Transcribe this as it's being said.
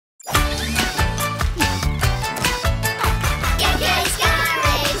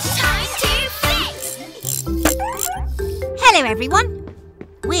Hello, everyone.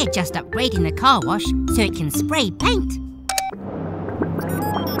 We're just upgrading the car wash so it can spray paint.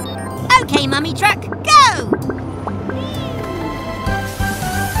 OK, Mummy Truck, go!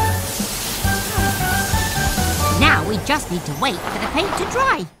 Now we just need to wait for the paint to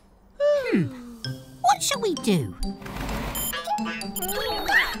dry. What shall we do?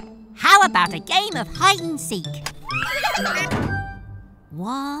 How about a game of hide and seek?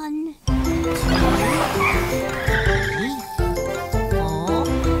 1, 2, 3, 4,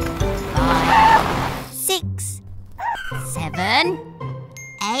 5, 6, 7,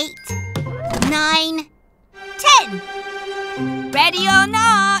 8, 9, 10. Ready or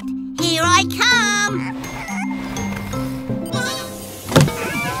not, here I come.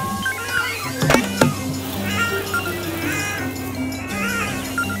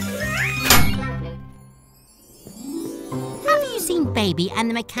 Have you seen Baby and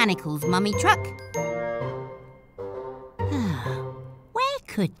the Mechanicals, Mummy Truck? Where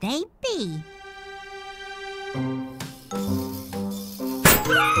could they be?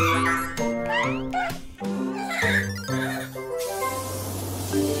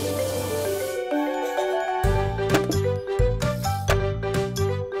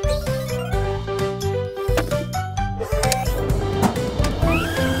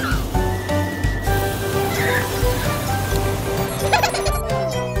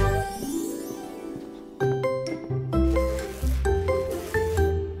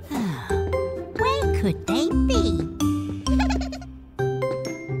 Could they be?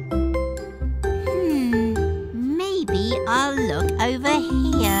 Maybe I'll look over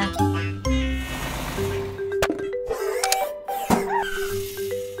here.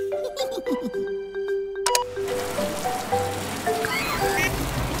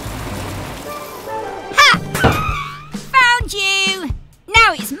 Ha! Found you!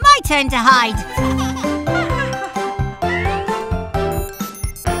 Now it's my turn to hide.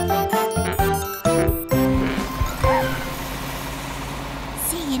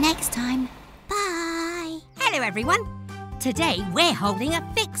 Next time. Bye. Hello, everyone. Today we're holding a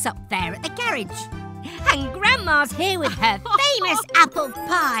fix-up fair at the garage. And Grandma's here with her famous apple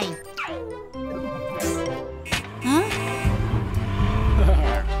pie. Huh?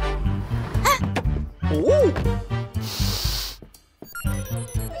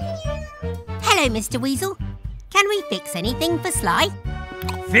 Hello, Mr. Weasel. Can we fix anything for Sly?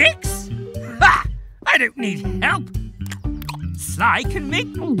 Fix? Ha! I don't need help. Sly can make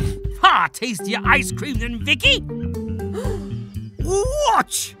far tastier ice cream than Vicky.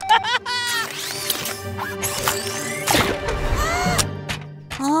 Watch!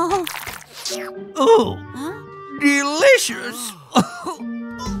 Oh. Oh, delicious!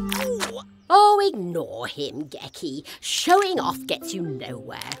 Oh, ignore him, Gecky. Showing off gets you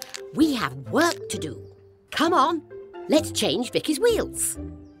nowhere. We have work to do. Come on, let's change Vicky's wheels.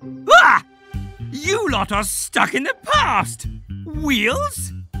 Ah! You lot are stuck in the past.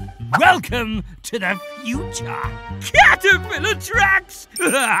 Wheels? Welcome to the future. Caterpillar tracks!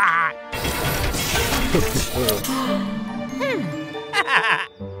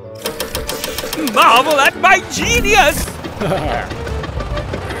 Marvel at my genius!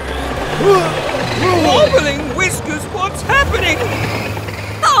 Wobbling whiskers, what's happening?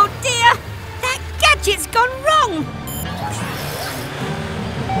 Oh dear! That gadget's gone wrong!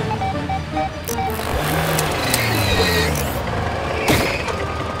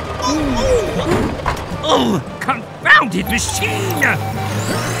 Oh, confounded machine!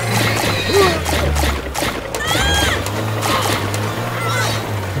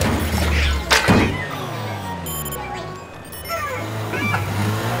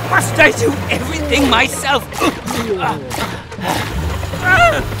 Must I do everything myself?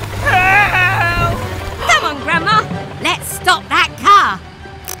 Help! Come on, Grandma. Let's stop that car.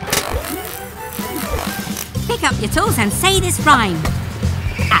 Pick up your tools and say this rhyme.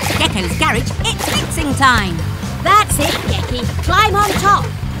 At Gecko's garage, it's fixing time. That's it, Gecky. Climb on top.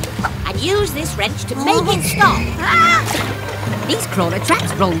 And use this wrench to make it stop. Ah! These crawler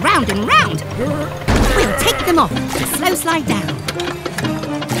tracks roll round and round. We'll take them off to slow slide down.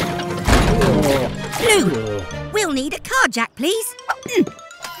 Blue, we'll need a car jack, please.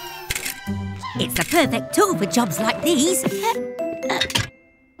 It's the perfect tool for jobs like these.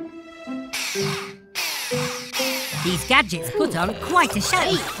 These gadgets put on quite a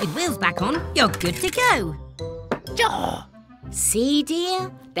show. With wheels back on, you're good to go. See,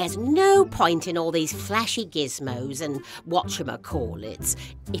 dear? There's no point in all these flashy gizmos and whatchamacallits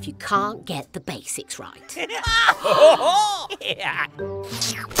if you can't get the basics right.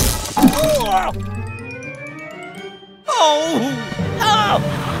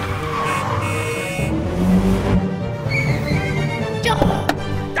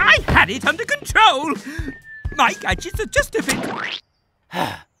 it under control. My gadgets are just a bit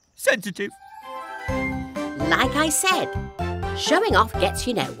sensitive. Like I said, showing off gets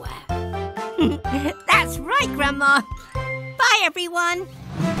you nowhere. That's right, Grandma. Bye, everyone.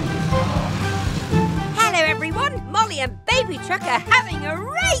 Hello, everyone. Molly and Baby Truck are having a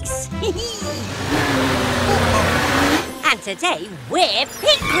race. And today, we're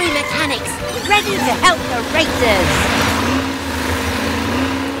pit crew mechanics, ready to help the racers.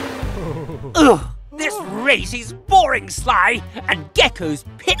 Ugh, this race is boring, Sly, and Gecko's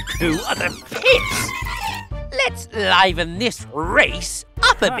pit crew are the pits. Let's liven this race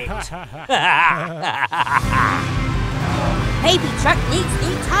up a bit. Baby Truck needs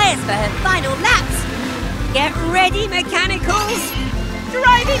new tyres for her final laps. Get ready, mechanicals.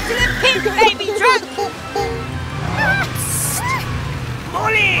 Drive into the pit, Baby Truck.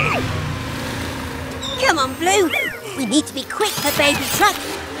 Molly! Come on, Blue. We need to be quick for Baby Truck.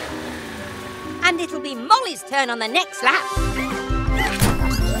 And it'll be Molly's turn on the next lap.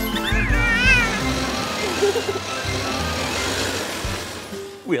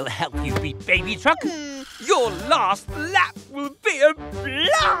 We'll help you beat Baby Truck. Your last lap will be a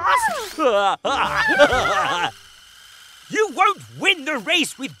blast! You won't win the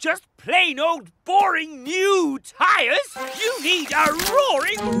race with just plain old boring new tyres. You need a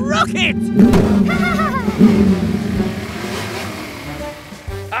roaring rocket!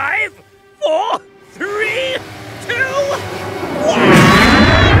 5, 4, 3, 2, 1!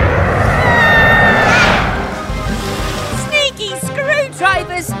 Sneaky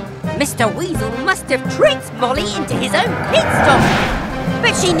screwdrivers! Mr. Weasel must have tricked Molly into his own pit stop.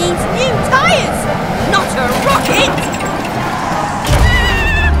 But she needs new tyres, not a rocket!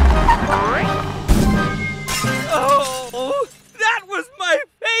 Oh, that was my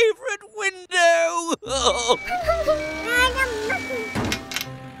favourite window!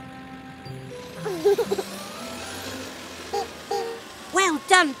 Well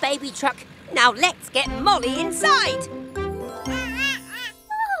done, Baby Truck. Now let's get Molly inside.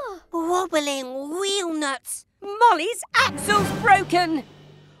 Wobbling wheel nuts. Molly's axle's broken.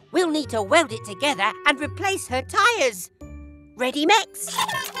 We'll need to weld it together and replace her tyres. Ready, Mex?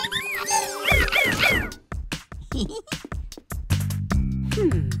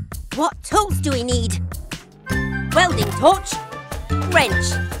 What tools do we need? Welding torch,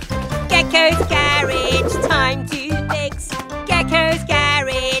 wrench. Gecko's garage, time to fix. Gecko's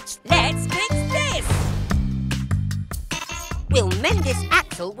garage, let's fix this. We'll mend this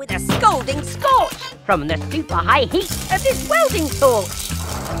axle with a scalding scorch from the super high heat of this welding torch.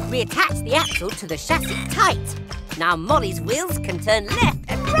 Reattach the axle to the chassis tight. Now Molly's wheels can turn left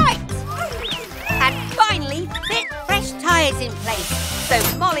and right. And finally, fit fresh tyres in place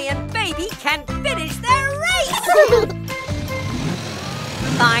so Molly and Baby can finish their race.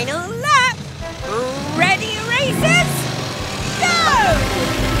 Final lap. Ready, racers? Go!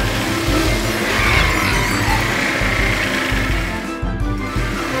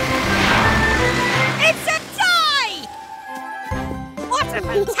 It's a tie! What a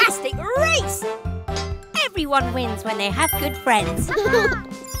fantastic race! Everyone wins when they have good friends. Goodbye,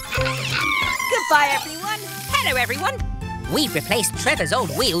 everyone. Hello, everyone. We've replaced Trevor's old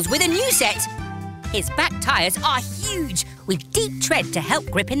wheels with a new set. His back tyres are huge, with deep tread to help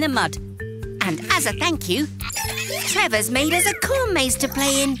grip in the mud. And as a thank you, Trevor's made us a corn maze to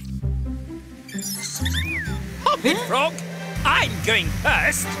play in. Hop it, Frog. I'm going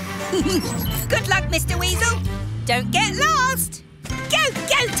first. Good luck, Mr. Weasel. Don't get lost. Go,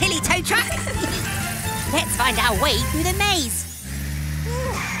 go, Tilly Tow Truck. Let's find our way through the maze.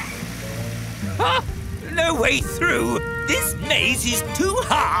 Huh? No way through. This maze is too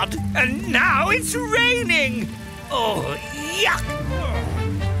hard, and now it's raining. Oh, yuck.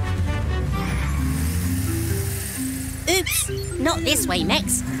 Oops, not this way,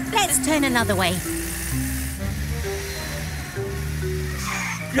 Mex. Let's turn another way.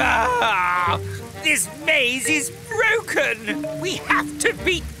 Ah, this maze is broken. We have to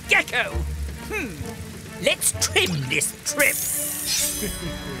beat Gecko. Let's trim this trip.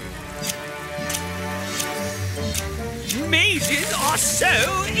 Mazes are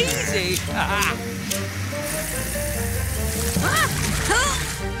so easy.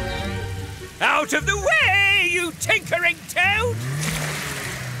 Out of the way, you tinkering toad!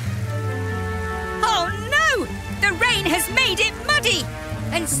 Oh no! The rain has made it muddy,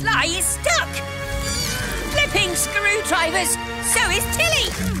 and Sly is stuck. Flipping screwdrivers, so is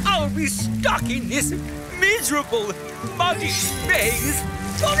Tilly. I'll be stuck in this miserable, muddy maze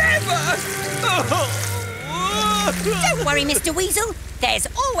forever! Don't worry, Mr. Weasel. There's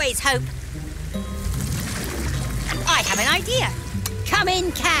always hope. I have an idea. Come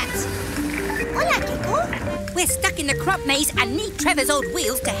in, Cat. Hola, Gecko. We're stuck in the crop maze and need Trevor's old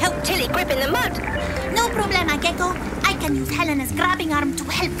wheels to help Tilly grip in the mud. No problema, Gecko. I can use Helena's grabbing arm to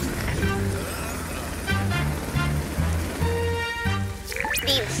help.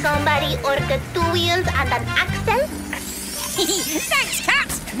 Did somebody order 2 wheels and an axle? Thanks,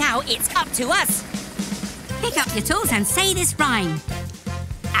 Cat. Now it's up to us. Pick up your tools and say this rhyme.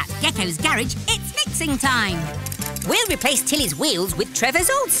 At Gecko's garage, it's fixing time. We'll replace Tilly's wheels with Trevor's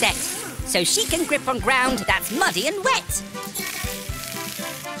old set, so she can grip on ground that's muddy and wet.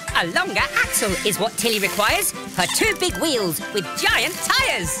 A longer axle is what Tilly requires for 2 big wheels with giant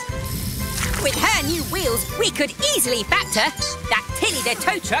tyres. With her new wheels, we could easily factor that Tilly the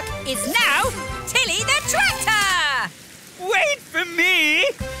tow truck is now Tilly the tractor! Wait for me!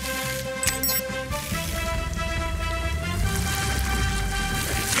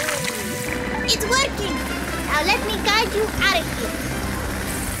 It's working! Now let me guide you out of here.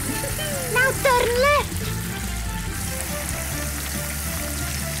 Now turn left.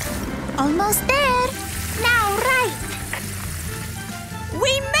 Almost there. Now right.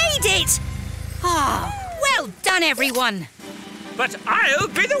 We made it! Ah, well done, everyone. But I'll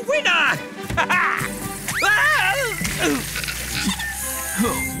be the winner!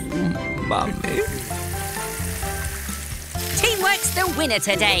 Oh, Mummy. Teamwork's the winner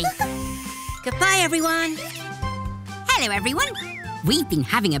today. Goodbye, everyone. Hello, everyone. We've been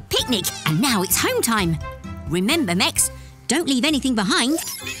having a picnic and now it's home time. Remember, Mex, don't leave anything behind.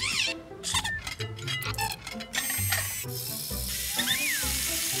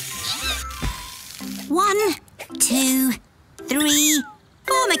 One, 2, 3,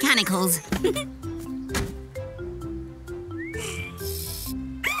 4 mechanicals.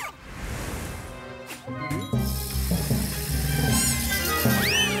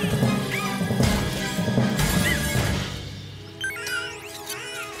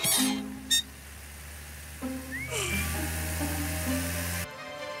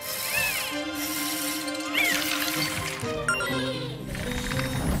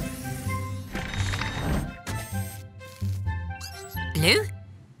 Blue?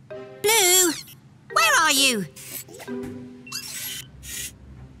 Blue! Where are you?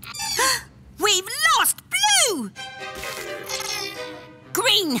 We've lost Blue!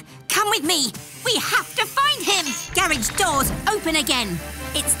 Green, come with me. We have to find him. Garage doors open again.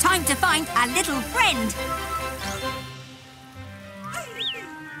 It's time to find a little friend.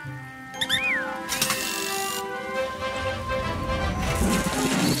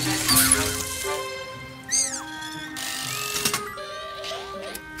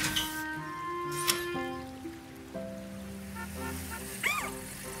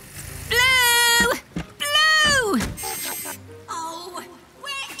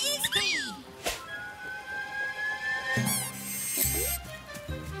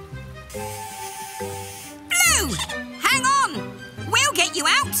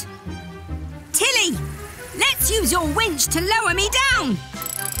 Use your winch to lower me down.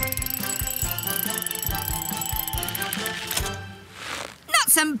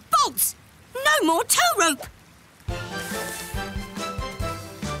 Nuts and bolts! No more tow rope!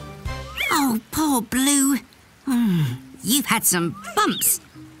 Oh, poor Blue. You've had some bumps.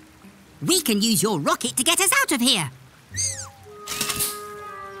 We can use your rocket to get us out of here.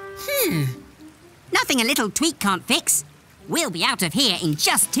 Nothing a little tweak can't fix. We'll be out of here in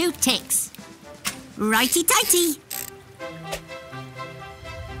just 2 ticks. Righty-tighty.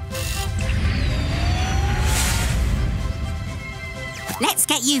 Let's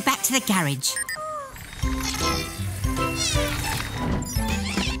get you back to the garage.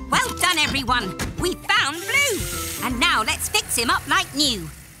 Well done, everyone. We found Blue. And now let's fix him up like new.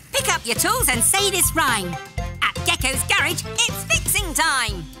 Pick up your tools and say this rhyme. At Gecko's garage, it's fixing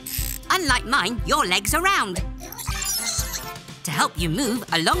time. Unlike mine, your legs are round. To help you move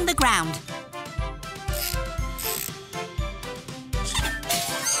along the ground.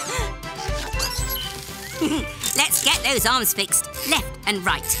 Let's get those arms fixed, left and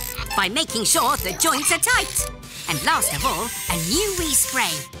right, by making sure the joints are tight. And last of all, a UV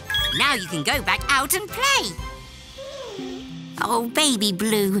spray. Now you can go back out and play. Oh, baby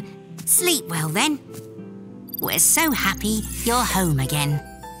Blue, sleep well then. We're so happy you're home again.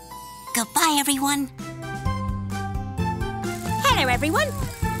 Goodbye, everyone. Hello, everyone.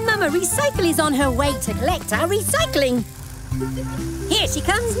 Mama Recycle is on her way to collect our recycling. Here she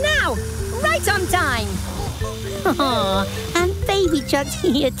comes now, right on time. Aww, and Baby Chuck's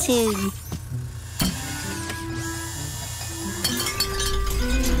here too.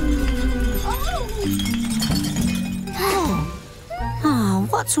 Oh,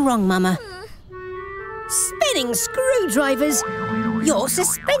 what's wrong, Mama? Spinning screwdrivers! Your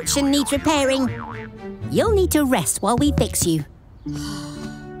suspension needs repairing. You'll need to rest while we fix you.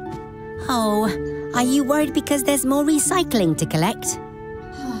 Oh, are you worried because there's more recycling to collect?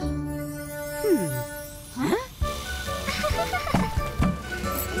 Huh?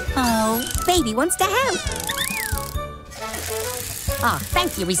 Oh, baby wants to help. Ah,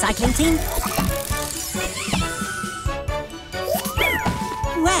 thank you, recycling team.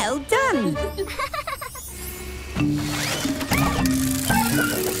 Well done.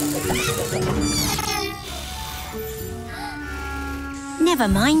 Never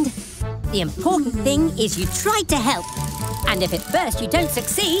mind. The important thing is you tried to help. And if at first you don't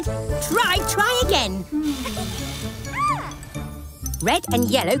succeed, try again. Red and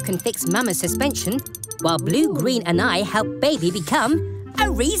yellow can fix Mama's suspension, while blue, green and I help Baby become a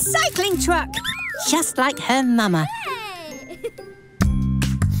recycling truck. Just like her Mama.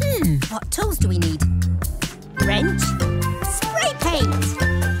 What tools do we need? Wrench, spray paint.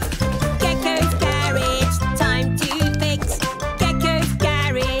 Gecko's garage, time to fix. Gecko's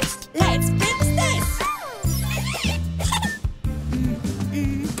garage, let's fix this.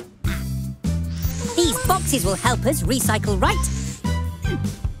 These boxes will help us recycle right.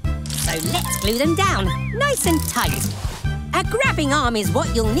 So let's glue them down, nice and tight. A grabbing arm is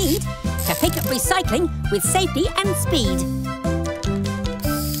what you'll need to pick up recycling with safety and speed.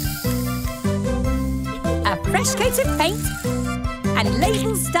 A fresh coat of paint and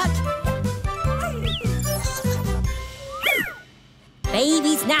labels stuck.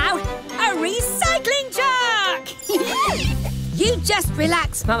 Baby's now a recycling truck! You just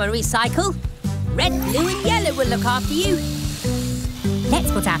relax, Mama Recycle. Red, blue and yellow will look after you.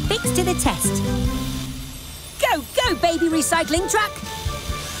 Let's put our fix to the test. Go, go, Baby Recycling Truck!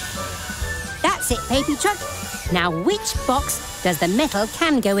 That's it, Baby Truck. Now which box does the metal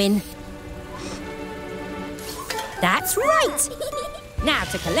can go in? That's right! Now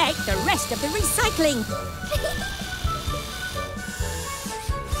to collect the rest of the recycling.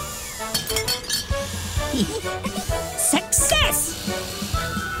 Success!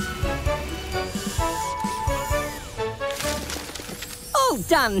 All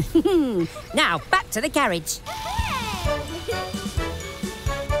done. Now back to the garage.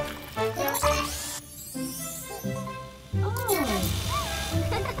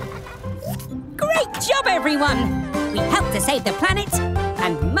 Great job, everyone! We helped to save the planet,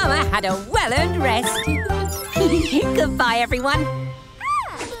 and Mama had a well-earned rest. Goodbye, everyone.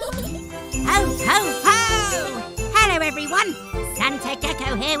 Ho, ho, ho! Hello, everyone. Santa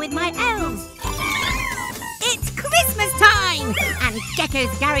Gecko here with my elves. It's Christmas time! And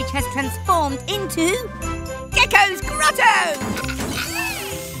Gecko's garage has transformed into Gecko's Grotto!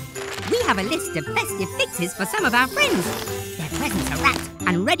 We have a list of festive fixes for some of our friends. Their presents are wrapped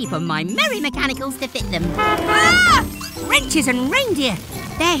and ready for my merry mechanicals to fit them. Ah! Wrenches and reindeer!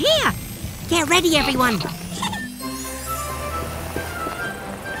 They're here! Get ready, everyone!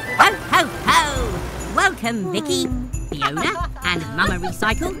 Ho, ho, ho! Welcome, Vicky, Fiona and Mama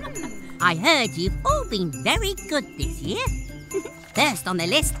Recycle. I heard you've all been very good this year. First on the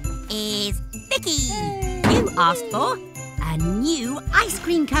list is Vicky. You asked for a new ice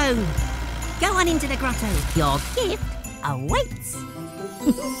cream cone. Go on into the grotto. Your gift awaits.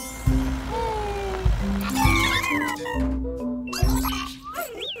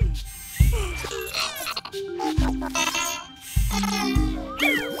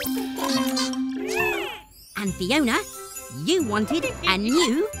 And Fiona, you wanted a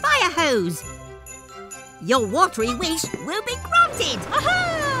new fire hose. Your watery wish will be granted.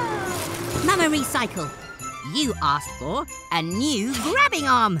 Aha! Mama Recycle, you asked for a new grabbing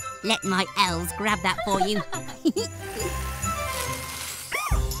arm. Let my elves grab that for you.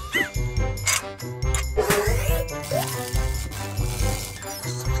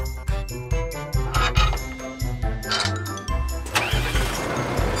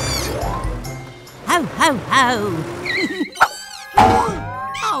 Ho, ho, ho!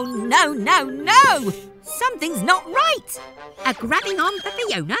 Oh, no, no, no! Something's not right! A grabbing arm for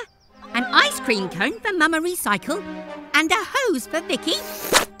Fiona, an ice cream cone for Mama Recycle, and a hose for Vicky.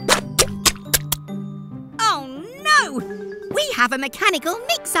 Oh, no! We have a mechanical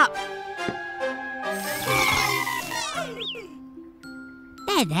mix-up!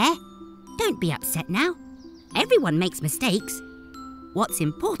 There. Don't be upset now. Everyone makes mistakes. What's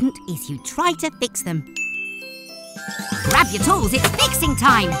important is you try to fix them. Grab your tools, it's fixing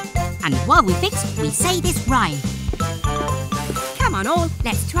time! And while we fix, we say this rhyme. Come on all,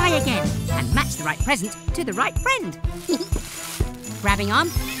 let's try again and match the right present to the right friend. Grabbing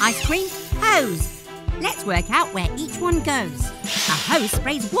arm, ice cream, hose. Let's work out where each one goes. A hose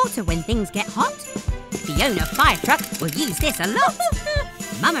sprays water when things get hot. Fiona Fire Truck will use this a lot.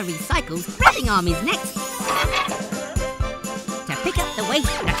 Mama Recycle's grabbing arm is next to pick up the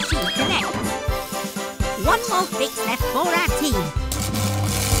waste that she collects. One more fix left for our team.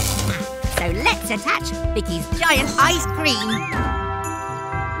 So let's attach Vicky's giant ice cream.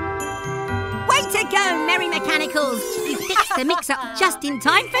 Way to go, Merry Mechanicals! You fixed the mix-up just in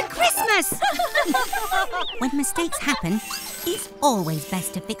time for Christmas! When mistakes happen, it's always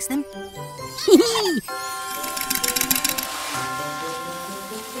best to fix them.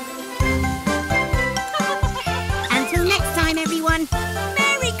 Until next time, everyone,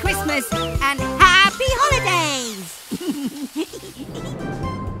 Merry Christmas and Happy Holidays!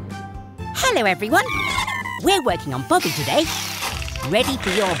 Hello, everyone. We're working on Bobby today. Ready for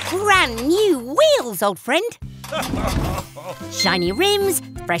your brand new wheels, old friend. Shiny rims,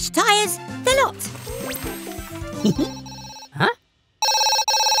 fresh tyres, the lot. Huh?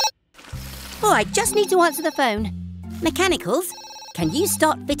 Oh, I just need to answer the phone. Mechanicals, can you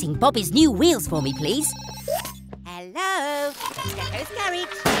start fitting Bobby's new wheels for me, please? Hello, Gecko's garage.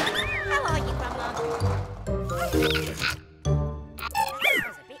 How are you, Grandma? That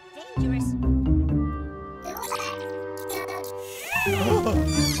was a bit dangerous.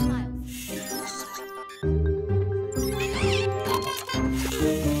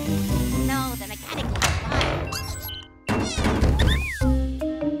 No, the mechanical fire.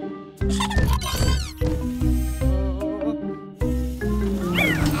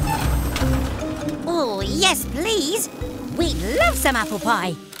 Oh, yes, please. We'd love some apple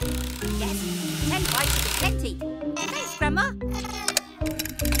pie. Yes, 10 bites is plenty. Thanks, Grandma.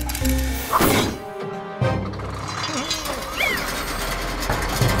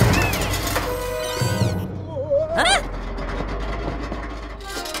 Huh?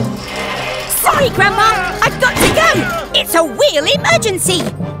 Sorry, Grandma! I've got to go! It's a wheel emergency!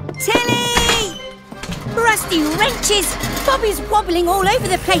 Tilly! Rusty wrenches! Bobby's wobbling all over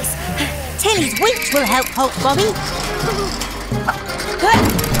the place. Tilly's winch will help hold Bobby.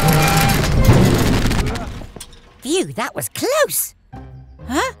 Phew, that was close!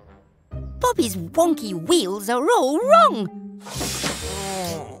 Huh? Bobby's wonky wheels are all wrong.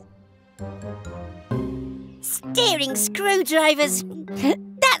 Steering screwdrivers.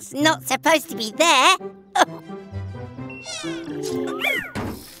 That's not supposed to be there.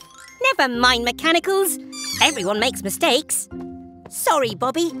 Never mind, Mechanicals. Everyone makes mistakes. Sorry,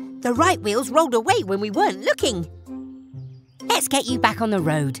 Bobby. The right wheels rolled away when we weren't looking. Let's get you back on the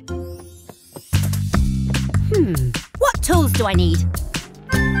road. What tools do I need?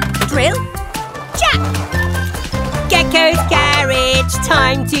 Drill? Jack! Gecko's garage,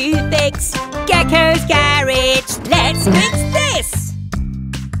 time to fix. Gecko's garage, let's fix this!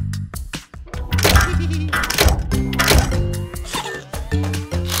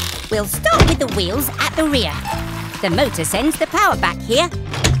 We'll start with the wheels at the rear. The motor sends the power back here.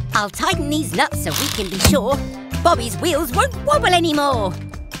 I'll tighten these nuts so we can be sure Bobby's wheels won't wobble anymore.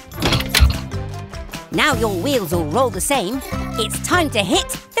 Now your wheels all roll the same, it's time to hit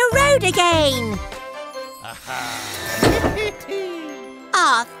the road again.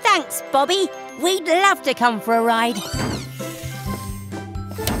 Ah, thanks, Bobby. We'd love to come for a ride.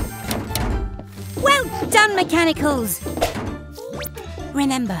 Well done, Mechanicals.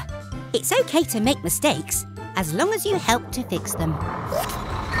 Remember, it's okay to make mistakes as long as you help to fix them.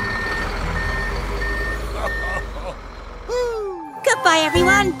 Goodbye,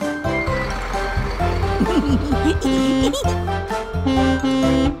 everyone.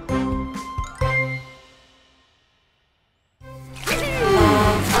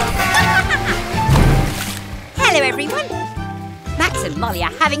 Hello, everyone. Max and Molly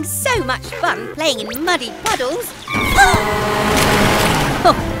are having so much fun playing in muddy puddles.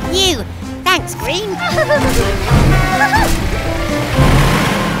 Oh, you. Thanks, Green.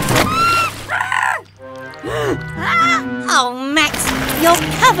 Oh, Max, you're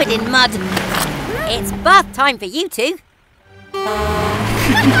covered in mud. It's bath time for you two.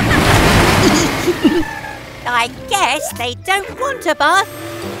 I guess they don't want a bath.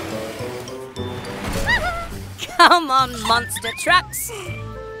 Come on, monster trucks.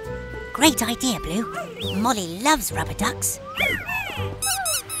 Great idea, Blue. Molly loves rubber ducks.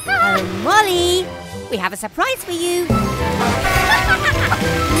 Oh, Molly, we have a surprise for you.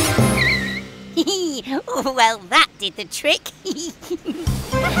 Well, that did the trick.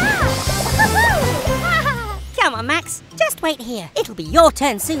 Come on, Max, just wait here. It'll be your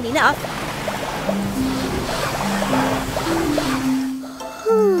turn soon enough.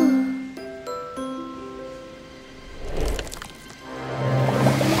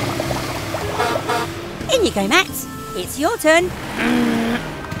 In you go, Max. It's your turn.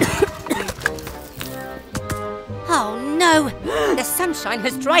 no! The sunshine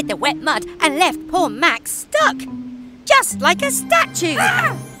has dried the wet mud and left poor Max stuck. Just like a statue.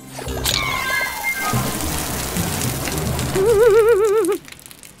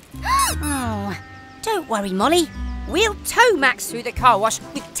 Oh, don't worry, Molly. We'll tow Max through the car wash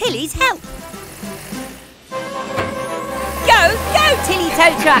with Tilly's help. Go, go, Tilly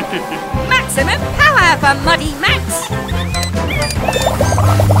Tow Truck! Maximum power for Muddy Max!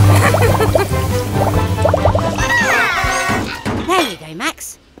 There you go,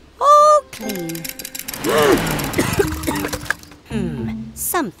 Max. All clean.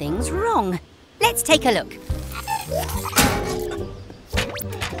 Something's wrong. Let's take a look.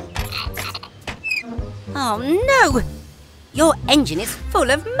 Oh no! Your engine is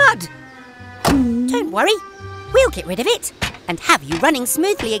full of mud. Don't worry, we'll get rid of it and have you running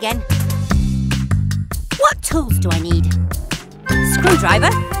smoothly again. What tools do I need?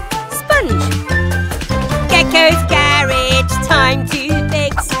 Screwdriver, sponge. Gecko's garage, time to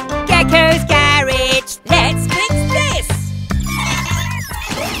fix. Gecko's garage, let's fix this.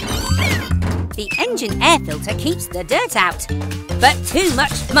 The engine air filter keeps the dirt out, but too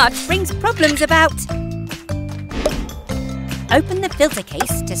much mud brings problems about. Open the filter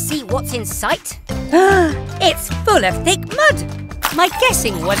case to see what's in sight. It's full of thick mud. My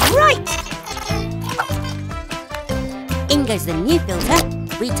guessing was right. In goes the new filter,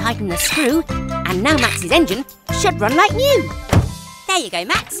 retighten the screw, and now Max's engine should run like new. There you go,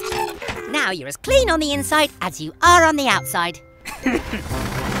 Max. Now you're as clean on the inside as you are on the outside.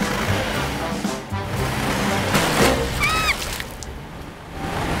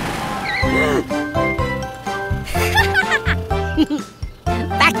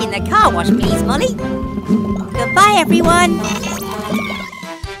 Back in the car wash, please, Molly. Goodbye, everyone.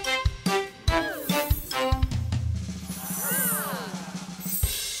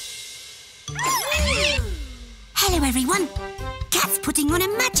 Hello, everyone. Kat's putting on a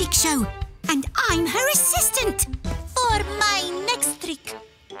magic show, and I'm her assistant. For my next trick,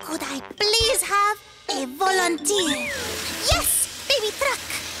 could I please have a volunteer? Yes, baby truck.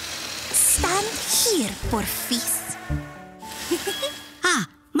 Stand here, Porfis. Ah,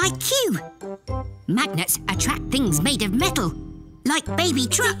 my cue. Magnets attract things made of metal, like baby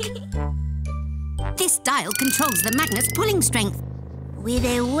truck. This dial controls the magnet's pulling strength. With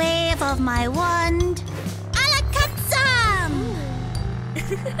a wave of my wand, alakazam!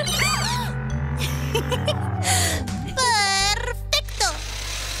 Perfecto!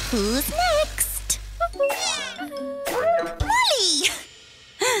 Who's next? Molly!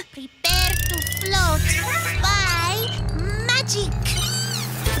 Prepare to float by magic.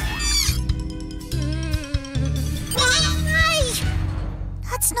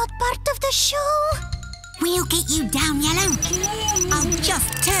 That's not part of the show. We'll get you down, Yellow. I'll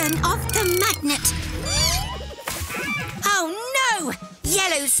just turn off the magnet. Oh no!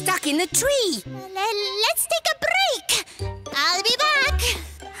 Yellow's stuck in the tree. Let's take a break. I'll be back.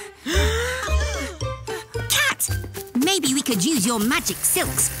 Cat, maybe we could use your magic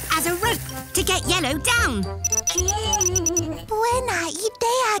silks as a rope to get Yellow down. Buena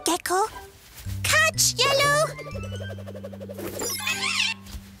idea, Gecko. Catch, Yellow.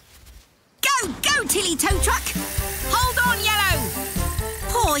 Go, Tilly Tow Truck! Hold on, Yellow!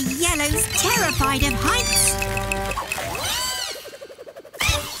 Poor Yellow's terrified of heights.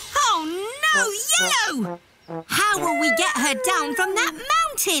 Oh no, Yellow! How will we get her down from that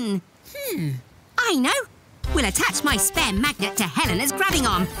mountain? I know. We'll attach my spare magnet to Helena's grabbing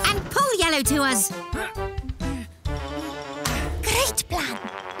arm and pull Yellow to us. Great plan.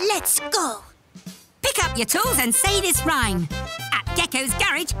 Let's go. Pick up your tools and say this rhyme. At Gecko's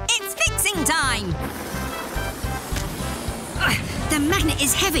garage, it's fixing time. The magnet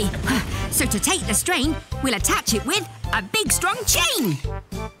is heavy, so to take the strain, we'll attach it with a big strong chain.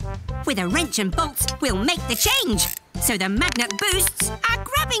 With a wrench and bolts, we'll make the change, so the magnet boosts our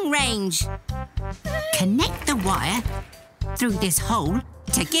grabbing range. Connect the wire through this hole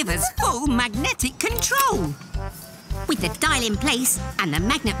to give us full magnetic control. With the dial in place and the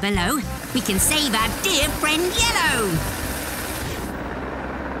magnet below, we can save our dear friend Yellow.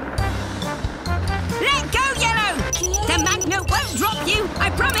 Let go, Yellow! The magnet won't drop you, I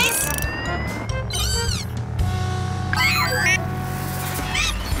promise!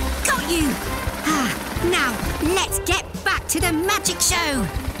 Got you! Now, let's get back to the magic show.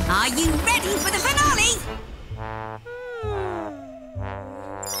 Are you ready for the finale?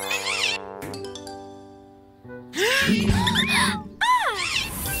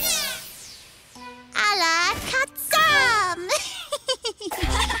 Alakazam!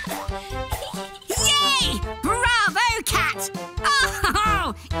 Yay! Bravo, Cat!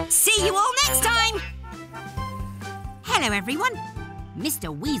 Oh, see you all next time! Hello, everyone.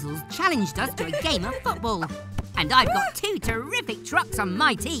 Mr. Weasel's challenged us to a game of football. And I've got 2 terrific trucks on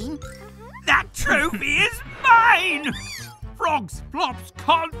my team. That trophy is mine! Frogs Flops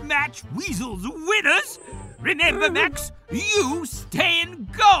can't match Weasel's winners. Remember, Max, you stay in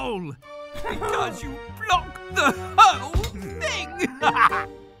goal. Because you block the whole thing.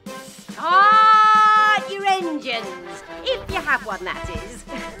 Start your engines. If you have one, that is.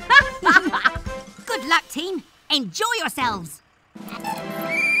 Good luck, team. Enjoy yourselves.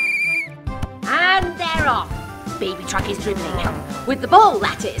 And they're off. Baby truck is dribbling. With the ball,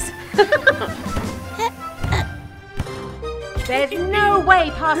 that is. There's no way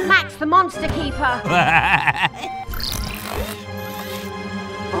past Max the Monster Keeper.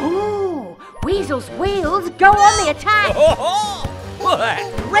 Oh, Weasel's wheels go on the attack.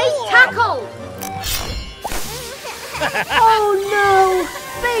 Great tackle. Oh no,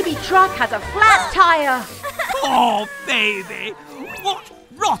 Baby truck has a flat tire. Oh, baby, what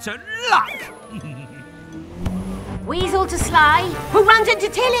rotten luck. Weasel to Sly, who runs into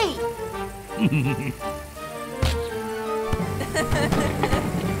Tilly.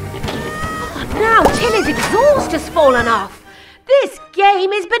 Now Tilly's exhaust has fallen off. This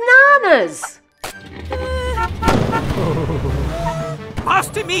game is bananas. Pass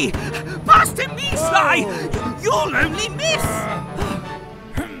to me, Sly. You'll only miss.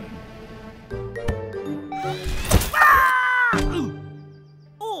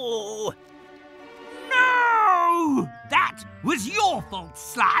 Oh, no! That was your fault,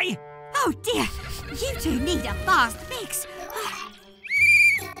 Sly. Oh dear, you two need a fast fix.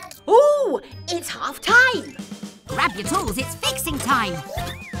 Ooh, it's half time. Grab your tools, it's fixing time.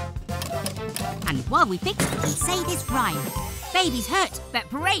 And while we fix, we say this rhyme. Baby's hurt, but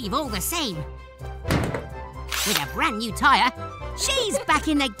brave all the same. With a brand new tyre, she's back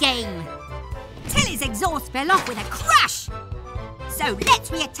in the game. Tilly's exhaust fell off with a crash. So let's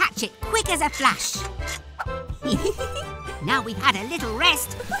reattach it quick as a flash. Now we've had a little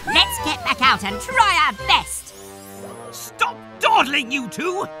rest, let's get back out and try our best. Stop dawdling, you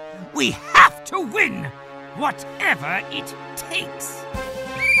two. We have to win, whatever it takes.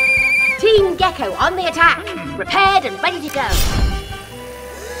 Team Gecko on the attack, prepared and ready to go.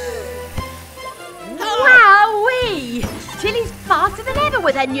 Wowee! Tilly's faster than ever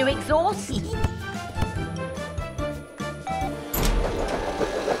with her new exhaust.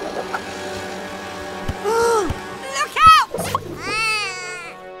 Look out!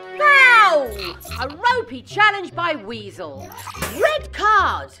 Wow! A ropey challenge by Weasel. Red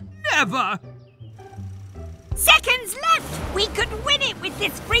card. Never. Seconds left! We could win it with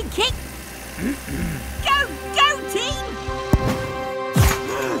this free kick! Go, go, team!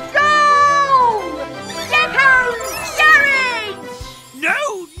 Go! Gecko's garage!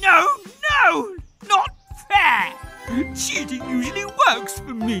 No! Not fair! Cheating usually works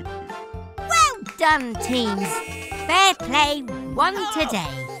for me. Well done, teams. Fair play won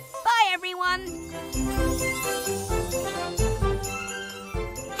today. Bye, everyone.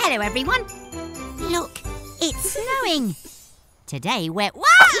 Hello, everyone. Look, it's snowing. Today we're...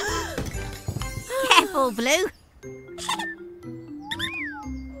 Whoa! Careful, Blue.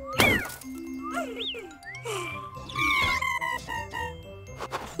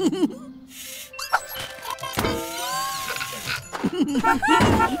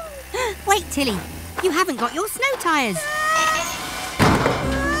 Wait, Tilly. You haven't got your snow tyres.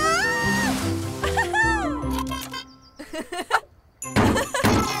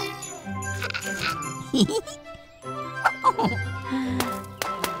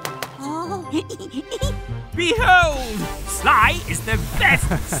 Behold! Sly is the best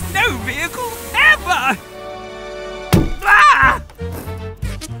snow vehicle ever! Ah!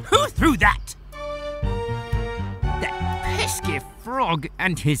 Who threw that? That pesky frog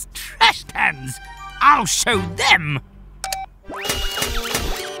and his trash cans! I'll show them!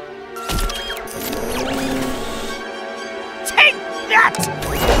 Take that!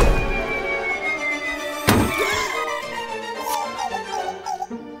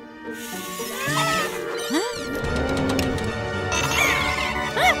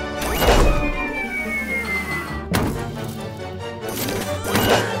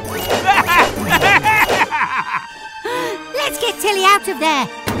 Let's get Tilly out of there.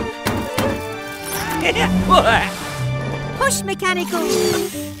 Push mechanical.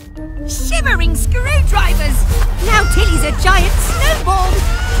 Shivering screwdrivers. Now Tilly's a giant snowball.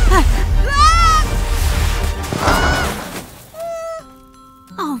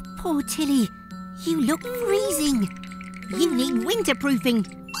 Oh, poor Tilly. You look freezing. You need winterproofing.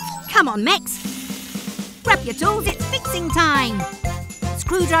 Come on, Mex. Grab your tools, it's fixing time.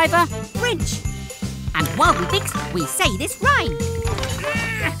 Screwdriver, wrench. And while we fix, we say this rhyme.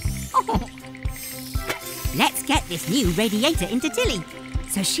 Let's get this new radiator into Tilly,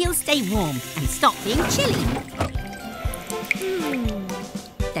 so she'll stay warm and stop being chilly.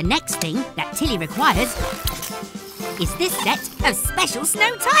 The next thing that Tilly requires is this set of special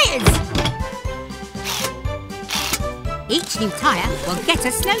snow tyres. Each new tyre will get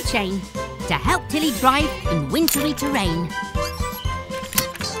a snow chain to help Tilly drive in wintry terrain.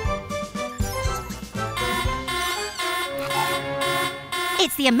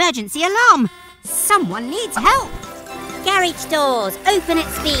 It's the emergency alarm. Someone needs help. Garage doors, open at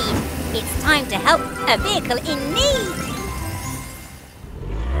speed. It's time to help a vehicle in need.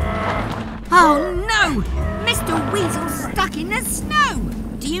 Oh no! Mr. Weasel's stuck in the snow!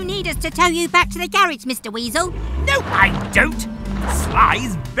 Do you need us to tow you back to the garage, Mr. Weasel? No, I don't. Sly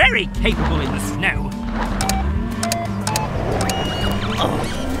is very capable in the snow.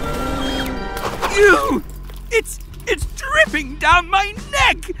 Ew! It's dripping down my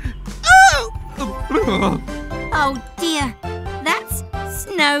neck! Oh! Oh dear, that's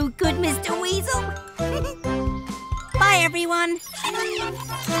no good, Mr. Weasel. Bye, everyone.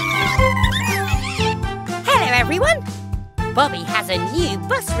 Hello, everyone. Bobby has a new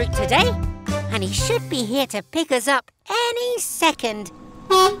bus route today, and he should be here to pick us up any second.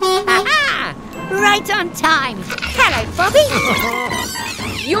 Aha! Right on time. Hello, Bobby.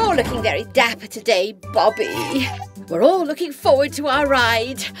 You're looking very dapper today, Bobby. We're all looking forward to our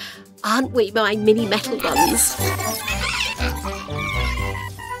ride. Aren't we, my mini metal ones?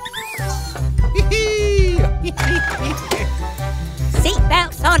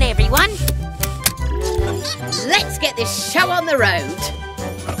 Seatbelts on, everyone. Let's get this show on the road.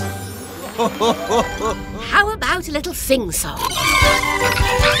 How about a little sing-song?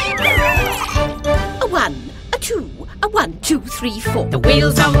 A 1, a 2, a 1, 2, 3, 4. The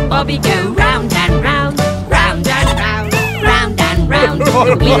wheels on Bobby go round and round, round and round, round and round.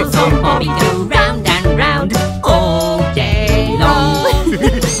 The wheels on Bobby go round and round all day long.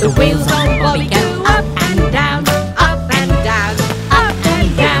 The wheels on Bobby go up and down, up and down, up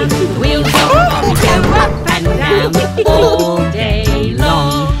and down. The wheels on Bobby go up and down all day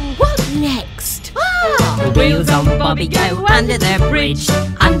long. What next? The wheels on Bobby go under the bridge,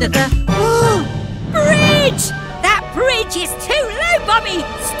 under the bridge! That bridge is too low, Bobby!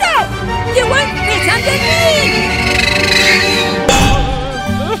 Stop! You won't fit underneath!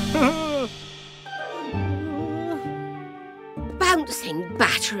 Bouncing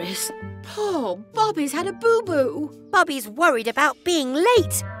batteries. Poor Bobby's had a boo-boo. Bobby's worried about being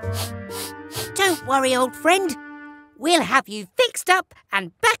late. Don't worry, old friend. We'll have you fixed up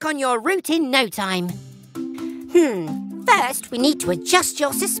and back on your route in no time. First, we need to adjust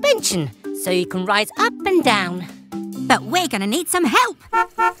your suspension so you can rise up and down. But we're going to need some help.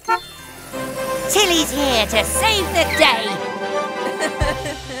 Tilly's here to save the day.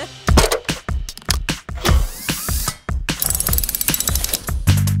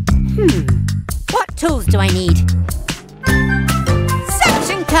 What tools do I need?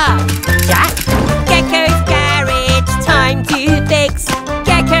 Suction cup! Jack! Gecko's garage, time to fix.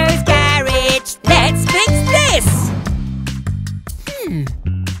 Gecko's garage, let's fix this!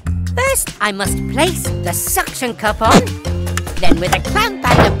 First, I must place the suction cup on. Then with a clamp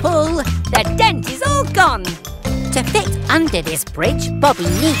and a pull, the dent is all gone. To fit under this bridge, Bobby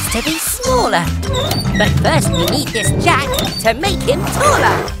needs to be smaller. But first we need this jack to make him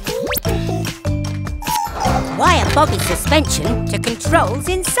taller. Wire Bobby's suspension to controls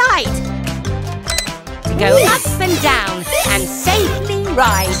inside. To go up and down and safely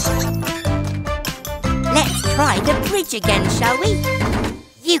ride. Let's try the bridge again, shall we?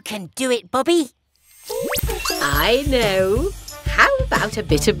 You can do it, Bobby. I know. How about a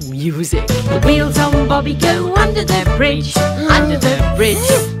bit of music? The wheels on Bobby go under the bridge, under the bridge,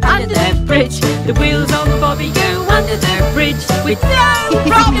 under the bridge. The wheels on Bobby go under the bridge with no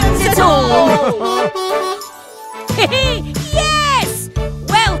problems at all. Yes!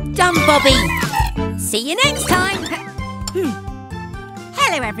 Well done, Bobby. See you next time.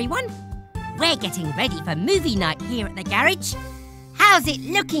 Hello, everyone. We're getting ready for movie night here at the garage. How's it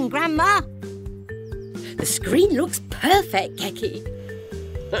looking, Grandma? The screen looks perfect, Gecky.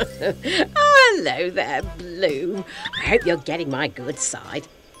 Oh, hello there, Blue. I hope you're getting my good side.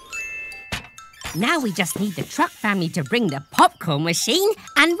 Now we just need the truck family to bring the popcorn machine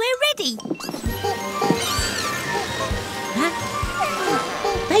and we're ready. Huh?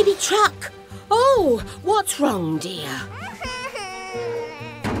 Baby truck. Oh, what's wrong, dear?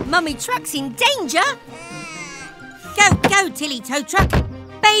 Mummy Truck's in danger. Go, go, Tilly Tow Truck.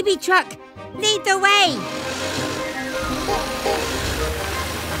 Baby Truck, lead the way.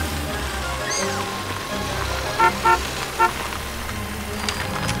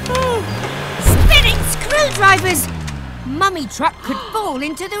 Spinning screwdrivers! Mummy Truck could fall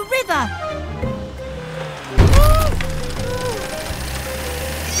into the river.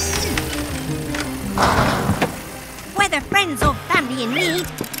 Whether friends or family in need,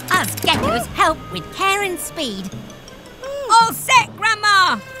 us geckos help with care and speed. All set,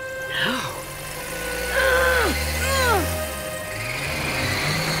 Grandma!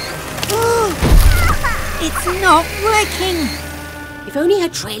 It's not working. If only her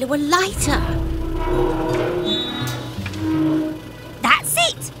trailer were lighter. That's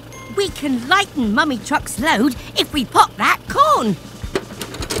it! We can lighten Mummy Truck's load if we pop that corn.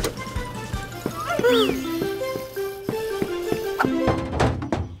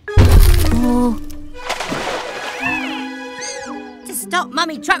 To stop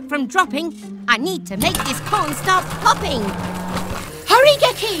Mummy Truck from dropping, I need to make this corn start popping. Hurry,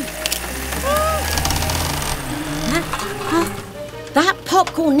 Gecko! That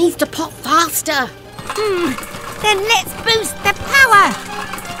popcorn needs to pop faster. Then let's boost the power.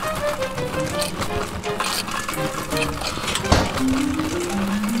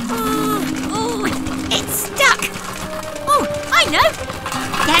 Oh, it's stuck. Oh, I know.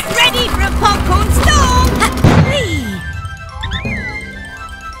 Get ready for a popcorn storm.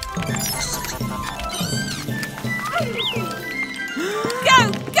 Go,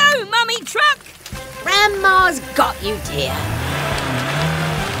 go, Mummy Truck. Grandma's got you, dear.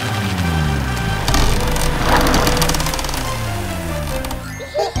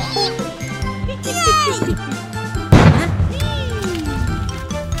 Yay!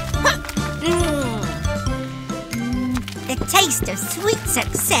 The taste of sweet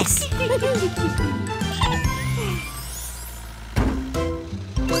success.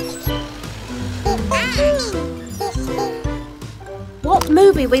 What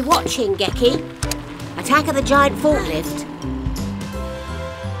movie are we watching, Gecko? Attack of the Giant Forklift?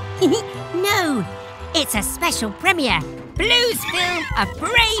 No, it's a special premiere. Blues film, A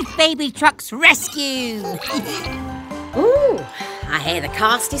Brave Baby Truck's Rescue. Ooh, I hear the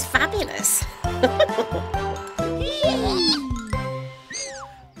cast is fabulous.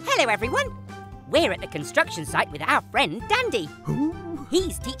 Hello, everyone. We're at the construction site with our friend Dandy.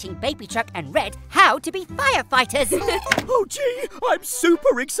 He's teaching Baby Truck and Red how to be firefighters. Oh, gee, I'm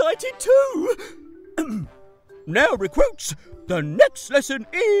super excited too. Now, recruits, the next lesson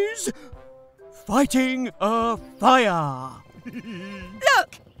is fighting a fire.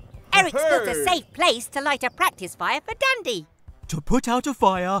 Look, Eric's built a safe place to light a practice fire for Dandy. To put out a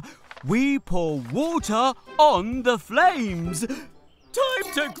fire, we pour water on the flames. Time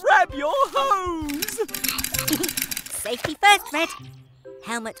to grab your hose. Safety first, Red.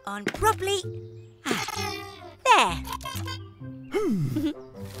 Helmet on properly. There.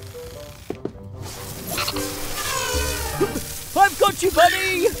 I've got you,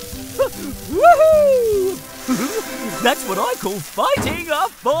 buddy! Woohoo! That's what I call fighting a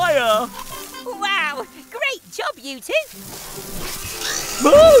fire! Wow! Great job, you two!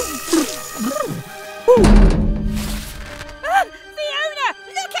 Fiona!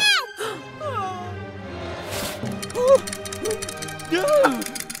 Look out!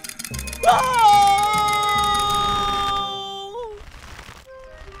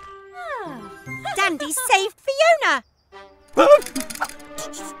 Dandy saved Fiona! Oh.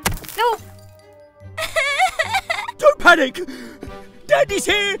 Don't panic! Dandy's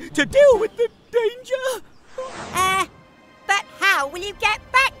here to deal with the danger! But how will you get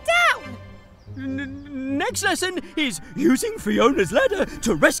back down? Next lesson is using Fiona's ladder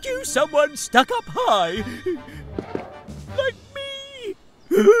to rescue someone stuck up high. Like me!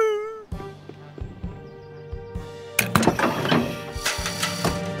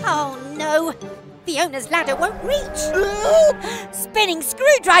 Oh no! Fiona's ladder won't reach! Spinning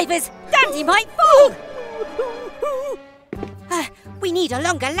screwdrivers! Dandy might fall! We need a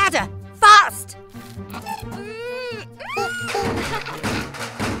longer ladder! Fast!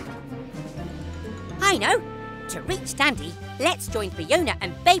 I know! To reach Dandy, let's join Fiona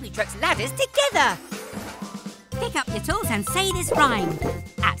and Baby Truck's ladders together! Pick up your tools and say this rhyme.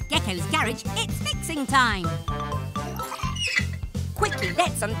 At Gecko's garage, it's fixing time! Quickly,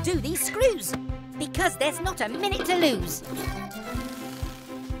 let's undo these screws, because there's not a minute to lose.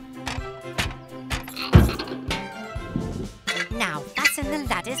 Now fasten the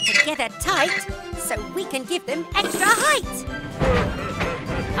ladders together tight, so we can give them extra height.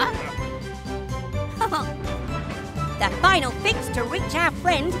 Huh? The final fix to reach our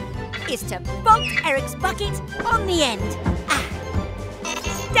friend is to bonk Eric's bucket on the end.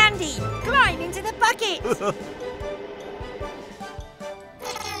 Dandy, climb into the bucket.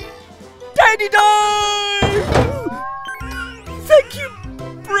 Dandy dive!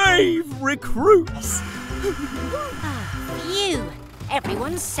 brave recruits. Phew!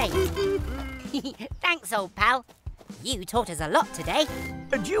 Everyone's safe. Thanks, old pal. You taught us a lot today.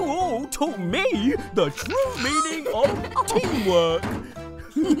 And you all taught me the true meaning of teamwork.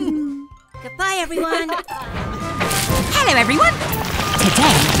 Goodbye, everyone. Hello, everyone.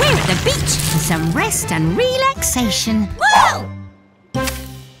 Today, we're at the beach for some rest and relaxation. Whoa!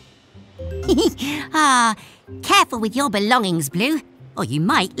 Careful with your belongings, Blue, or you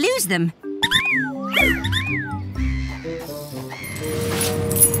might lose them.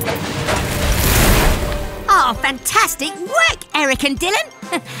 Oh, fantastic work, Eric and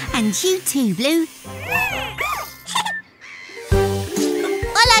Dylan. And you too, Blue.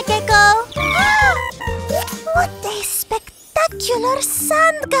 Hola, Gecko! What a spectacular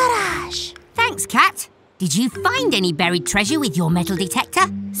sand garage! Thanks, Cat. Did you find any buried treasure with your metal detector?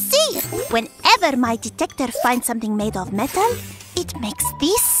 See, whenever my detector finds something made of metal, it makes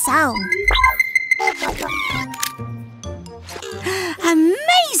this sound.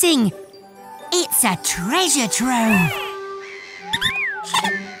 Amazing! It's a treasure trove.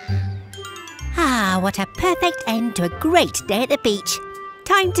 Ah, what a perfect end to a great day at the beach.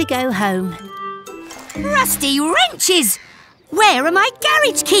 Time to go home. Rusty wrenches! Where are my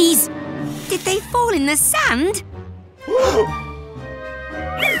garage keys? Did they fall in the sand?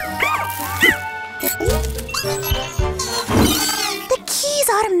 The keys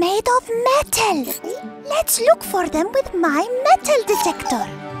are made of metal. Let's look for them with my metal detector.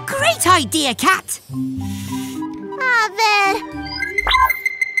 Great idea, Cat. Ah, there.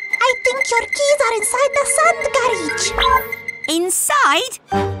 I think your keys are inside the sand garage. Inside?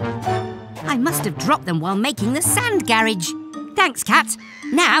 I must have dropped them while making the sand garage. Thanks, Cat.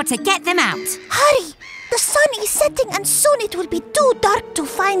 Now to get them out. Hurry! The sun is setting and soon it will be too dark to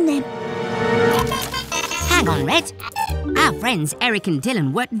find them. Hang on, Red. Our friends Eric and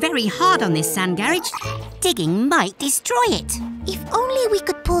Dylan worked very hard on this sand garage. Digging might destroy it. If only we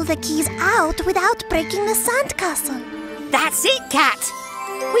could pull the keys out without breaking the sandcastle. That's it, Cat.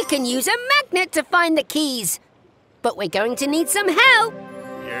 We can use a magnet to find the keys. But we're going to need some help.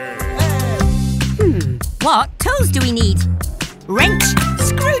 What tools do we need? Wrench,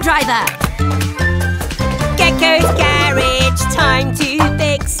 screwdriver. Gecko's garage, time to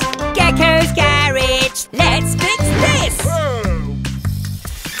fix. Gecko's garage, let's fix this.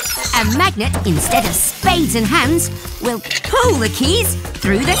 A magnet instead of spades and hands will pull the keys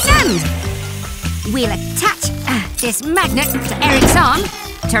through the sand. We'll attach this magnet to Eric's arm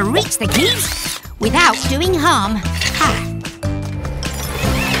to reach the keys without doing harm.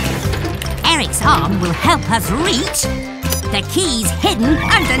 Eric's arm will help us reach the keys hidden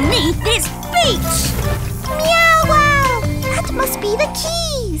underneath this beach. Meow wow! That must be the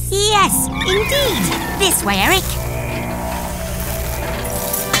keys. Yes, indeed. This way, Eric.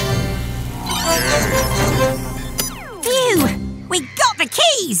 Phew! We got the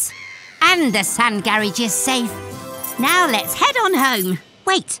keys! And the sand garage is safe. Now let's head on home.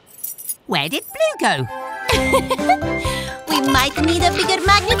 Wait, where did Blue go? We might need a bigger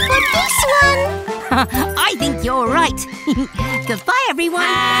magnet for this one. I think you're right. Goodbye, everyone.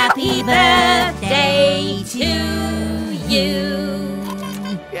 Happy birthday to you.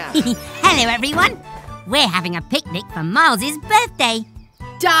 Hello, everyone. We're having a picnic for Miles's birthday.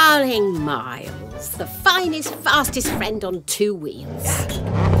 Darling Miles, the finest, fastest friend on two wheels.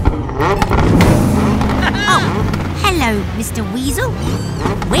 Oh, hello, Mr. Weasel.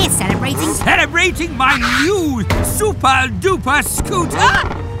 We're Celebrating my new super-duper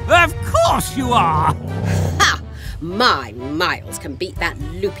scooter? Of course you are! Ha! My Miles can beat that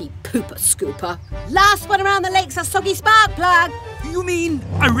loopy pooper scooper. Last one around the lake's a soggy spark plug. You mean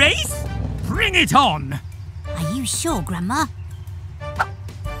a race? Bring it on! Are you sure, Grandma?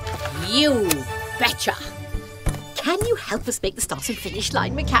 You betcha. Can you help us make the start and finish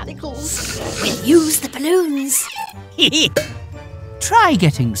line mechanicals? We'll use the balloons. Try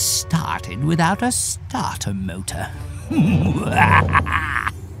getting started without a starter motor.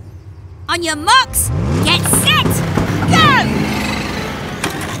 On your marks, get set, go!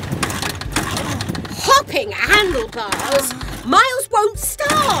 Hopping handlebars. Miles won't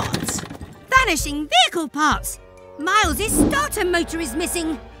start. Vanishing vehicle parts. Miles's starter motor is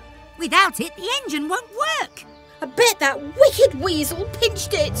missing. Without it, the engine won't work. I bet that wicked weasel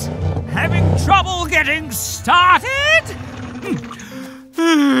pinched it. Having trouble getting started?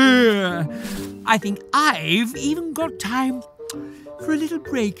 I think I've even got time for a little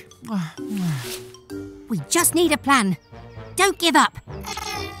break. We just need a plan. Don't give up.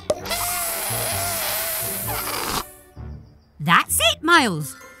 That's it,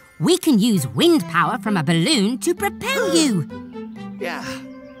 Miles. We can use wind power from a balloon to propel you. Yeah.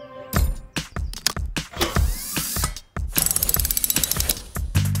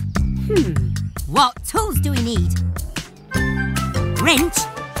 What tools do we need? Wrench,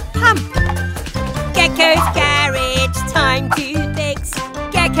 pump. Gecko's garage, time to fix.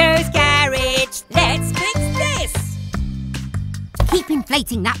 Gecko's garage, let's fix this. Keep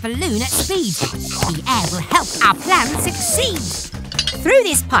inflating that balloon at speed. The air will help our plan succeed. Through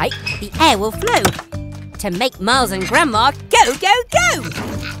this pipe, the air will flow to make Miles and Grandma go, go, go.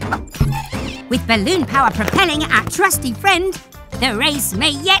 With balloon power propelling our trusty friend, the race may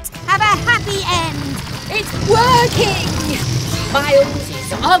yet have a happy end. It's working! Miles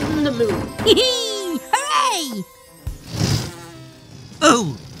is on the move. Hooray!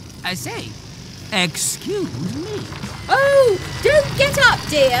 Oh, I say, excuse me. Oh, don't get up,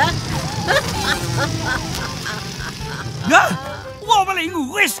 dear.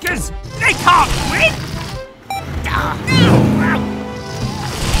 Wobbling whiskers! They can't win!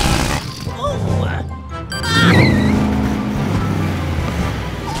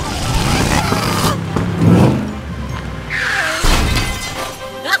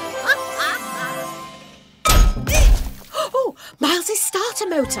 Oh, Miles' starter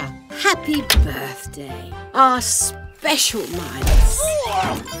motor. Happy birthday. Our special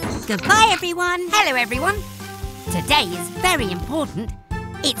Miles. Goodbye, everyone. Hello, everyone. Today is very important.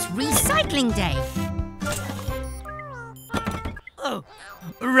 It's recycling day. Oh,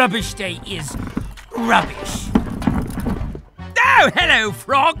 rubbish day is rubbish. Oh, hello,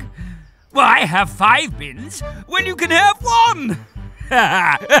 Frog. Why have 5 bins when you can have 1?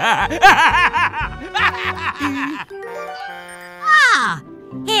 Ah,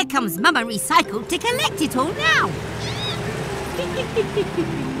 here comes Mama Recycle to collect it all now.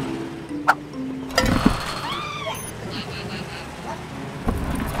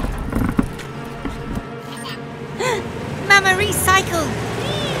 Mama Recycle!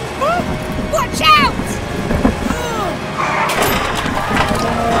 Watch out!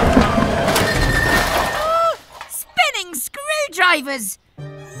 Spinning screwdrivers!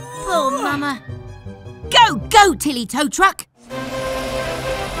 Poor Mama. Go, go, Tilly Tow Truck!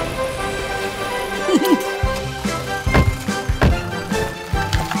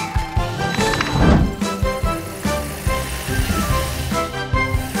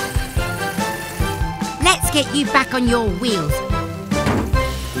 Let's get you back on your wheels.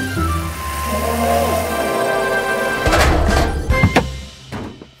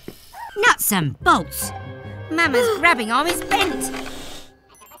 Nuts and bolts. Mama's grabbing arm is bent.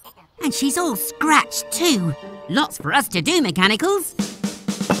 And she's all scratched too. Lots for us to do, Mechanicals.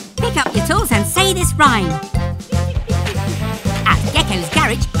 Pick up your tools and say this rhyme. At Gecko's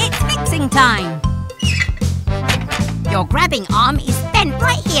garage, it's fixing time. Your grabbing arm is bent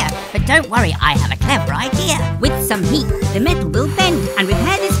right here. But don't worry, I have a clever idea. With some heat, the metal will bend and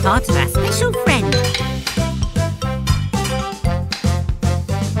repair this part of our special friend.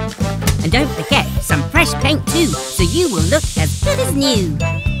 And don't forget some fresh paint too, so you will look as good as new.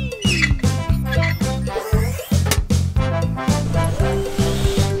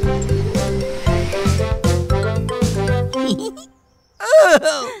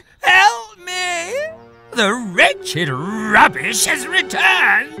 Oh, help me! The wretched rubbish has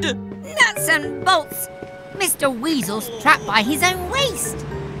returned! Nuts and bolts! Mr. Weasel's trapped by his own waste.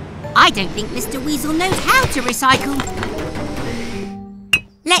 I don't think Mr. Weasel knows how to recycle.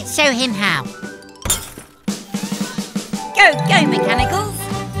 Let's show him how. Go, go, Mechanicals!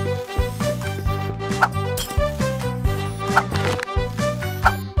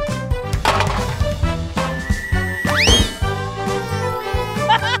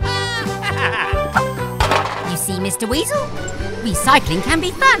 You see, Mr. Weasel? Recycling can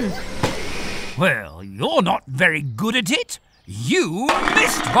be fun. Well, you're not very good at it. You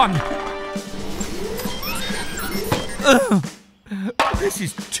missed one. This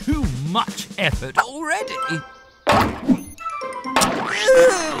is too much effort already.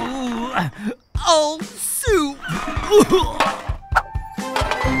 Old soup.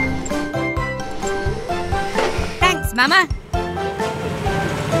 Thanks, Mama.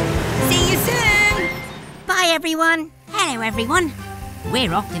 See you soon. Bye, everyone. Hello, everyone.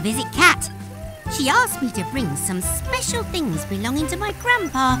 We're off to visit Kat. She asked me to bring some special things belonging to my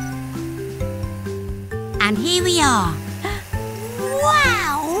grandpa. And here we are.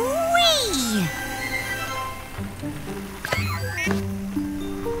 Wow-wee!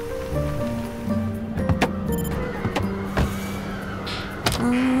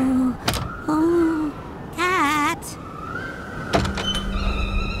 Oh, Kat.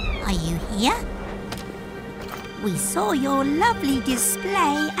 Are you here? We saw your lovely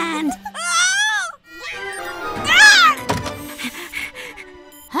display and...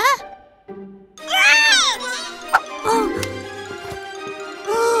 Huh?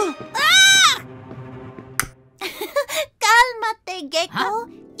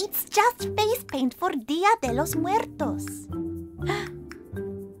 Dia de los Muertos.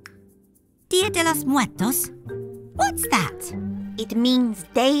 Dia de los Muertos? What's that? It means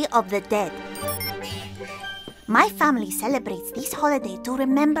Day of the Dead. My family celebrates this holiday to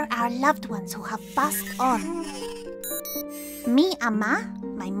remember our loved ones who have passed on. Mi ama,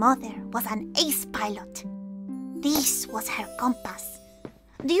 my mother, was an ace pilot. This was her compass.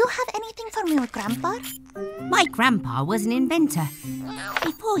 Do you have anything for me, Grandpa? My grandpa was an inventor.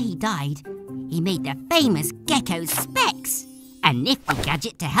 Before he died, he made the famous Gecko specs, a nifty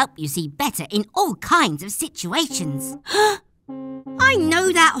gadget to help you see better in all kinds of situations. I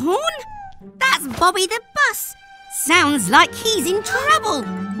know that horn! That's Bobby the bus! Sounds like he's in trouble!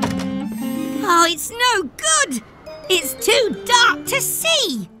 Oh, it's no good! It's too dark to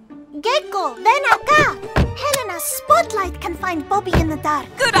see! Gecko, ven acá! Helena's spotlight can find Bobby in the dark.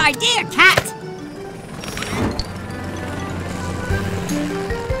 Good idea, Cat!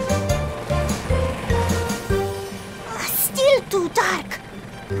 Still too dark.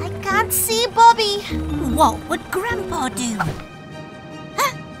 I can't see Bobby. What would Grandpa do?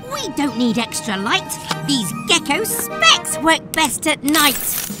 Huh? We don't need extra light. These Gecko specs work best at night.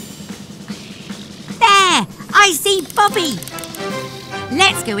 There! I see Bobby!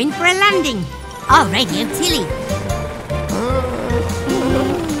 Let's go in for a landing. I'll radio Tilly.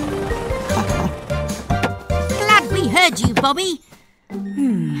 Glad we heard you, Bobby.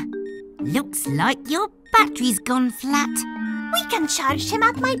 Looks like your battery's gone flat. We can charge him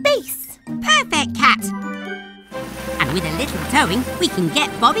at my base. Perfect, Cat. And with a little towing, we can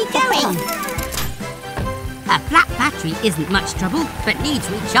get Bobby going. A flat battery isn't much trouble, but needs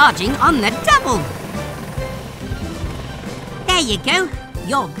recharging on the double. There you go.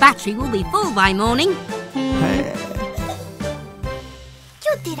 Your battery will be full by morning.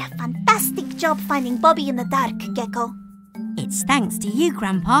 You did a fantastic job finding Bobby in the dark, Gecko. It's thanks to you,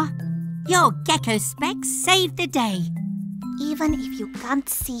 Grandpa. Your Gecko specs saved the day. Even if you can't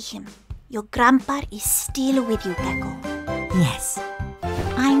see him, your grandpa is still with you, Gecko. Yes,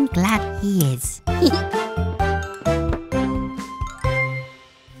 I'm glad he is.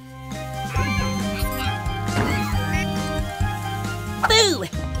 Boo!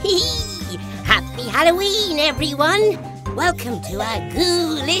 Happy Halloween, everyone! Welcome to our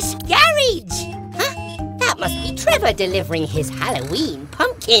ghoulish garage! Huh? That must be Trevor delivering his Halloween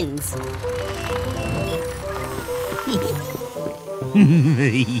pumpkins.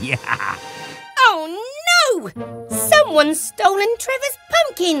 Yeah. Oh no! Someone's stolen Trevor's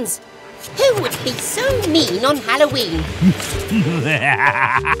pumpkins! Who would be so mean on Halloween?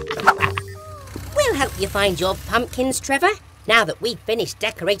 We'll help you find your pumpkins, Trevor. Now that we've finished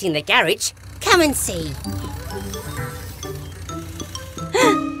decorating the garage, come and see.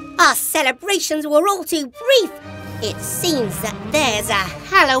 Our celebrations were all too brief. It seems that there's a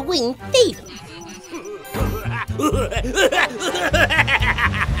Halloween thief.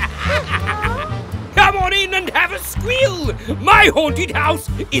 Come on in and have a squeal! My haunted house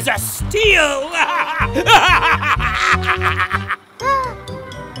is a steal!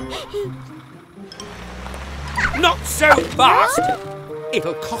 Not so fast!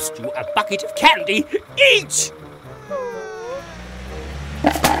 It'll cost you a bucket of candy each!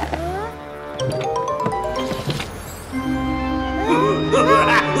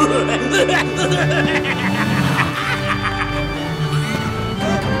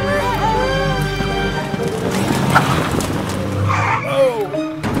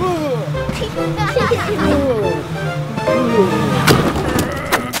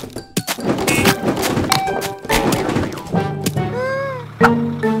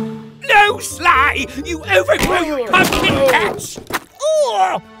 No, Sly! You overgrown pumpkin patch!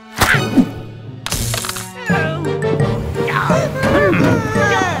 Oh!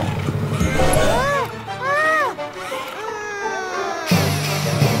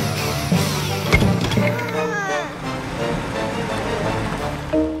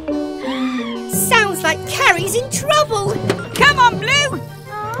 Sounds like Carrie's in trouble. Come on, Blue!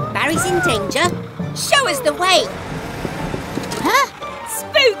 Barry's in danger. Show us the way. Huh?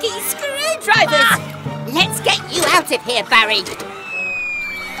 Spooky screwdrivers! Let's get you out of here, Barry.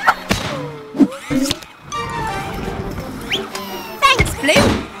 Thanks, Blue.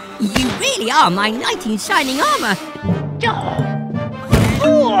 You really are my knight in shining armour. Go,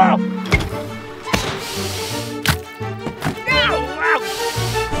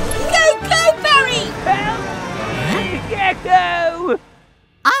 Barry! Gecko!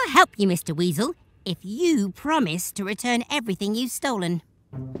 I'll help you, Mr. Weasel, if you promise to return everything you've stolen.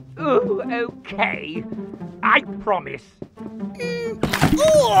 Oh, okay. I promise.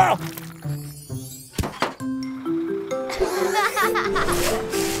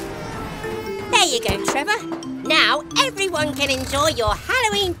 There you you go, Trevor. Now everyone can enjoy your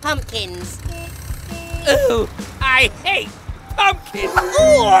Halloween pumpkins. Oh, I hate pumpkins.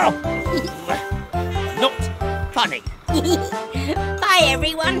 Oh! Not funny. Bye,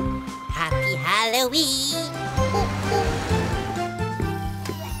 everyone. Happy Halloween.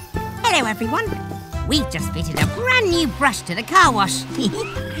 Hello, everyone. We've just fitted a brand new brush to the car wash.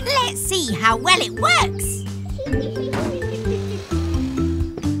 Let's see how well it works.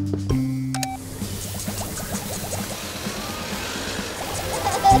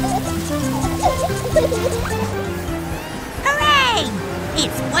 Hooray!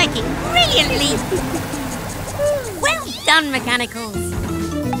 It's working brilliantly. Well done, Mechanicals.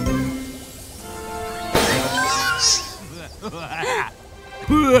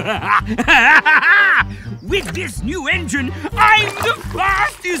 With this new engine, I'm the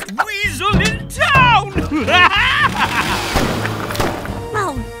fastest weasel in town!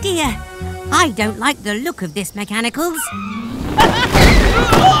 Oh, dear. I don't like the look of this, Mechanicals.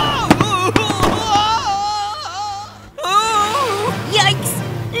 Yikes!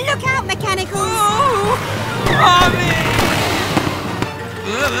 Look out, Mechanicals!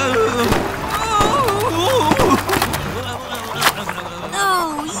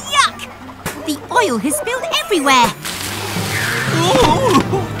 Oh, yuck! The oil has spilled everywhere.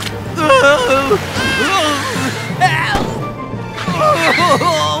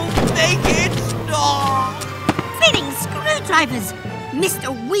 Make it stop! Spinning screwdrivers!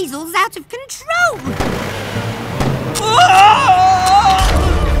 Mr. Weasel's out of control!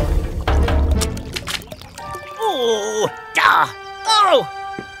 Oh! Duh! Oh!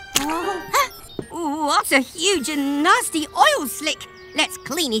 What a huge and nasty oil slick! Let's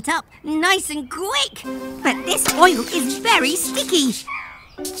clean it up nice and quick. But this oil is very sticky.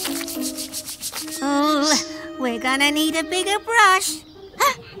 Oh, we're gonna need a bigger brush.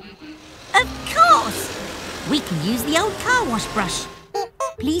 Of course! We can use the old car wash brush.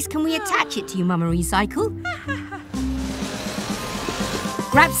 Please, can we attach it to your Mama Recycle?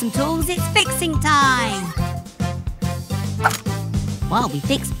 Grab some tools, it's fixing time. While we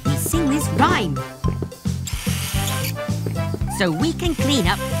fix, we sing this rhyme. So we can clean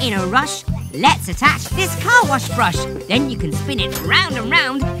up in a rush. Let's attach this car wash brush. Then you can spin it round and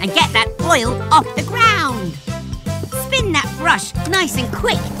round and get that oil off the ground. Spin that brush nice and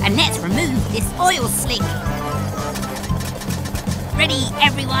quick and let's remove this oil slick. Ready,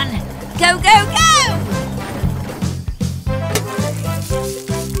 everyone? Go, go, go!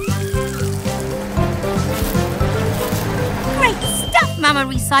 Great stuff, Mama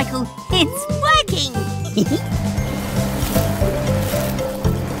Recycle. It's working.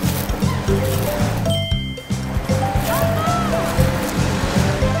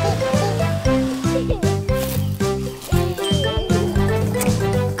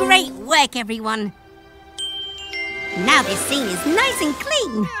 Great work, everyone. Now this scene is nice and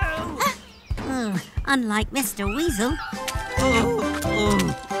clean. Oh, unlike Mr. Weasel.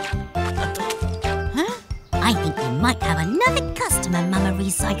 Huh? I think we might have another customer, Mama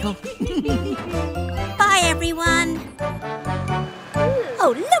Recycle. Bye, everyone.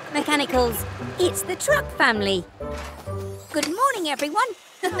 Oh, look, Mechanicals. It's the truck family. Good morning, everyone.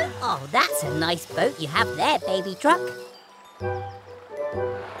 Oh, that's a nice boat you have there, baby truck.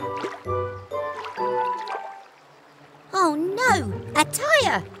 Oh no, a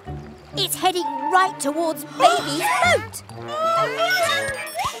tyre! It's heading right towards Baby's boat! Oh!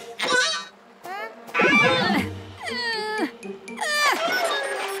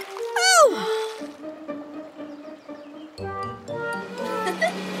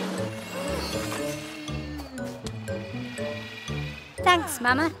 Thanks,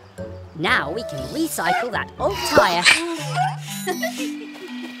 Mama. Now we can recycle that old tyre.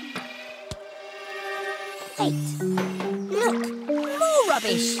 Wait. Look, more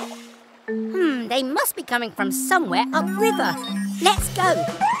rubbish. They must be coming from somewhere upriver. Let's go.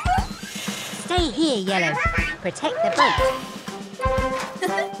 Stay here, Yellow. Protect the boat.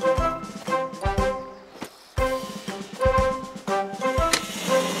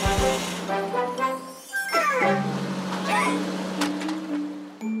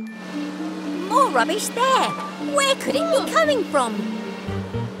 More rubbish there. Where could it be coming from?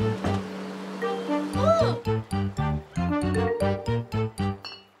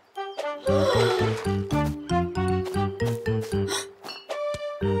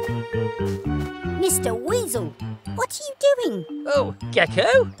 Mr. Weasel, what are you doing? Oh,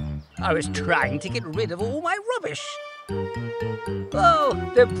 Gecko, I was trying to get rid of all my rubbish. Oh,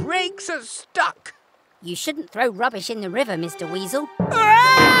 the brakes are stuck. You shouldn't throw rubbish in the river, Mr. Weasel.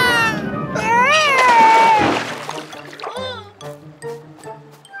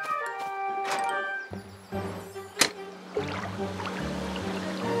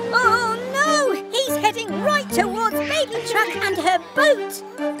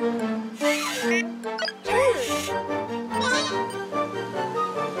 boat.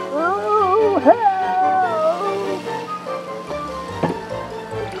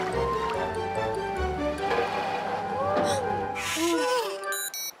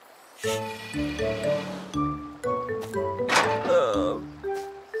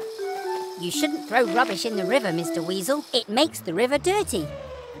 You shouldn't throw rubbish in the river, Mr. Weasel. It makes the river dirty.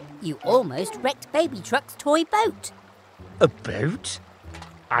 You almost wrecked Baby Truck's toy boat. A boat?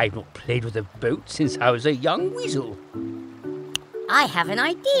 I've not played with a boat since I was a young weasel. I have an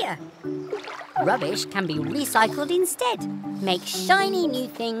idea. Rubbish can be recycled instead. Make shiny new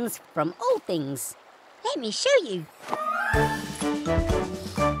things from old things. Let me show you.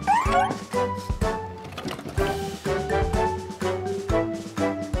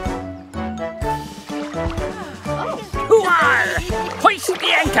 Hoist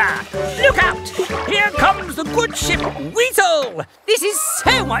the anchor! Look out! Here comes the good ship Weasel! This is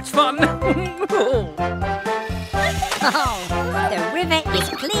so much fun! Oh, the river is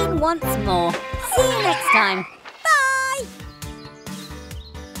clean once more. See you next time. Bye!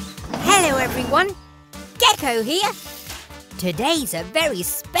 Hello, everyone. Gecko here. Today's a very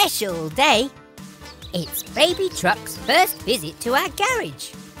special day. It's Baby Truck's first visit to our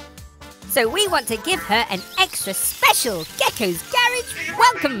garage. So we want to give her an extra special Gecko's Garage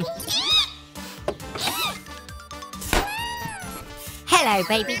welcome. Hello,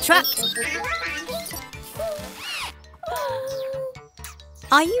 Baby Truck.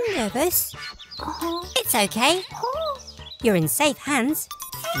 Are you nervous? It's okay. You're in safe hands.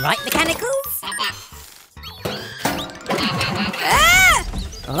 Right, mechanicals? Ah!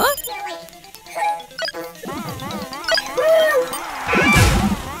 Huh?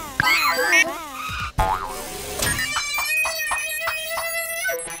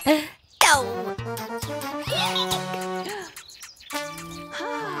 Go!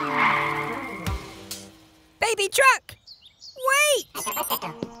 Baby Truck! Wait!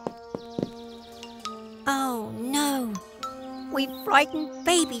 Oh no! We've frightened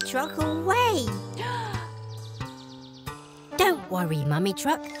Baby Truck away! Don't worry, Mummy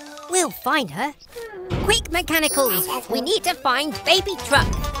Truck. We'll find her. Quick, mechanicals! We need to find Baby Truck.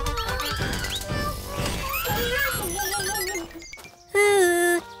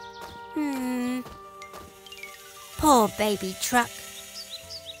 Poor Baby Truck.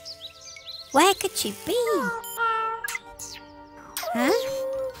 Where could she be? Huh?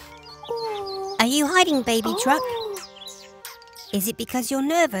 Are you hiding, Baby Truck? Is it because you're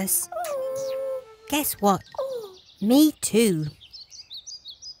nervous? Guess what? Me too.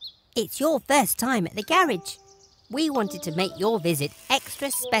 It's your first time at the garage. We wanted to make your visit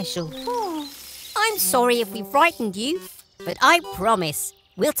extra special. I'm sorry if we frightened you, but I promise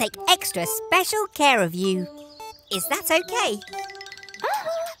we'll take extra special care of you. Is that okay?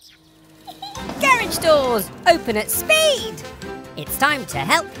 Garage doors, open at speed. It's time to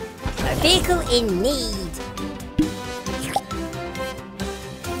help a vehicle in need.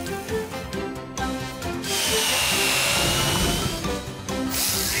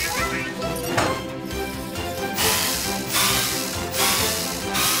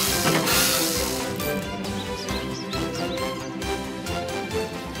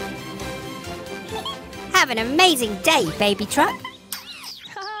 Have an amazing day, Baby Truck.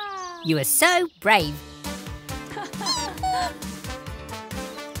 You are so brave.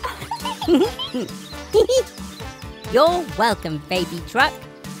 You're welcome, Baby Truck.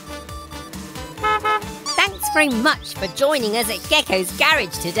 Thanks very much for joining us at Gecko's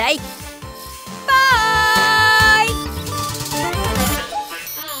Garage today. Bye!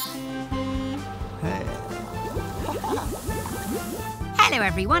 Hello,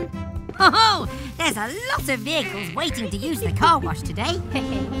 everyone. Oh, there's a lot of vehicles waiting to use the car wash today.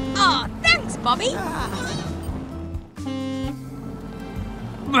 Oh, thanks, Bobby.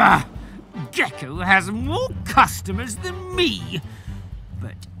 Bah! Gecko has more customers than me.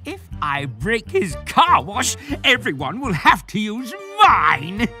 But if I break his car wash, everyone will have to use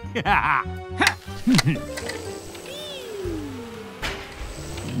mine.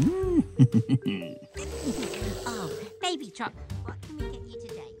 Oh, Baby Truck, what can we get you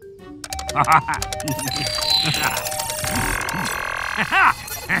today?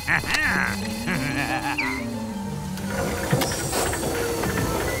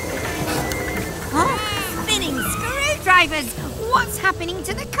 Spinning screwdrivers. What's happening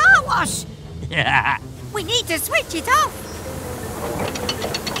to the car wash? We need to switch it off.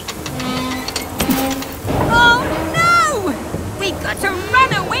 Oh no! We've got a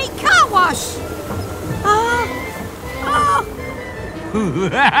runaway car wash.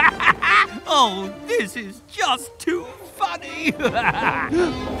 Oh, this is just too funny. funny.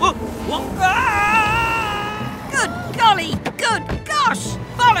 Ah! Good golly, good gosh!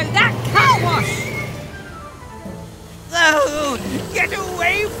 Follow that car wash! Oh, get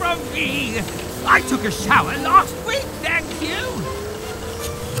away from me! I took a shower last week, thank you!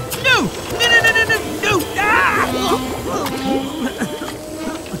 No! No! Ah!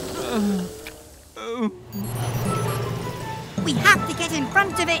 We have to get in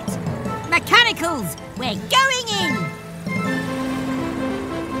front of it! Mechanicals, we're going in!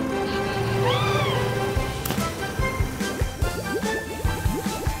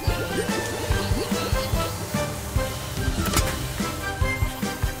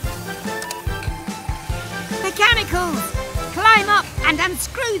 Mechanicals, climb up and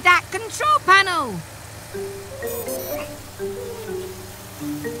unscrew that control panel!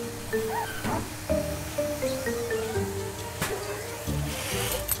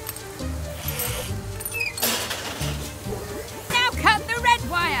 Now cut the red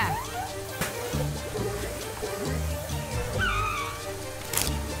wire!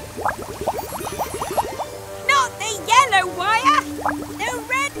 Not the yellow wire! The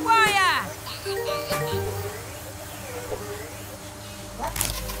red wire!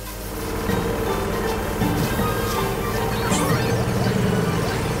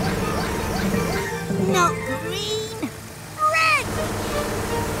 Not green, red!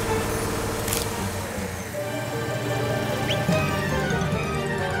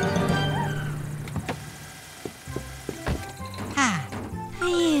 Ah,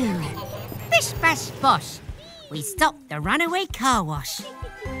 phew. Bish bash bosh. We stopped the runaway car wash.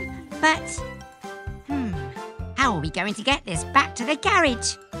 But, how are we going to get this back to the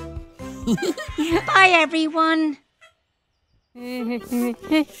garage? Bye, everyone.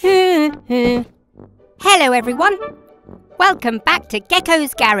 Hello, everyone. Welcome back to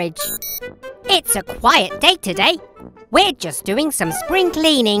Gecko's garage. It's a quiet day today. We're just doing some spring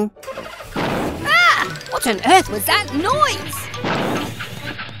cleaning. Ah! What on earth was that noise?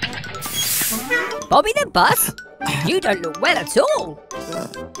 Bobby the bus? You don't look well at all.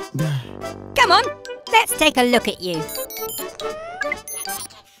 Come on, let's take a look at you.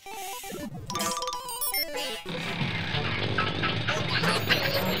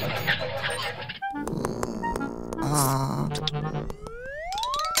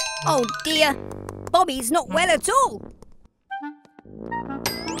 Oh dear, Bobby's not well at all.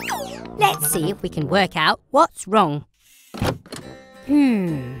 Let's see if we can work out what's wrong.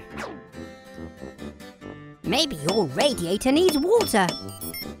 Maybe your radiator needs water.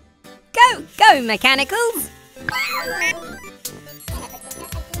 Go, go, mechanicals!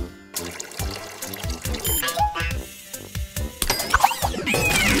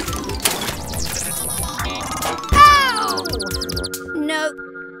 Ow! No,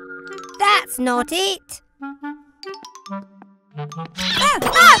 that's not it.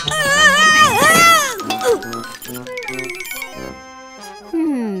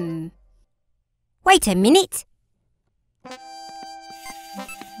 Wait a minute.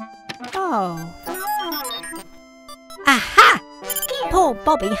 Oh. Aha! Poor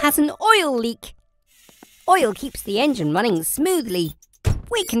Bobby has an oil leak. Oil keeps the engine running smoothly.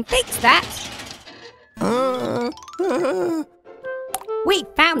 We can fix that. We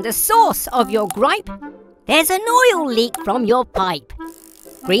found the source of your gripe. There's an oil leak from your pipe.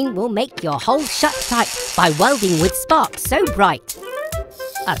 Green will make your hole shut tight by welding with sparks so bright.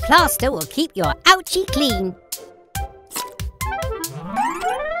 A plaster will keep your ouchie clean.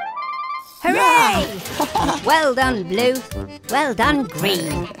 Hooray! Well done, Blue. Well done,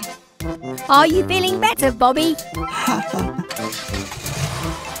 Green. Are you feeling better, Bobby?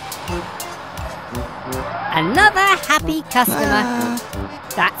 Another happy customer.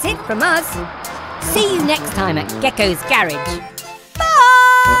 That's it from us. See you next time at Gecko's garage.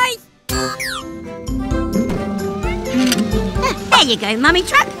 Bye! There you go, Mummy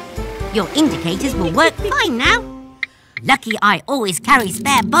Truck. Your indicators will work fine now. Lucky I always carry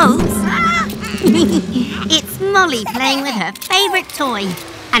spare bulbs. It's Molly playing with her favourite toy.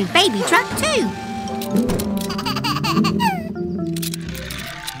 And Baby Truck too.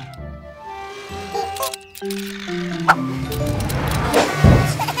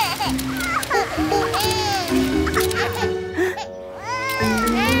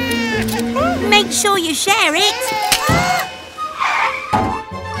 Make sure you share it.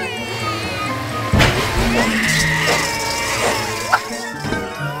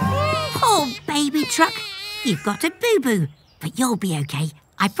 Oh, Baby Truck, you've got a boo-boo, but you'll be okay,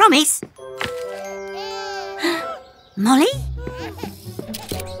 I promise. Molly?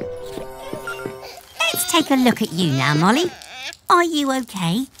 Let's take a look at you now, Molly. Are you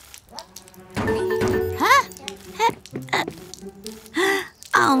okay? Huh?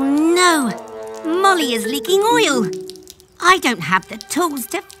 Oh no! Molly is leaking oil. I don't have the tools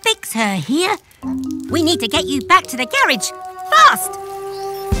to fix her here. We need to get you back to the garage. Fast!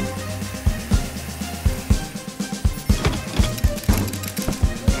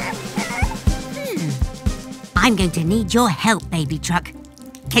 I'm going to need your help, baby truck.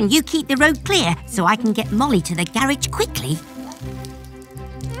 Can you keep the road clear so I can get Molly to the garage quickly?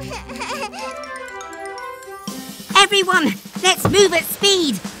 Everyone, let's move at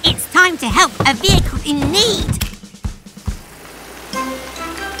speed. It's time to help a vehicle in need.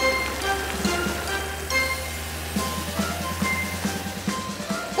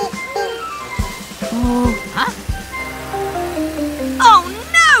 Huh? Oh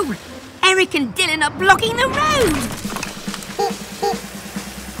no! Eric and Dylan are blocking the road.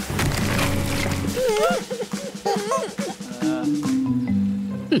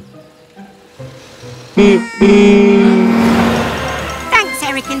 Thanks,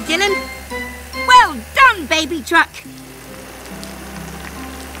 Eric and Dylan. Well done, baby truck.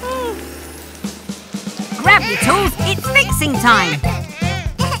 Grab your tools, it's fixing time.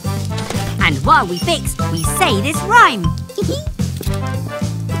 And while we fix, we say this rhyme.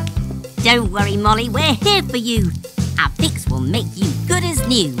 Don't worry, Molly, we're here for you. Our fix will make you good as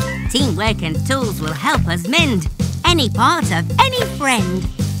new. Teamwork and tools will help us mend any part of any friend.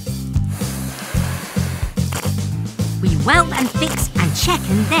 We weld and fix and check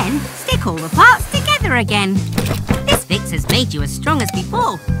and then stick all the parts together again. This fix has made you as strong as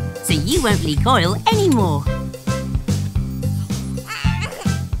before, so you won't leak oil anymore.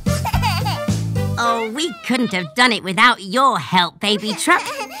 Oh, we couldn't have done it without your help, baby truck.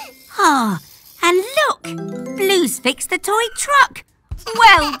 Oh, and look! Blue's fixed the toy truck.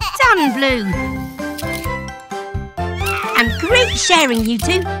 Well done, Blue. And great sharing, you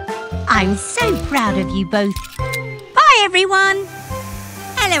two. I'm so proud of you both. Bye, everyone.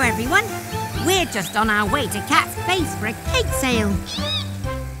 Hello, everyone. We're just on our way to Cat's Face for a cake sale.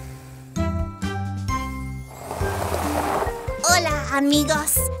 Hola,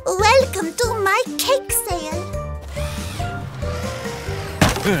 amigos. Welcome to my cake sale.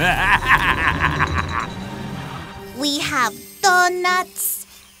 We have donuts,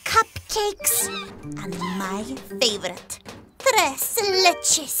 cupcakes, and my favorite, tres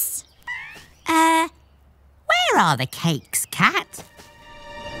leches. Where are the cakes, Cat?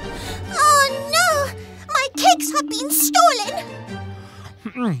 Oh no! My cakes have been stolen!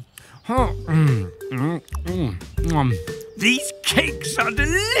 These cakes are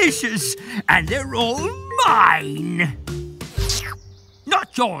delicious, and they're all mine.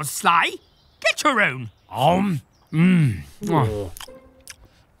 Not yours, Sly. Get your own. I'm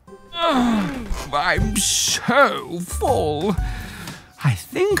so full. I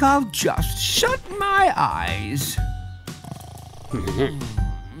think I'll just shut my eyes.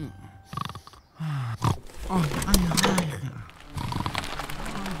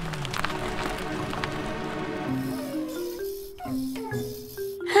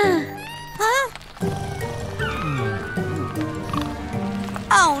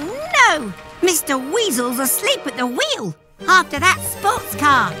 Oh no! Mr. Weasel's asleep at the wheel after that sports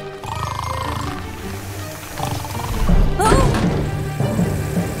car. Oh!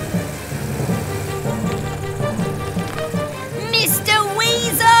 Mr.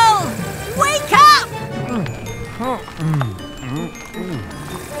 Weasel! Wake up!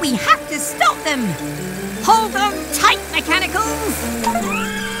 We have to stop them! Hold on tight, mechanicals!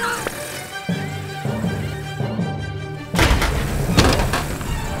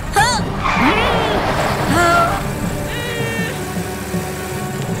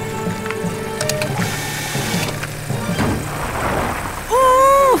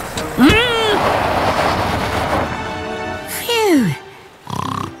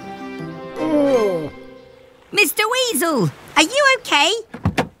 Mr. Weasel, are you okay?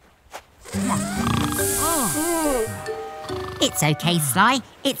 It's okay, Sly.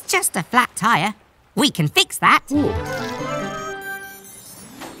 It's just a flat tyre. We can fix that.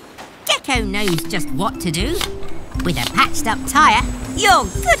 Gecko knows just what to do. With a patched up tyre, you're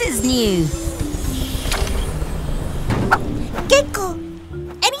good as new. Gecko,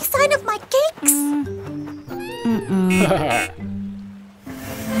 any sign of my cakes?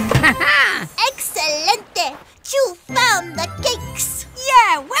 Excelente! You found the cakes!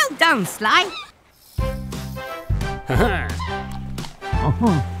 Yeah, well done, Sly.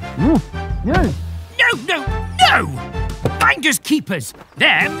 No! Finders keepers!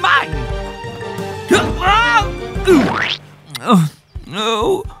 They're mine! Oh,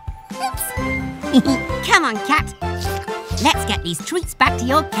 no! Come on, Cat. Let's get these treats back to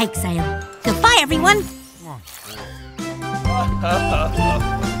your cake sale. Goodbye, everyone.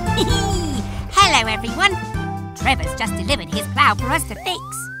 Hello, everyone. Trevor's just delivered his plough for us to fix.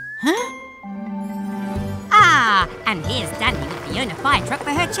 Huh? Ah, and here's Dandy with Fiona fire truck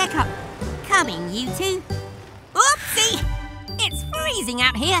for her checkup. Coming, you two. Oopsie! It's freezing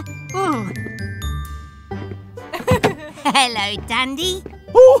out here. Ooh. Hello, Dandy.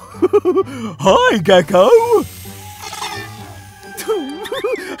 Oh, hi, Gecko.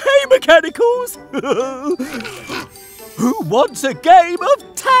 Hey, Mechanicals. Who wants a game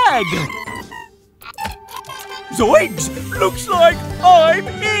of tag? Zoinks! Looks like I'm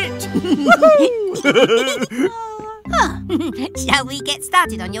it! Shall we get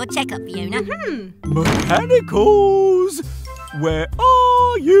started on your checkup, Fiona? Mechanicals, where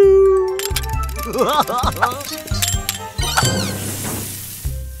are you?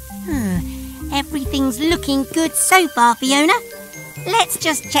 Everything's looking good so far, Fiona. Let's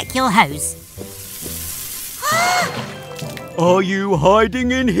just check your hose. Are you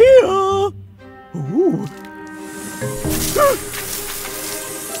hiding in here? Ooh.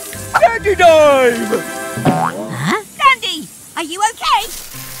 Dandy dive! Huh? Dandy, are you okay?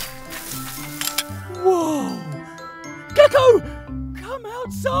 Whoa! Gecko, come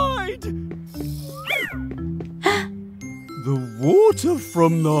outside! The water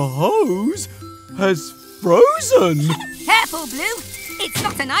from the hose has frozen. Careful, Blue. It's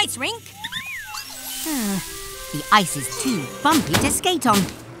not an ice rink. The ice is too bumpy to skate on.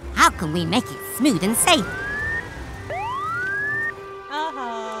 How can we make it smooth and safe?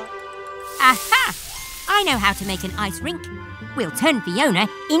 Aha! I know how to make an ice rink. We'll turn Fiona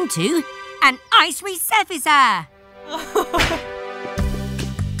into an ice resurfacer.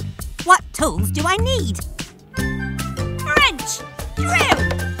 What tools do I need? Wrench! Drill!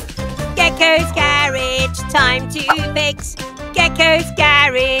 Gecko's garage, time to fix. Gecko's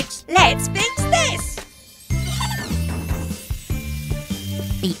garage, let's fix this.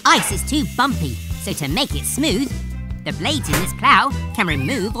 The ice is too bumpy, so to make it smooth, the blades in this plough can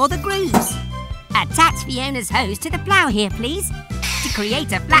remove all the grooves. Attach Fiona's hose to the plough here, please, to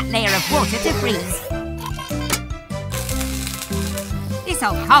create a flat layer of water to freeze. This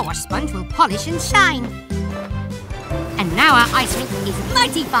old car wash sponge will polish and shine. And now our ice rink is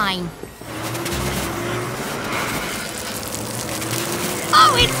mighty fine.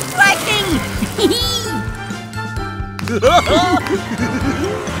 Oh, it's working!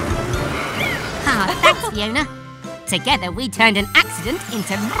 Thanks, Fiona. Together we turned an accident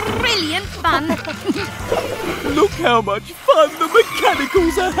into brilliant fun. Look how much fun the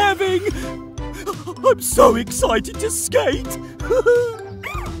Mechanicals are having. I'm so excited to skate.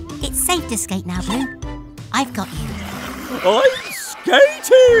 It's safe to skate now, Blue. I've got you. I'm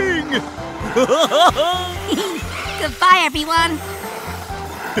skating! Goodbye, everyone.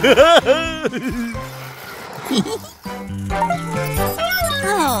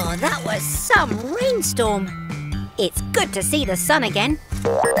 Oh, that was some rainstorm. It's good to see the sun again.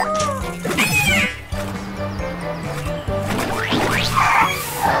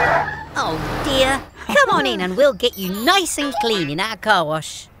 Oh dear. Come on in and we'll get you nice and clean in our car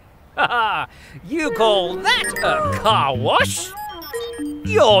wash. You call that a car wash?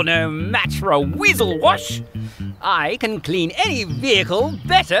 You're no match for a weasel wash. I can clean any vehicle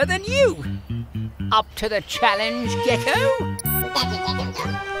better than you. Up to the challenge, Gecko?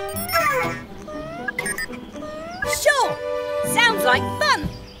 Sure. Sounds like fun.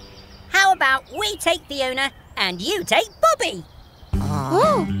 How about we take Fiona and you take Bobby?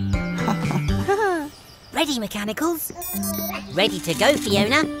 Ready, Mechanicals? Ready to go,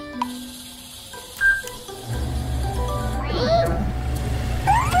 Fiona?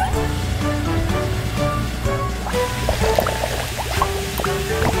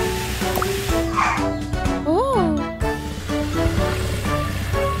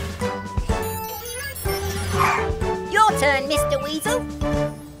 Your turn, Mr. Weasel.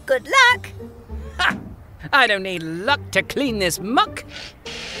 Good luck. Ha! I don't need luck to clean this muck.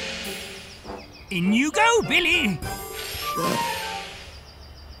 In you go, Billy.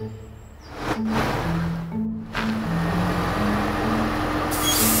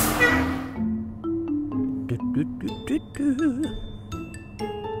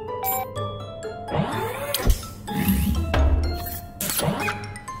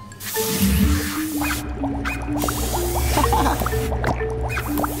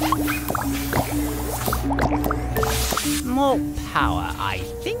 More power, I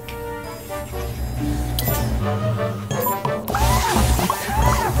think.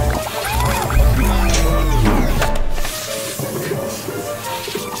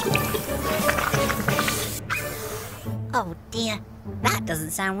 Oh dear, that doesn't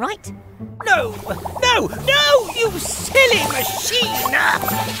doesn't sound right. No! No! No! You silly machine!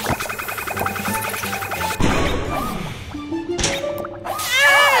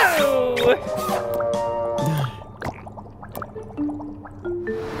 Ow!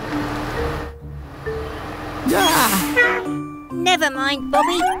 Never mind,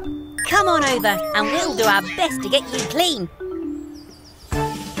 Bobby. Come on over and we'll do our best to get you clean.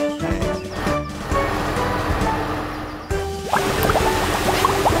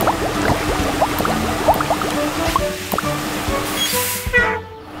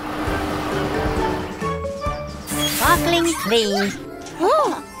 Sparkling clean.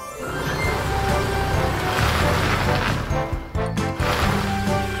 Oh,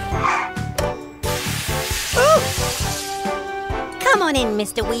 Come on in,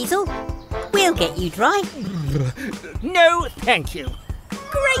 Mr. Weasel. We'll get you dry. No, thank you.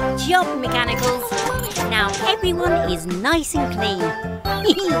 Great job, Mechanicals. Now everyone is nice and clean.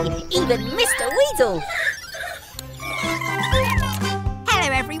 Even Mr. Weasel.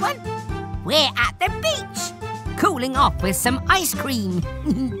 Hello, everyone. We're at the beach, cooling off with some ice cream.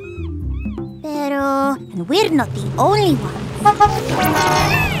 pero we're not the only ones.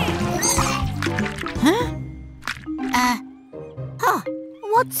 Huh?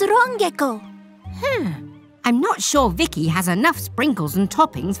 What's wrong, Gecko? I'm not sure Vicky has enough sprinkles and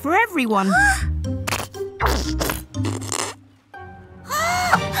toppings for everyone.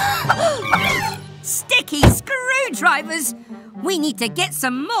 Sticky screwdrivers! We need to get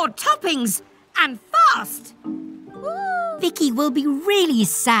some more toppings, and fast! Vicky will be really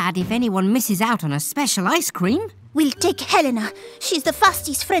sad if anyone misses out on a special ice cream. We'll take Helena. She's the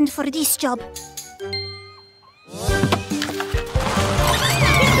fastest friend for this job.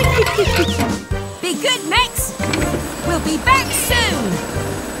 Be good, Max! We'll be back soon!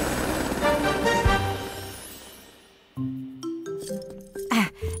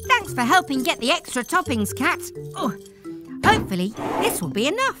 Thanks for helping get the extra toppings, Kat. Oh, hopefully, this will be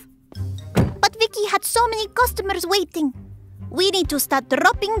enough. But Vicky had so many customers waiting. We need to start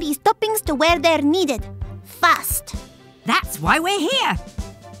dropping these toppings to where they're needed. Fast. That's why we're here.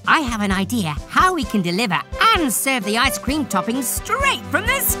 I have an idea how we can deliver and serve the ice cream toppings straight from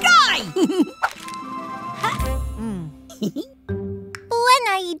the sky.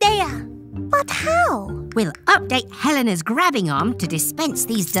 Buena idea. But how? We'll update Helena's grabbing arm to dispense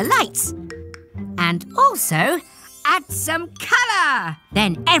these delights. And also add some colour.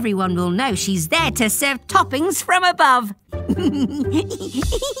 Then everyone will know she's there to serve toppings from above.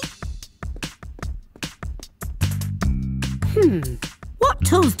 What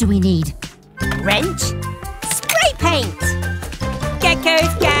tools do we need? Wrench? Spray paint!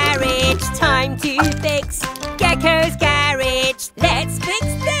 Gecko's garage, time to fix. Gecko's garage, let's fix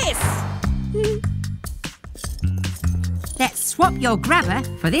this. Let's swap your grabber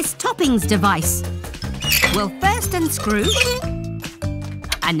for this toppings device. We'll first unscrew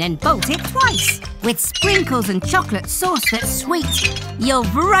and then bolt it twice. With sprinkles and chocolate sauce that's sweet, you'll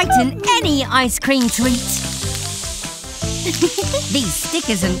brighten any ice cream treat. These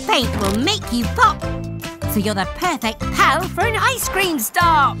stickers and paint will make you pop, so you're the perfect pal for an ice cream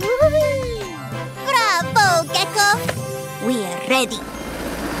stop. Bravo, Gecko. We're ready.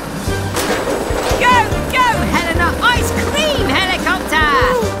 Go, go, Helena Ice Cream Helicopter!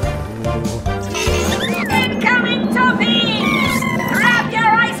 Incoming toppings! Grab your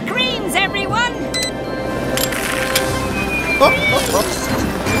ice creams, everyone! Perfect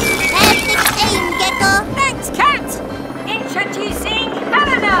aim, Gecko. Thanks, Kat! Introducing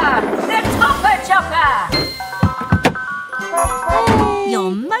Helena, the Topper Chopper!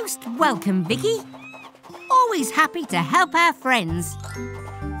 You're most welcome, Vicky. Always happy to help our friends.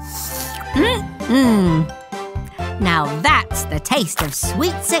 Now that's the taste of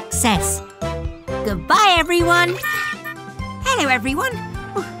sweet success. Goodbye, everyone. Hello, everyone.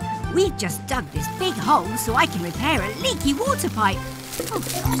 We've just dug this big hole so I can repair a leaky water pipe.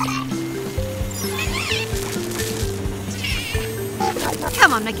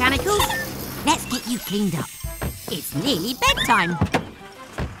 Come on, Mechanicals. Let's get you cleaned up. It's nearly bedtime.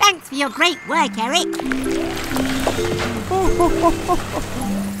 Thanks for your great work, Eric.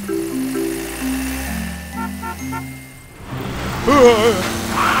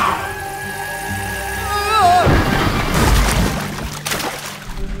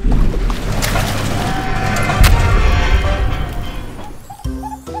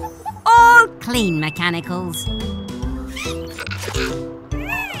 All clean, Mechanicals.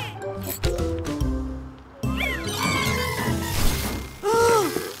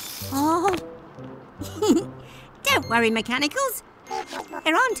 Oh. Don't worry, Mechanicals.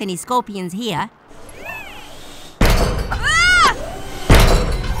 There aren't any scorpions here. Ah!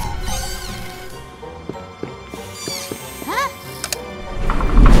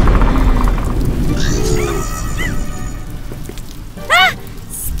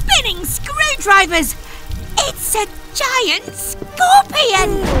 screwdrivers! It's a giant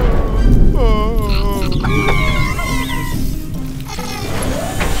scorpion!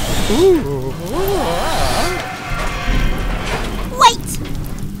 Wait!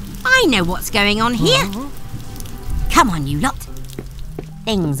 I know what's going on here. Come on, you lot.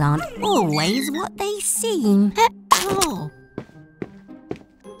 Things aren't always what they seem.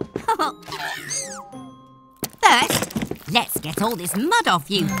 First, let's get all this mud off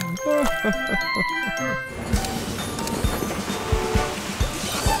you.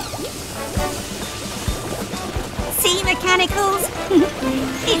 See, Mechanicals?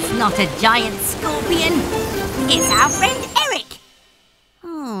 It's not a giant scorpion. It's our friend Eric.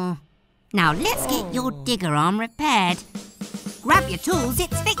 Now let's get your digger arm repaired. Grab your tools,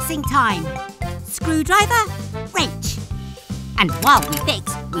 it's fixing time. Screwdriver, wrench. And while we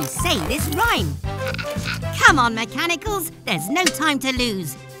fix, we say this rhyme. Come on, Mechanicals, there's no time to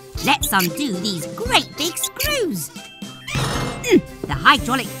lose. Let's undo these great big screws. The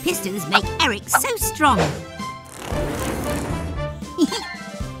hydraulic pistons make Eric so strong.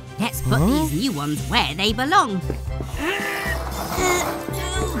 Let's put these new ones where they belong.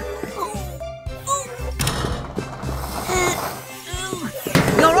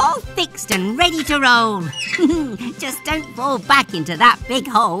 You're all fixed and ready to roll. Just don't fall back into that big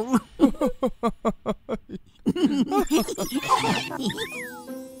hole.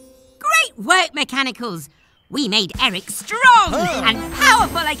 Great work, Mechanicals. We made Eric strong and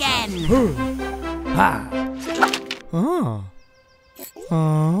powerful again.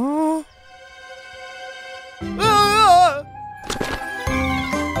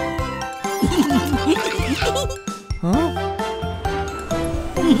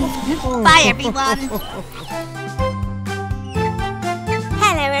 Bye, everyone.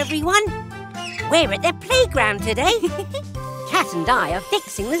 Hello, everyone. We're at the playground today. Cat and I are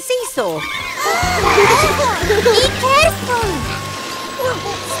fixing the seesaw. Be careful!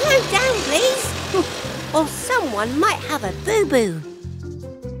 Slow down, please. Or someone might have a boo-boo.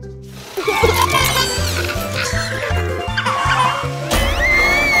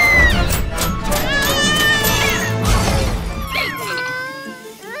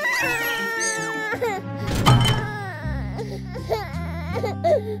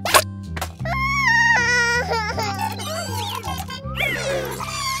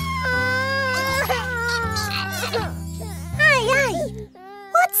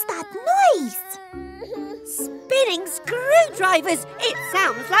 What's that noise? Spinning screwdrivers! It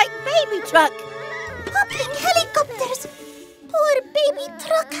sounds like Baby Truck. Popping helicopters! Poor Baby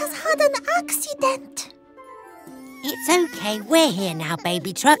Truck has had an accident. It's okay, we're here now,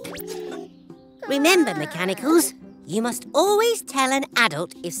 Baby Truck. Remember, Mechanicals, you must always tell an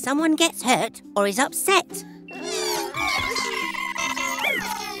adult if someone gets hurt or is upset.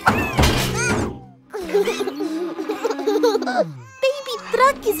 Baby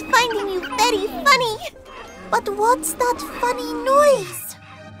Truck is finding you very funny. But what's that funny noise?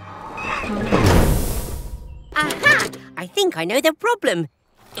 Aha! I think I know the problem.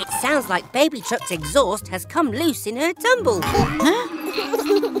 It sounds like Baby Truck's exhaust has come loose in her tumble.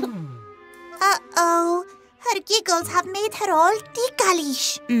 Uh-oh. Her giggles have made her all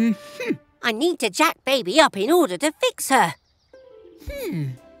ticklish. I need to jack Baby up in order to fix her.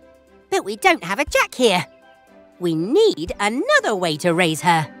 But we don't have a jack here. We need another way to raise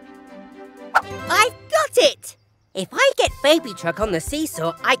her. I've got it! If I get Baby Truck on the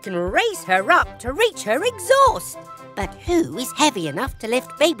seesaw, I can raise her up to reach her exhaust. But who is heavy enough to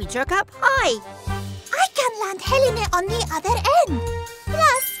lift Baby Truck up high? I can land Helene on the other end.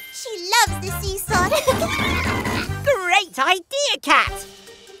 Plus, she loves the seesaw. Great idea, Cat!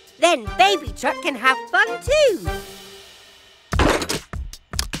 Then Baby Truck can have fun too.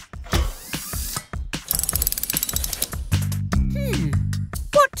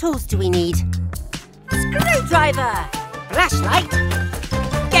 What tools do we need? Screwdriver! Flashlight!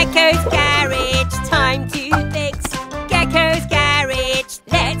 Gecko's garage, time to fix. Gecko's garage,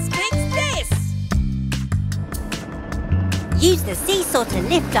 let's fix this! Use the seesaw to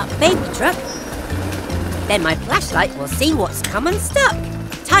lift up Baby Truck. Then my flashlight will see what's come unstuck.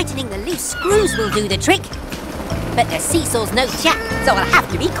 Tightening the loose screws will do the trick. But the seesaw's no jack, so I'll have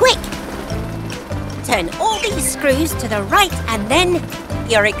to be quick. Turn all these screws to the right and then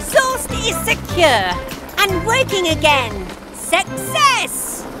your exhaust is secure and working again.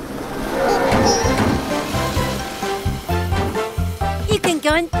 Success! You can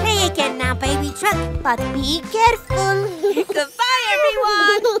go and play again now, Baby Truck. But be careful. Goodbye,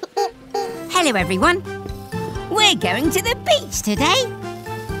 everyone. Hello, everyone. We're going to the beach today.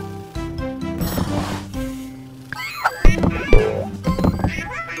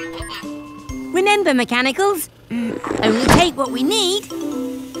 Remember, mechanicals, only take what we need.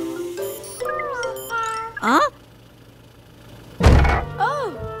 Huh?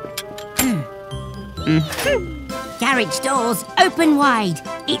 Oh. Garage doors open wide.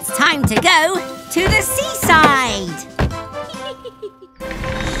 It's time to go to the seaside.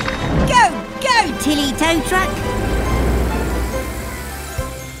 Go, Tilly Tow Truck.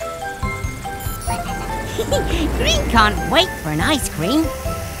 Green can't wait for an ice cream.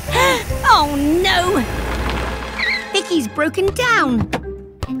 Oh no! Vicky's broken down.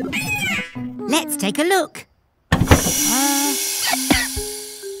 Let's take a look. I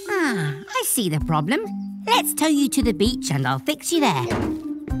see the problem. Let's tow you to the beach and I'll fix you there.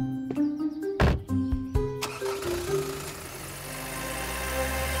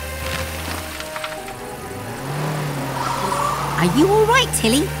 Are you all right,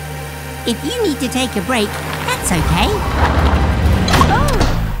 Tilly? If you need to take a break, that's okay.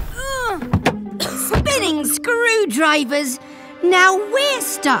 Spinning screwdrivers! Now we're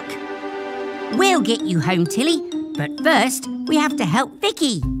stuck. We'll get you home, Tilly, but first we have to help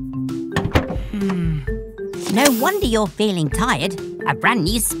Vicky. No wonder you're feeling tired. A brand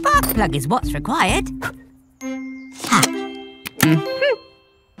new spark plug is what's required.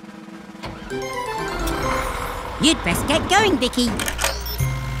 You'd best get going, Vicky.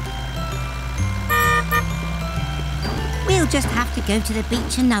 We'll just have to go to the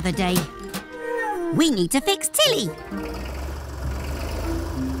beach another day. We need to fix Tilly.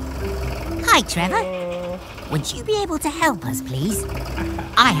 Hi, Trevor. Would you be able to help us, please?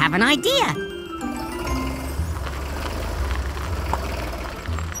 I have an idea.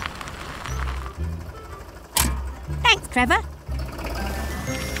 Thanks, Trevor.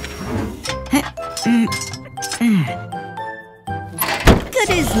 Good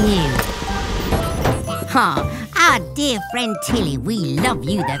as new. Our dear friend Tilly, we love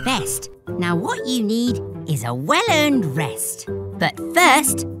you the best. Now what you need is a well-earned rest. But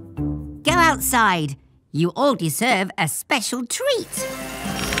first, go outside. You all deserve a special treat.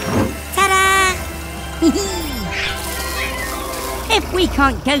 Ta-da! If we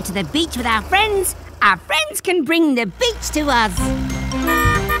can't go to the beach with our friends can bring the beach to us.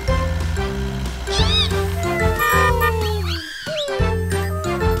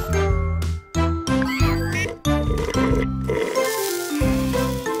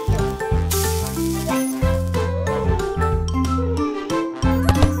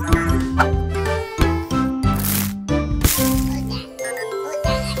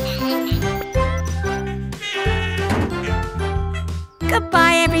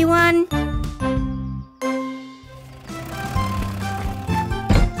 Goodbye, everyone.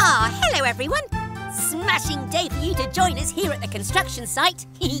 Hello, everyone. Smashing day for you to join us here at the construction site.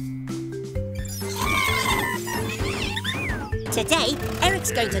 Today,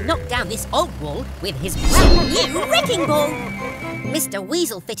 Eric's going to knock down this old wall with his brand new wrecking ball. Mr.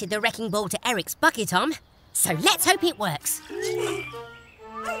 Weasel fitted the wrecking ball to Eric's bucket arm, so let's hope it works.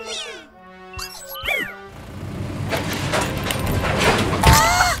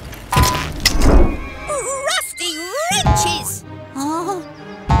 Rusty wrenches! Oh.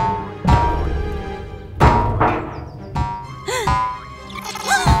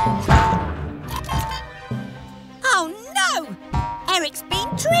 Oh no! Eric's been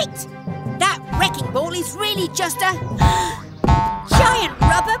tricked! That wrecking ball is really just a giant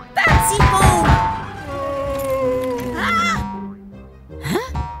rubber bouncy ball! Huh?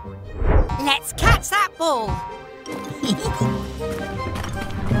 Let's catch that ball!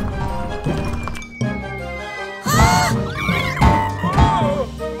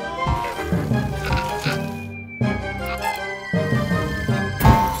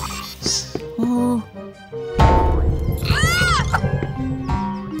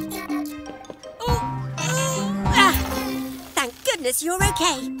 You're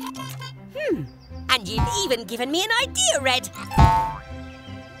okay. And you've even given me an idea, Red.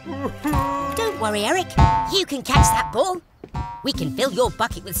 Don't worry, Eric. You can catch that ball. We can fill your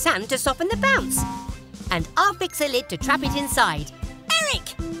bucket with sand to soften the bounce. And I'll fix a lid to trap it inside.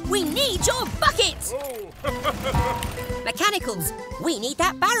 Eric, we need your bucket! Mechanicals, we need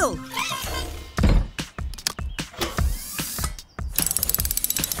that barrel.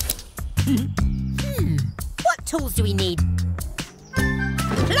 What tools do we need?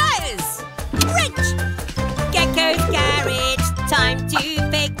 Pliers! Wrench! Gecko's garage, time to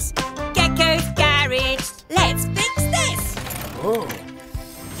fix. Gecko's garage, let's fix this! Oh.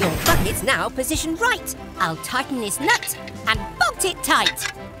 Your bucket's now positioned right. I'll tighten this nut and bolt it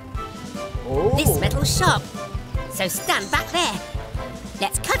tight. Oh. This metal's sharp, so stand back there.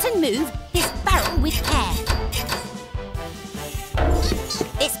 Let's cut and move this barrel with care.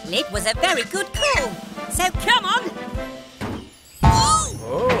 This lid was a very good call. So come on. Oh!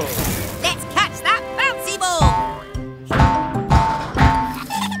 Let's catch that bouncy ball.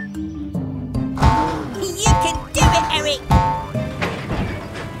 You can do it, Eric.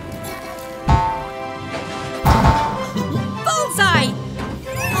 Bullseye.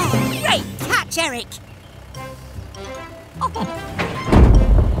 Oh, great catch, Eric.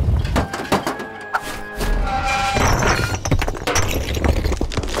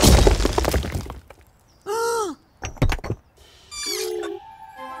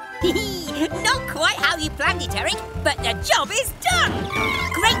 Not quite how you planned it, Eric, but the job is done.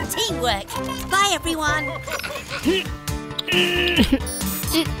 Great teamwork. Bye, everyone.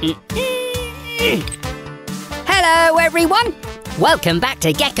 Hello, everyone. Welcome back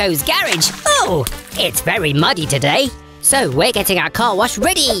to Gecko's garage. Oh, it's very muddy today, so we're getting our car wash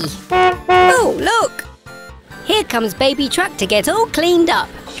ready. Oh, look. Here comes Baby Truck to get all cleaned up.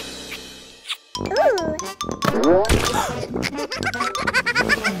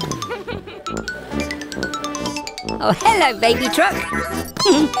 Oh, hello, Baby Truck.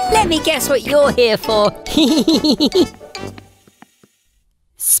 Let me guess what you're here for.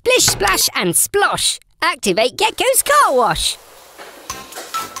 Splish, splash and splosh. Activate Gecko's car wash.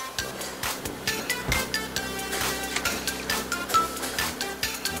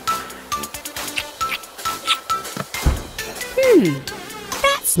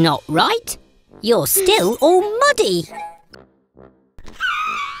 That's not right. You're still all muddy.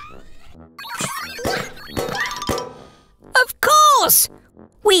 Of course!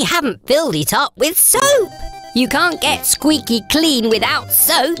 We haven't filled it up with soap. You can't get squeaky clean without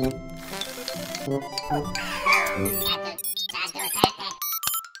soap.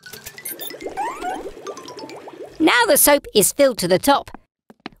 Now the soap is filled to the top,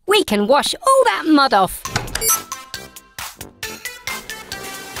 we can wash all that mud off.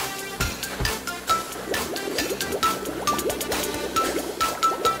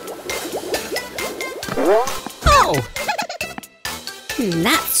 Oh!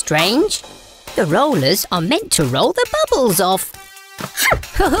 That's strange. The rollers are meant to roll the bubbles off.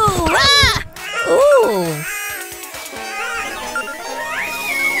 Hurrah! Ooh!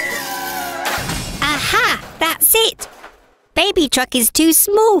 Aha! That's it! Baby Truck is too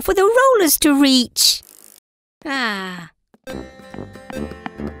small for the rollers to reach. Ah.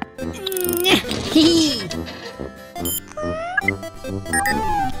 Hee.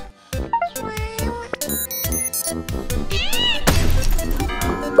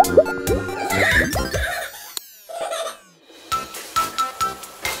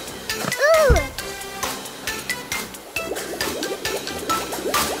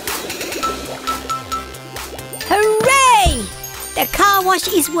 Hooray! The car wash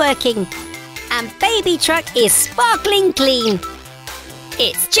is working and Baby Truck is sparkling clean.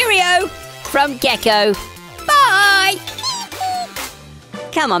 It's cheerio from Gecko. Bye!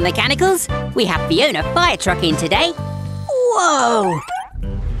 Come on, mechanicals. We have Fiona Fire Truck in today. Whoa!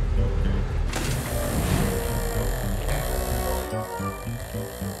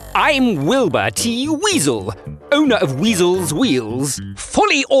 I'm Wilbur T. Weasel, owner of Weasel's Wheels,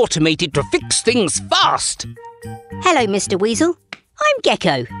 fully automated to fix things fast. Hello, Mr. Weasel. I'm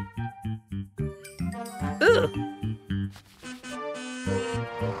Gecko. Ugh.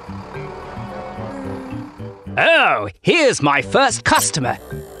 Oh, here's my first customer.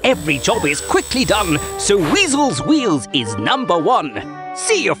 Every job is quickly done, so Weasel's Wheels is #1.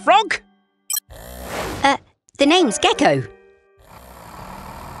 See you, Frog. The name's Gecko.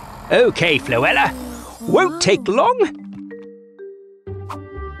 OK, Floella. Won't take long.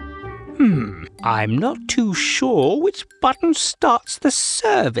 I'm not too sure which button starts the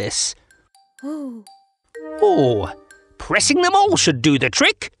service. Oh, pressing them all should do the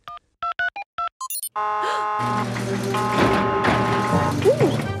trick.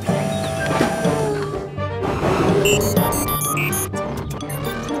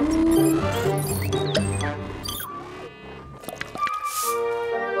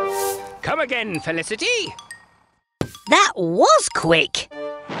 Come again, Felicity. That was quick.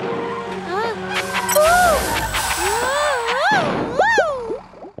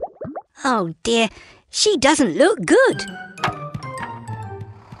 Oh dear, she doesn't look good.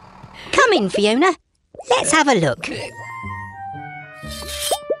 Come in, Fiona. Let's have a look.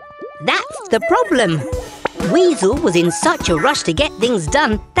 That's the problem. Weasel was in such a rush to get things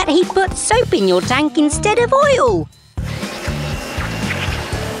done that he put soap in your tank instead of oil.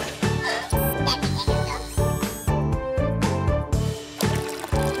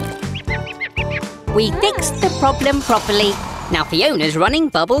 We fixed the problem properly. Now Fiona's running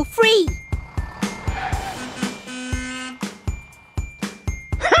bubble free.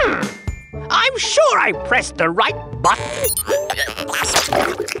 sure I pressed the right button.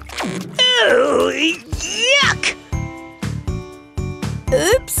 Oh, yuck!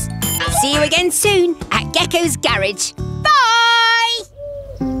 Oops. See you again soon at Gecko's garage. Bye!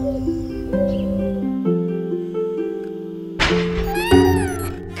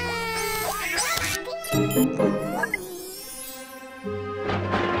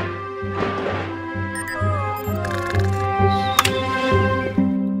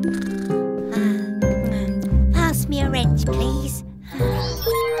 Pass me a wrench, please.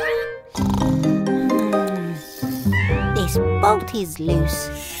 This bolt is loose.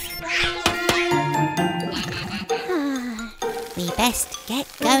 We best get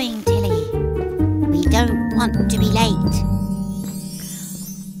going, Tilly. We don't want to be late.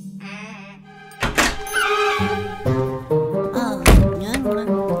 Oh, no.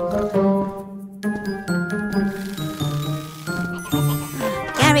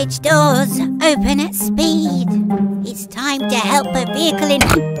 Garage doors open at speed. It's time to help a vehicle in.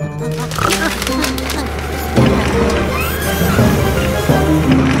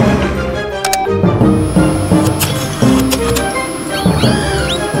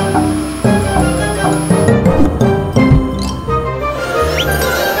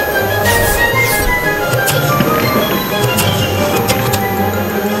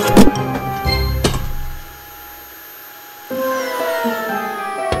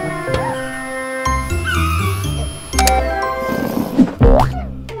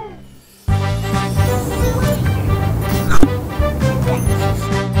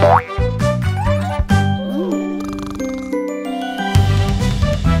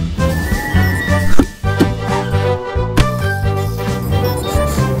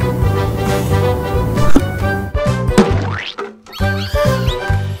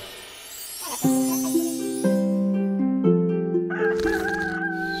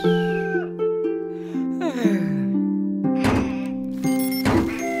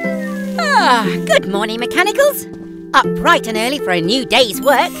 Good morning, Mechanicals. Up bright and early for a new day's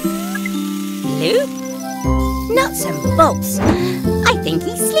work. Blue? Nuts and bolts. I think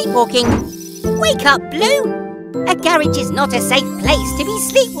he's sleepwalking. Wake up, Blue. A garage is not a safe place to be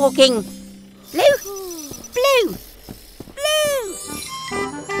sleepwalking. Blue? Blue? Blue?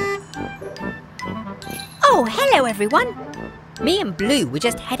 Oh, hello, everyone. Me and Blue were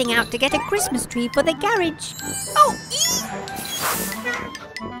just heading out to get a Christmas tree for the garage. Oh,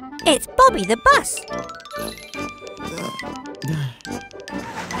 it's Bobby the bus.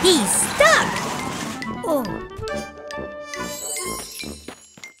 He's stuck. Oh.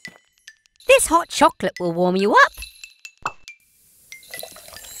 This hot chocolate will warm you up.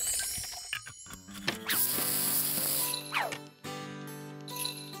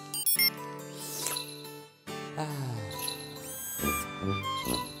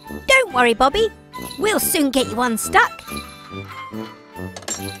 Don't worry, Bobby. We'll soon get you unstuck.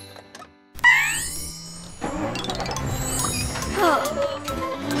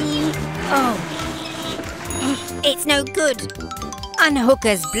 Oh, it's no good. Unhook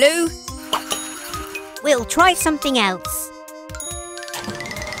us, Blue. We'll try something else.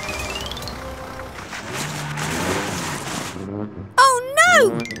 Oh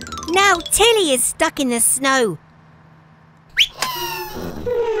no! Now Tilly is stuck in the snow.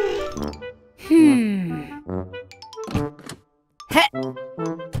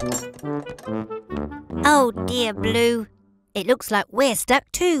 Oh dear, Blue. It looks like we're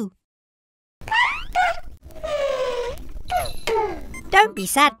stuck too. Don't be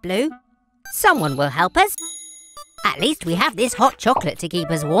sad, Blue. Someone will help us. At least we have this hot chocolate to keep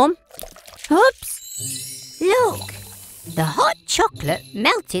us warm. Oops! Look! The hot chocolate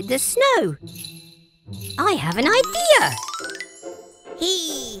melted the snow. I have an idea.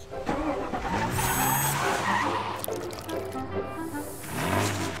 Hee!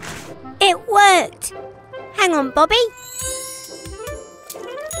 It worked! Hang on, Bobby.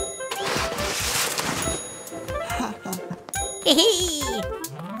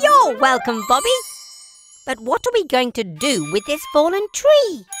 You're welcome, Bobby. But what are we going to do with this fallen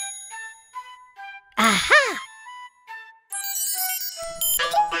tree? Aha!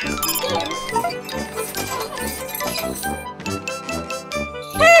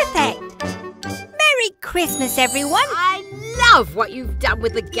 Perfect! Merry Christmas, everyone! I love what you've done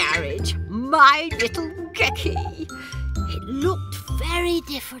with the garage. My little Gecko. It looked very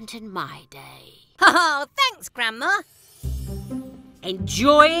different in my day. Oh, thanks, Grandma.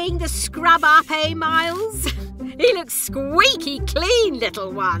 Enjoying the scrub up, eh, Miles? He looks squeaky clean,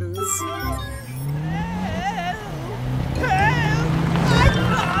 little ones.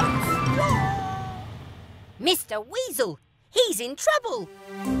 Mr. Weasel, he's in trouble.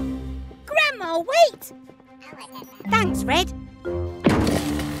 Grandma, wait! Thanks, Red.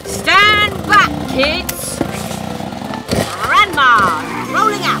 Stand back, kids. Grandma,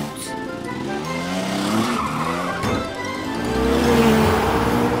 rolling out.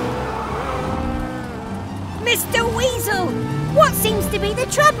 Mr. Weasel, what seems to be the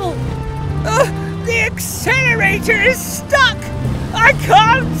trouble? The accelerator is stuck! I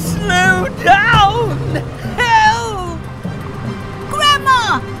can't slow down! Help!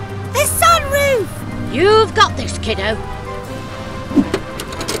 Grandma, the sunroof! You've got this, kiddo.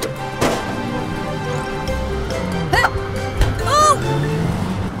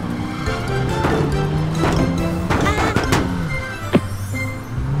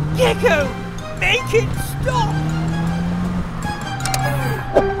 Gecko, make it stop!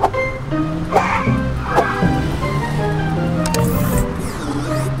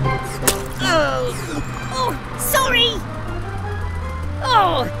 Oh, sorry!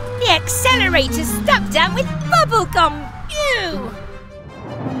 Oh, the accelerator's stuck down with bubble gum! Ew!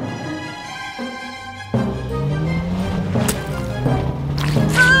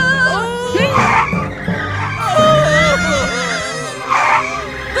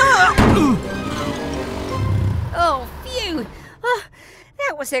 Oh, phew! Oh,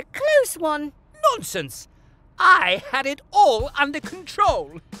 that was a close one. Nonsense! I had it all under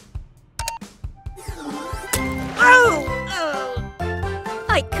control. Oh!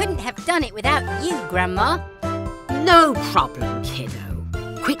 I couldn't have done it without you, Grandma. No problem, kiddo.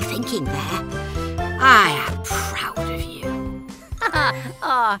 Quick thinking there. I am proud of you.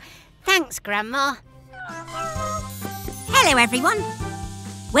 Oh, thanks, Grandma. Hello, everyone.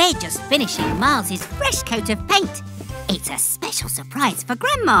 We're just finishing Miles's fresh coat of paint. It's a special surprise for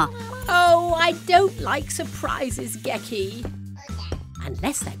Grandma. Oh, I don't like surprises, Gecky.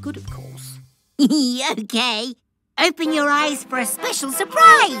 Unless they're good, of course. Okay. Open your eyes for a special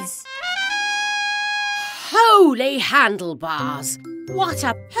surprise. Holy handlebars! What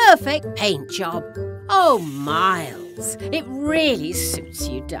a perfect paint job. Oh, Miles, it really suits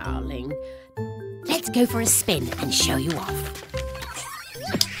you, darling. Let's go for a spin and show you off.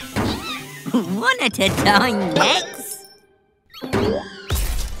 One at a time, Dex.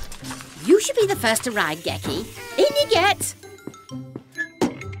 You should be the first to ride, Gecky. In you get.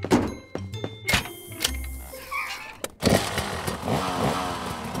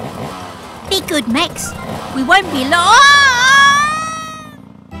 Be good, Max. We won't be long.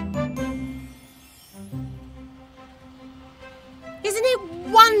 Isn't it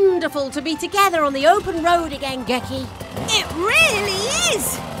wonderful to be together on the open road again, Gecky? It really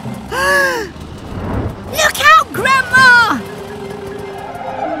is. Look out, Grandma!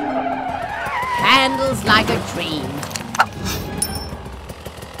 Handles like a dream.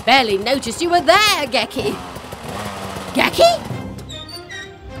 Barely noticed you were there, Gecky. Gecky?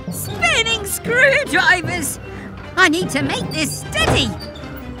 Spinning screwdrivers! I need to make this steady.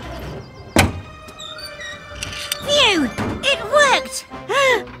 Phew! It worked!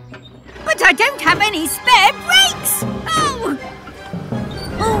 But I don't have any spare brakes! Oh!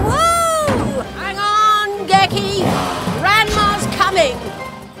 Whoa! Hang on, Gecky. Grandma's coming.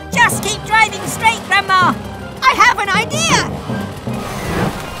 Just keep driving straight, Grandma. I have an idea.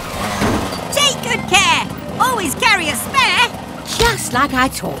 Take good care. Always carry a spare. Just like I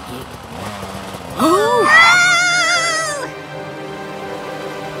taught you. Oh!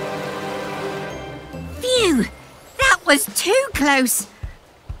 Phew! That was too close.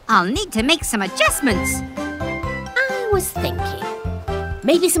 I'll need to make some adjustments. I was thinking,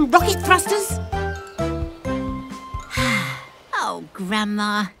 maybe some rocket thrusters? Oh,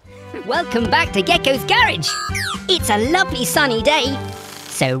 Grandma. Welcome back to Gecko's garage. It's a lovely sunny day,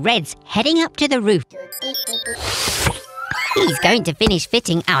 so Red's heading up to the roof. He's going to finish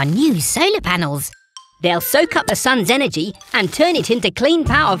fitting our new solar panels. They'll soak up the sun's energy and turn it into clean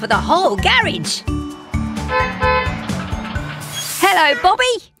power for the whole garage. Hello,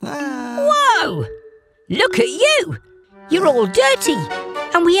 Bobby. Whoa! Look at you. You're all dirty,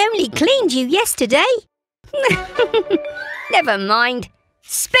 and we only cleaned you yesterday. Never mind.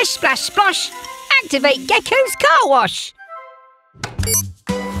 Splish, splash, splosh. Activate Gecko's car wash.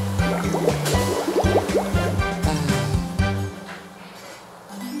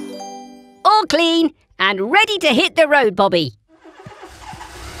 All clean and ready to hit the road, Bobby.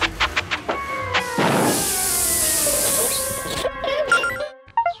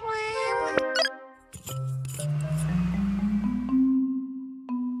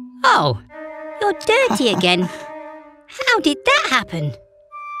 Oh, you're dirty again. How did that happen?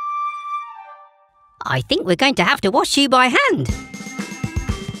 I think we're going to have to wash you by hand.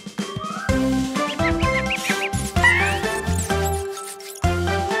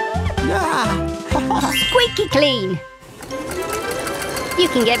 squeaky clean. You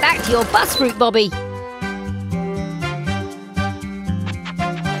can get back to your bus route, Bobby.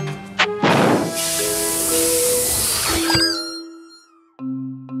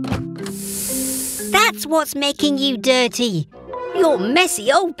 That's what's making you dirty. Your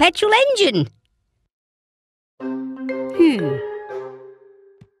messy old petrol engine.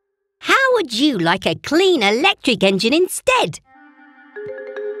 How would you like a clean electric engine instead?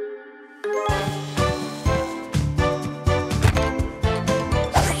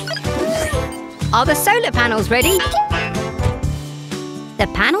 Are the solar panels ready? The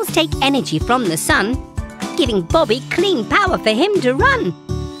panels take energy from the sun, giving Bobby clean power for him to run.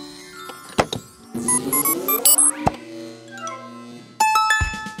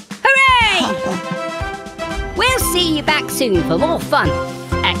 Hooray! We'll see you back soon for more fun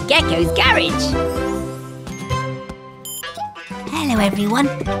at Gecko's garage. Hello, everyone.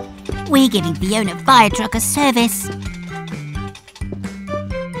 We're giving Fiona Fire Truck a service.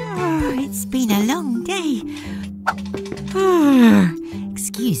 It's been a long day.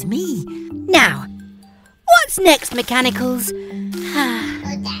 Excuse me. Now, what's next, Mechanicals?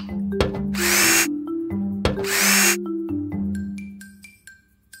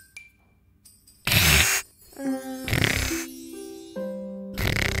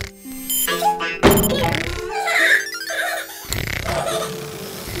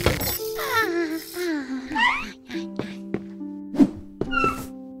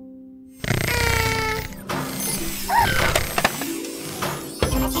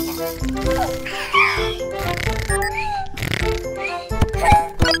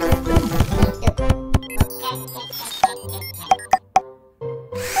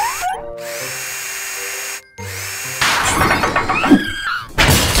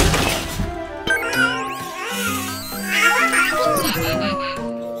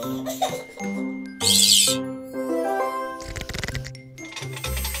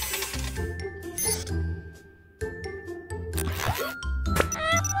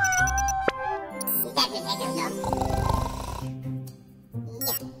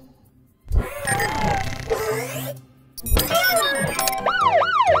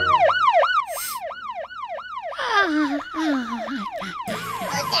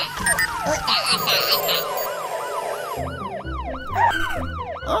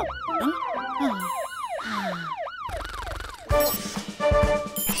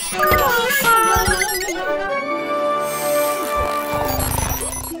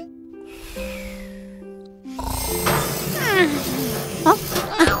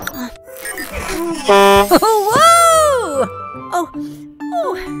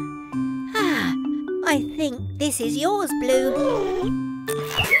 I think this is yours, Blue.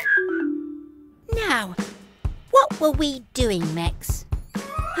 Now, what were we doing, Mex?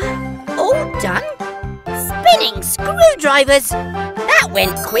 All done? Spinning screwdrivers! That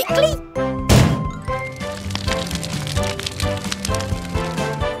went quickly.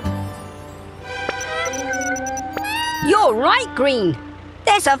 You're right, Green.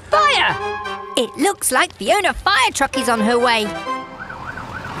 There's a fire. It looks like Fiona Fire Truck is on her way.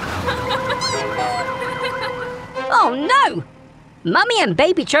 Oh no! Mummy and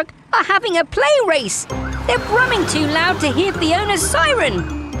Baby Truck are having a play race. They're brumming too loud to hear Fiona's siren.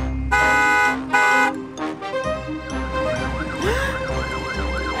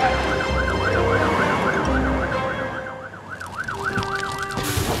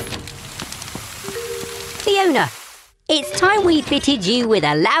 Fiona, it's time we fitted you with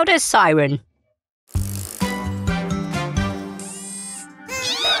a louder siren.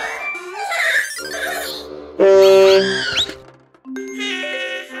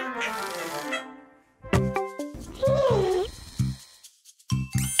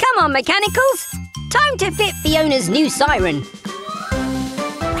 Come on, Mechanicals. Time to fit Fiona's new siren.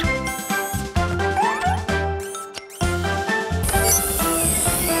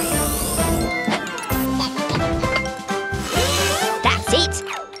 That's it.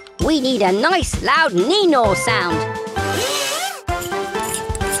 We need a nice loud nee-naw sound.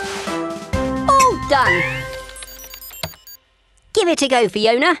 All done. Give it a go,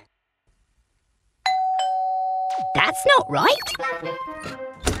 Fiona. That's not right.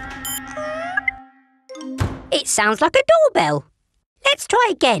 It sounds like a doorbell. Let's try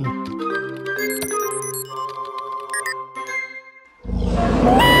again.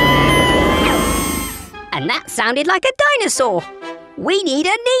 And that sounded like a dinosaur. We need a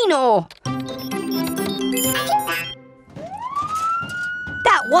nee-naw.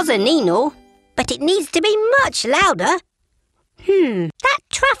 That was a nee-naw, but it needs to be much louder. That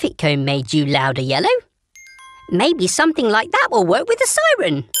traffic cone made you louder, Yellow. Maybe something like that will work with the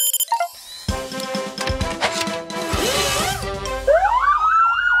siren.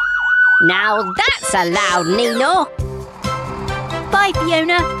 Now that's a loud Nino. Bye,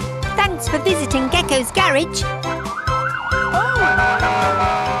 Fiona. Thanks for visiting Gecko's garage.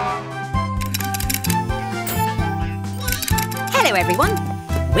 Hello, everyone.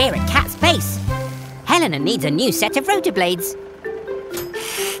 We're at Cat's Base. Helena needs a new set of rotor blades.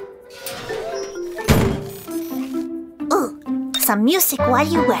 Ooh, some music while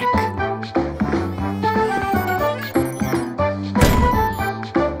you work.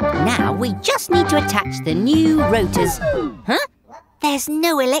 Now we just need to attach the new rotors. Huh? There's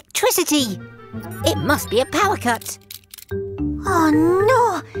no electricity. It must be a power cut. Oh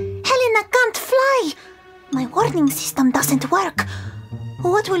no! Helena can't fly! My warning system doesn't work.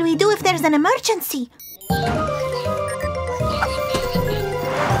 What will we do if there's an emergency?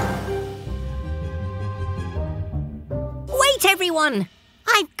 Wait, everyone!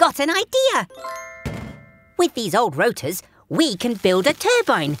 I've got an idea. With these old rotors, we can build a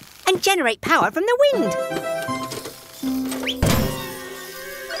turbine and generate power from the wind.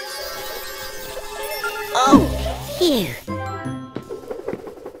 Oh, phew.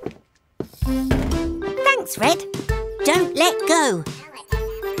 Thanks, Red. Don't let go.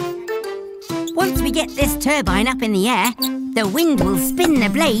 Once we get this turbine up in the air, the wind will spin the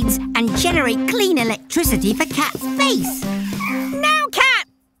blades and generate clean electricity for Cat's base. Now, Cat!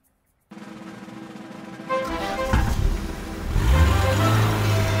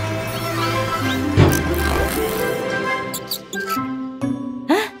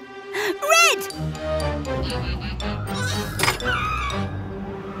 Huh? Red!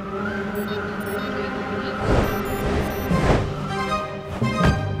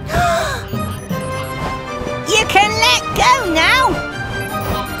 You can let go now!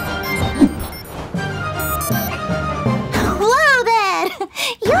 Whoa there!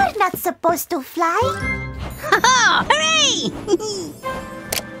 You're not supposed to fly. Ha-ha! Hooray!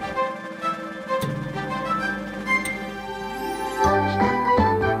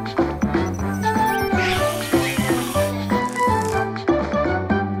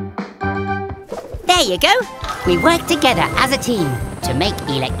 There you go. We work together as a team to make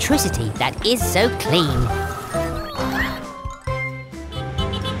electricity that is so clean.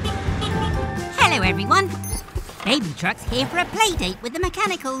 Hello, everyone. Baby Truck's here for a play date with the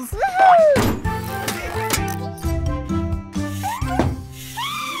mechanicals.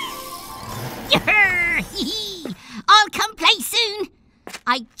 I'll come play soon.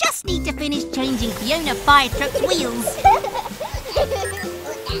 I just need to finish changing Fiona Fire Truck's wheels.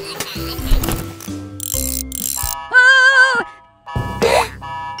 Oh!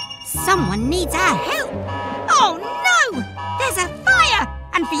 Someone needs our help. Oh no! There's a fire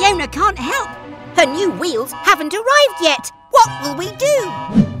and Fiona can't help. Her new wheels haven't arrived yet. What will we do?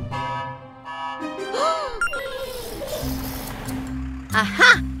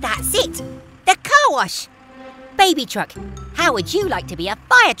 Aha! That's it! The car wash! Baby Truck, how would you like to be a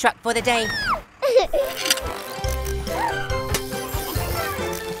fire truck for the day?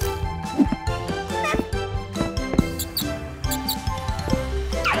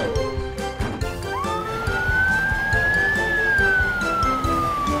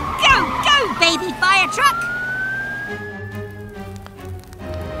 Go, go, baby fire truck!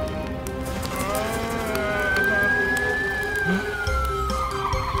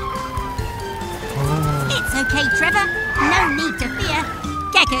 It's okay, Trevor. No need to fear.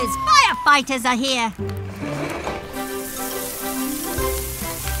 Gecko's firefighters are here.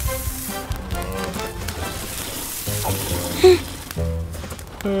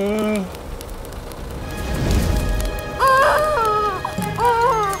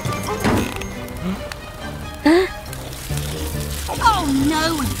 Oh no!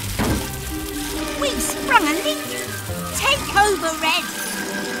 We've sprung a leak! Take over, Red!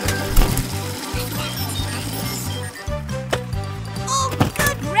 Oh,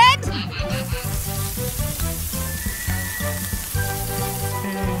 good, Red!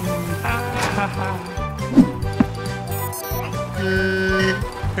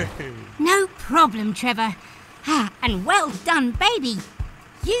 No problem, Trevor. Ah, and well done, baby.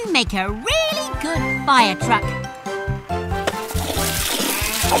 You make a really good fire truck.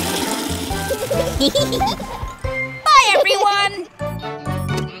 Bye, everyone!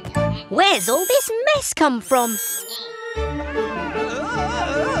 Where's all this mess come from?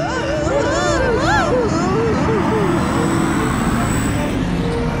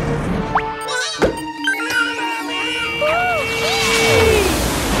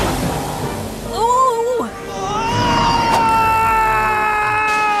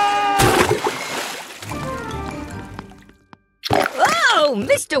 Oh,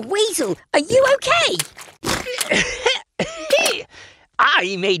 Mr. Weasel, are you okay?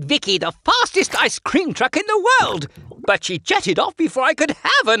 I made Vicky the fastest ice cream truck in the world, but she jetted off before I could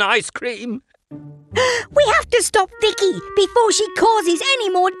have an ice cream. We have to stop Vicky before she causes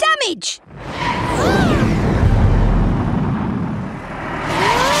any more damage.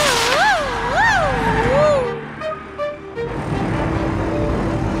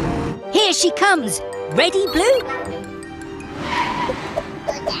 Here she comes. Ready, Blue?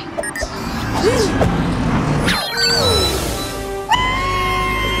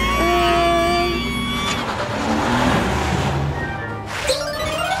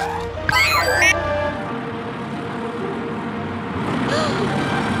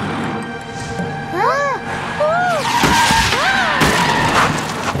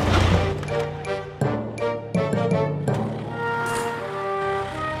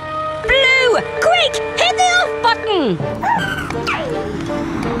 Quick! Hit the off button!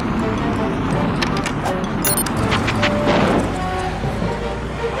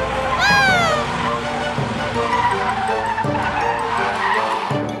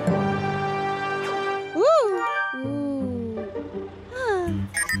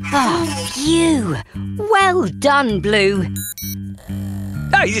 Oh, phew! Well done, Blue.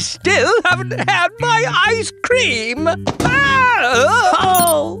 I still haven't had my ice cream.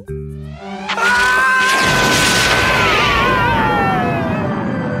 Oh!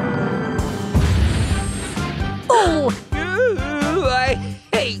 Oh! I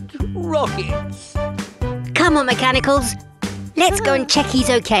hate rockets. Come on, Mechanicals. Let's go and check he's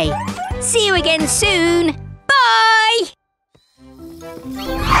okay. See you again soon. Bye!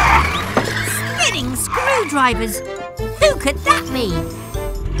 Spinning screwdrivers. Who could that be?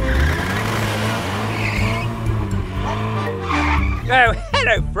 Oh,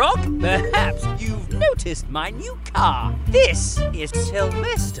 hello, Frog. Perhaps you've noticed my new car. This is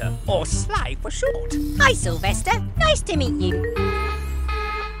Sylvester, or Sly for short. Hi, Sylvester. Nice to meet you.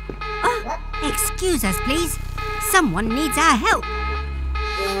 Excuse us, please. Someone needs our help.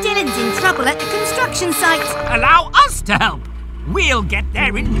 Dylan's in trouble at the construction site. Allow us to help. We'll get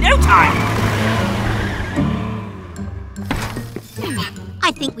there in no time.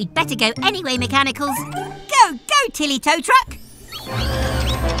 I think we'd better go anyway, Mechanicals. Go, Tilly Tow Truck.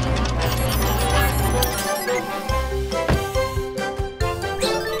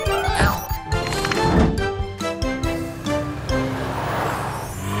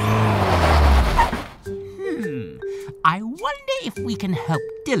 I wonder if we can help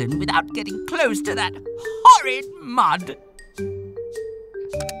Dylan without getting close to that horrid mud.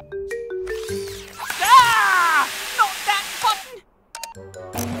 Ah! Not that button!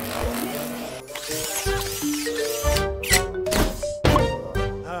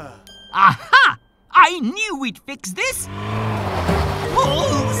 Aha! I knew we'd fix this!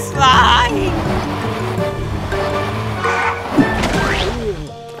 Pull, Sly!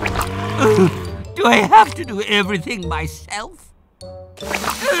 Do I have to do everything myself?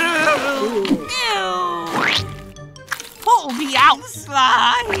 Pull me out,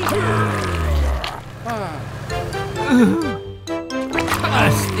 Sly!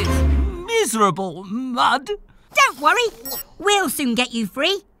 Curse this miserable mud! Don't worry. We'll soon get you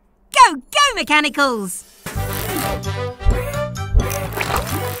free. Go, Mechanicals!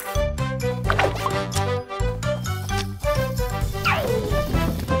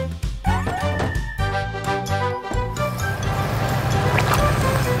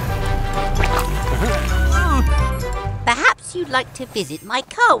 Perhaps you'd like to visit my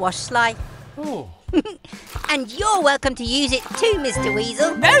car wash, Sly. Oh. And you're welcome to use it too, Mr.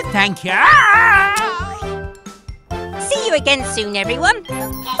 Weasel. No, thank you. See you again soon, everyone.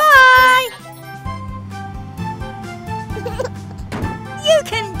 Bye! You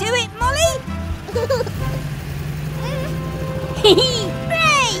can do it, Molly! Hooray!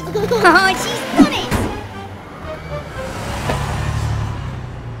 Oh, she's done it!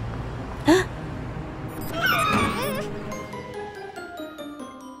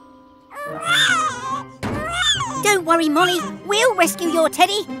 Don't worry, Molly. We'll rescue your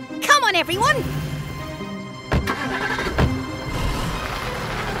teddy. Come on, everyone.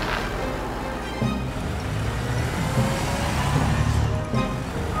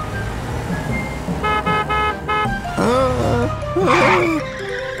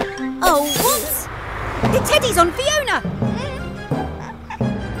 Oh, whoops! The teddy's on Fiona.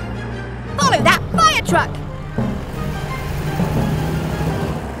 Follow that fire truck.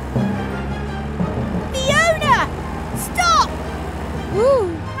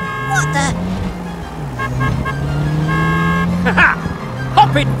 What the?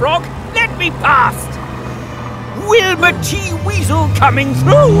 Hop it, Frog! Let me past! Wilbur T. Weasel coming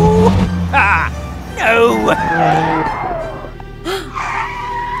through! Ah, no!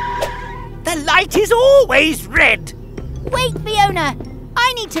 The light is always red. Wait, Fiona.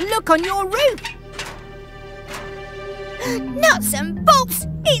 I need to look on your roof. Nuts and bolts,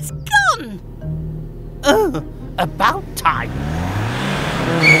 it's gone. Oh, about time.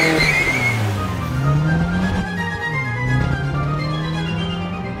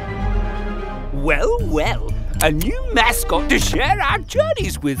 Well, well, a new mascot to share our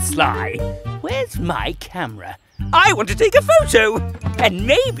journeys with, Sly. Where's my camera? I want to take a photo. And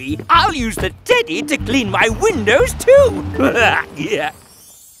maybe I'll use the teddy to clean my windows too. Yeah.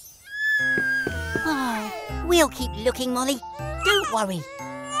 Oh, we'll keep looking, Molly. Don't worry.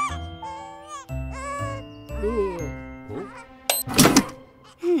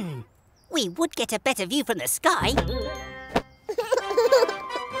 We would get a better view from the sky.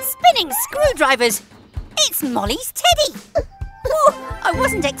 Spinning screwdrivers! It's Molly's teddy! Oh, I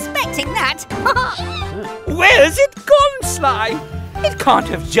wasn't expecting that. Where's it gone, Sly? It can't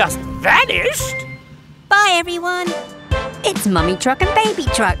have just vanished. Bye, everyone. It's Mummy Truck and Baby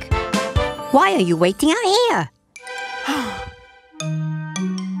Truck. Why are you waiting out here?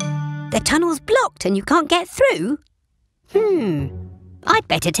 The tunnel's blocked and you can't get through? I'd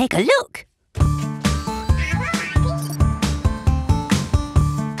better take a look.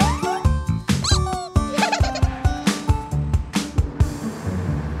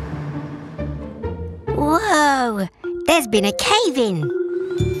 Whoa! There's been a cave-in.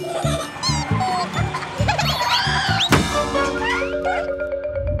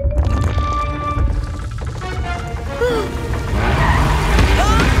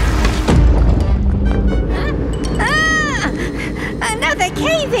 Another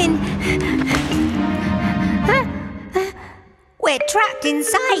cave-in! We're trapped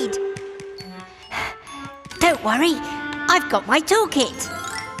inside. Don't worry, I've got my toolkit.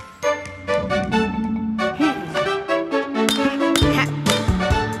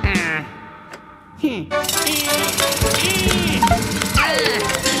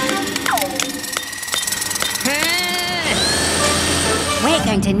 We're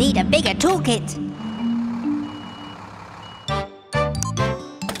going to need a bigger toolkit.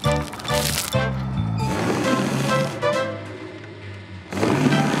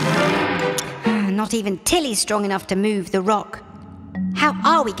 Not even Tilly's strong enough to move the rock. How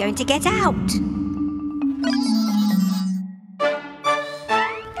are we going to get out?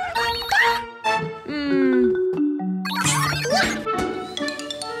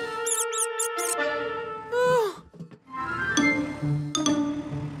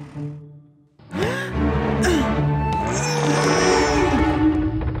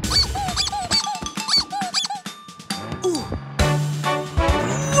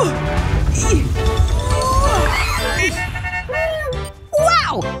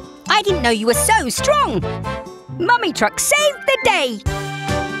 I didn't know you were so strong. Mummy Truck saved the day.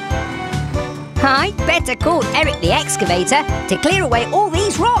 I'd better call Eric the excavator to clear away all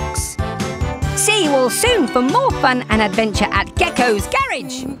these rocks. See you all soon for more fun and adventure at Gecko's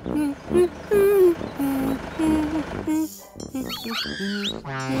garage.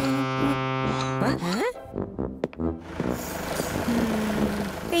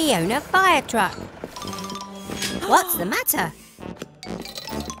 Fiona Fire Truck. What's the matter?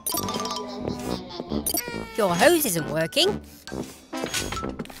 Your hose isn't working.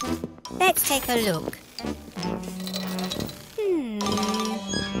 Let's take a look.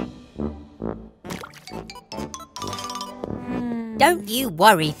 Don't you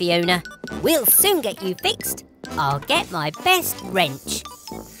worry, Fiona. We'll soon get you fixed. I'll get my best wrench.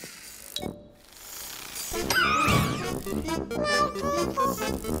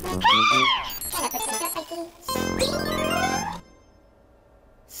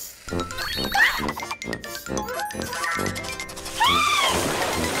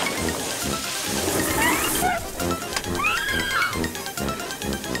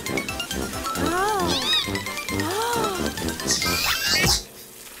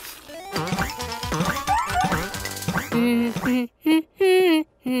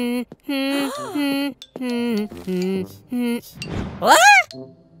 What?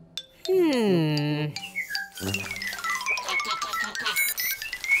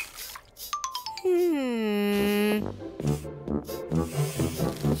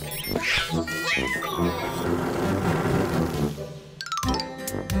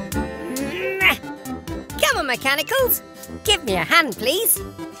 Come on, mechanicals. Give me a hand, please.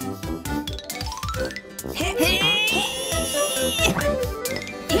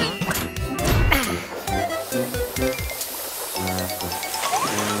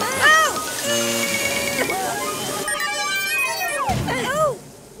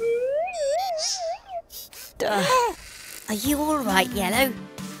 Are you all right, Yellow?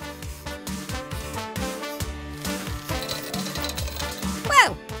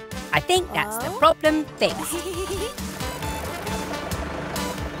 I think that's the problem fixed.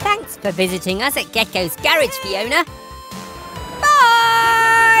 Thanks for visiting us at Gecko's garage, Fiona.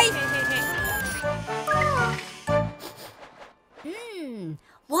 Bye!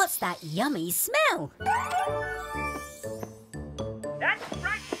 What's that yummy smell? That's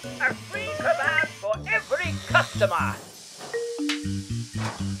right, a free kebab for every customer.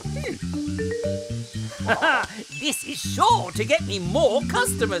 This is sure to get me more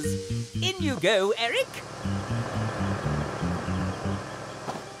customers. In you go, Eric.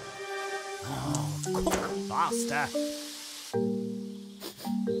 Oh, cook faster.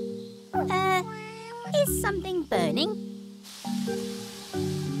 Is something burning?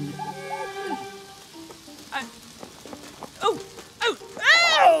 Oh!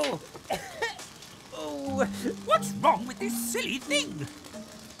 Oh, what's wrong with this silly thing?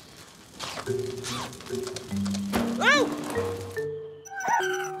 Oh!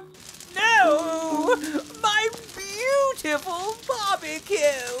 No! My beautiful barbecue!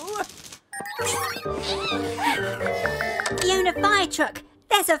 Fiona, fire truck!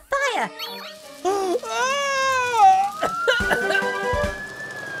 There's a fire!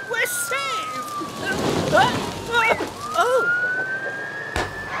 We're saved!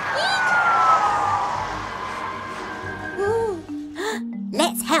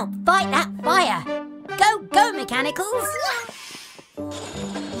 Let's help fight that fire! Go, go, mechanicals!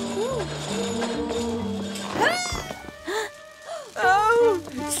 Oh,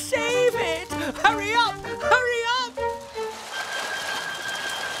 save it! Hurry up! Hurry up!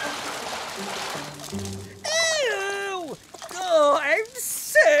 Ew! Oh, I'm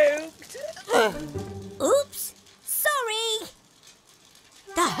soaked! Oops! Sorry!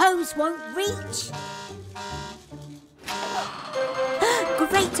 The hose won't reach.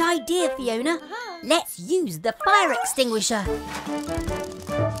 Great idea, Fiona. Let's use the fire extinguisher.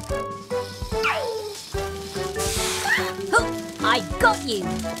 Oh, I got you.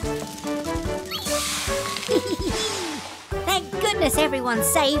 Thank goodness everyone's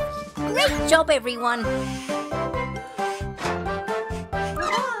safe. Great job, everyone.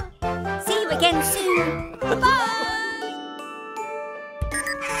 See you again soon. Bye.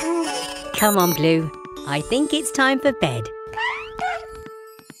 Come on, Blue. I think it's time for bed.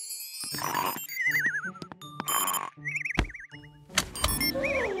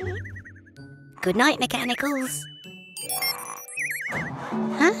 Good night, mechanicals.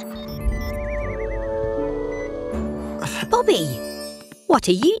 Huh? Bobby, what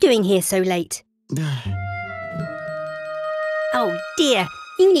are you doing here so late? Oh dear,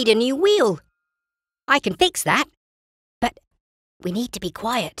 you need a new wheel. I can fix that, but we need to be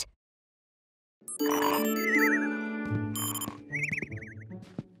quiet.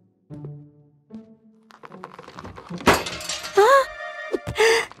 Huh?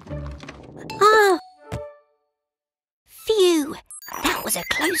 Ah! Phew! That was a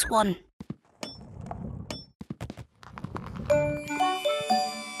close one.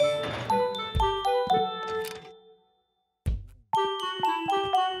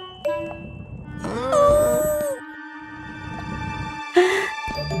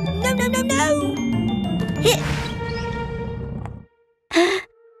 No, no, no, no! Hit!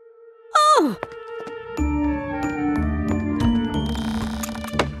 Oh!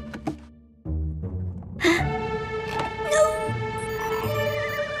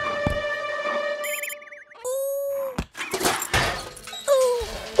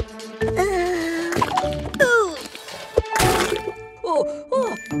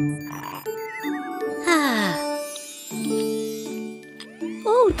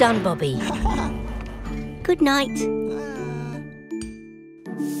 All done, Bobby. Good night.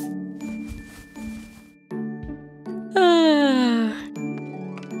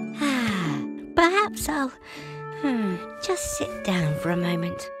 Perhaps I'll just sit down for a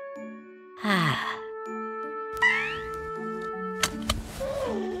moment.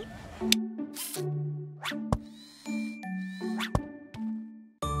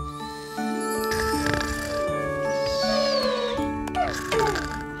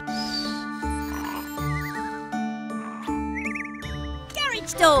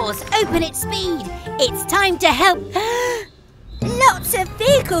 Doors, open at speed. It's time to help. Lots of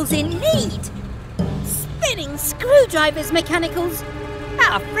vehicles in need. Spinning screwdrivers, mechanicals.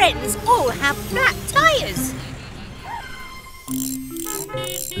 Our friends all have flat tyres.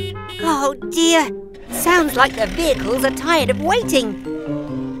 Oh dear. Sounds like the vehicles are tired of waiting.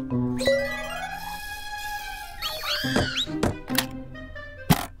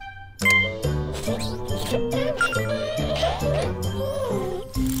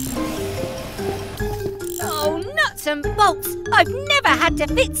 And bolts, I've never had to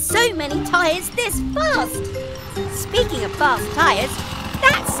fit so many tyres this fast. Speaking of fast tyres,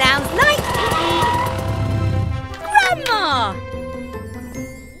 that sounds like... Grandma!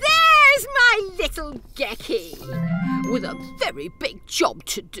 There's my little Gecky, with a very big job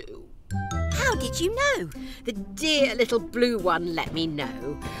to do. How did you know? The dear little blue one let me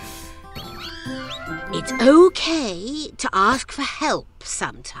know. It's okay to ask for help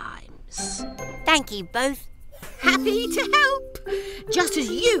sometimes. Thank you both. Happy to help, just as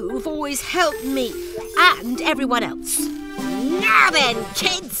you've always helped me and everyone else. Now then,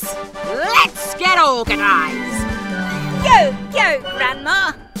 kids, let's get organised. Go, go,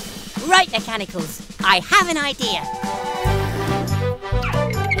 Grandma. Right, Mechanicals, I have an idea.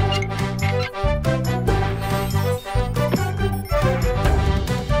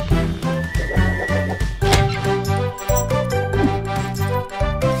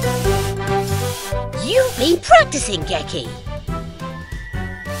 You've been practising, Gecky.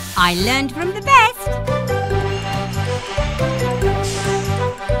 I learned from the best.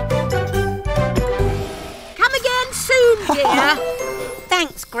 Come again soon, dear.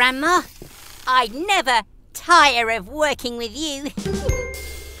 Thanks, Grandma. I never tire of working with you.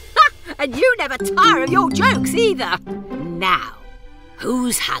 And you never tire of your jokes either. Now,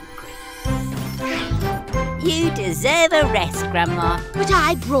 who's hungry? You deserve a rest, Grandma. But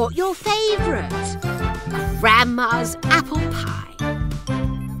I brought your favourite, Grandma's apple pie.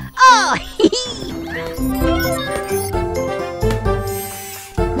 Oh,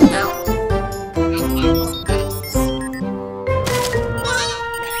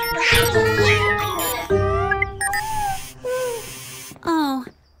 Oh,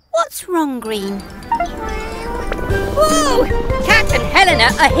 what's wrong, Green? Whoa! Cat and Helena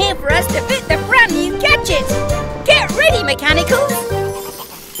are here for us to fit the brand new gadget. Get ready, Mechanicals.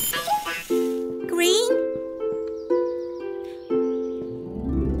 Green?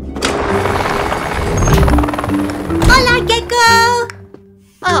 Hola, Gecko!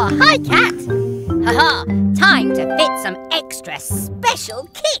 Oh, hi, Cat. Haha, time to fit some extra special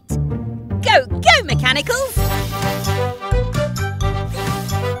kit. Go, go, Mechanicals.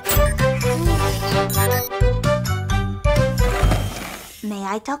 May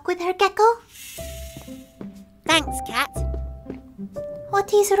I talk with her, Gecko? Thanks, Cat.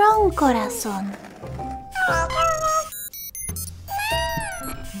 What is wrong, Corazon?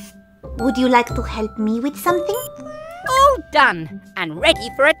 Would you like to help me with something? All done and ready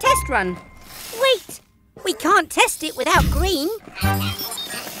for a test run. Wait, we can't test it without Green.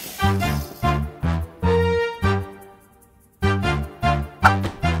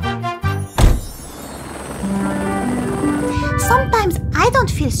 Sometimes I don't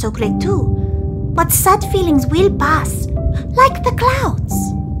feel so great too, but sad feelings will pass, like the clouds.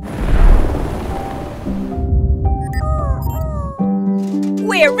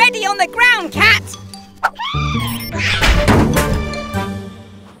 We're ready on the ground, Cat.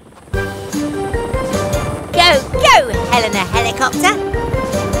 Go, go, Helena Helicopter.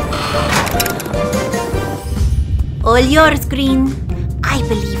 All yours, Green. I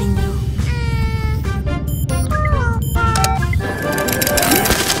believe in you.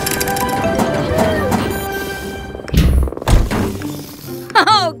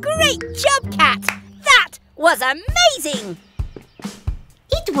 Oh, great job, Cat. That was amazing.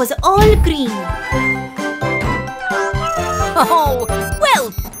 It was all green. Oh,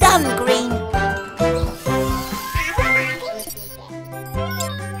 well done, Green.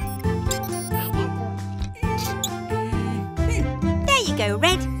 There you go,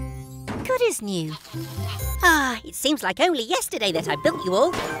 Red. Good as new. Ah, it seems like only yesterday that I built you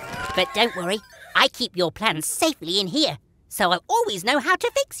all. But don't worry, I keep your plans safely in here, so I'll always know how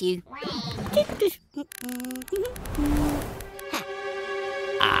to fix you.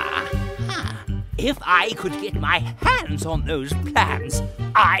 Aha! If I could get my hands on those plans,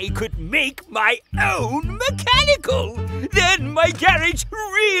 I could make my own mechanical. Then my garage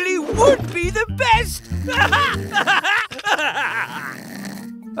really would be the best.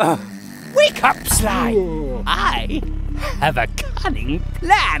 Wake up, Sly. I have a cunning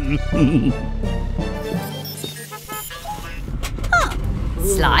plan.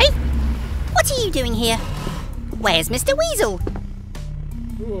 Sly? What are you doing here? Where's Mr. Weasel?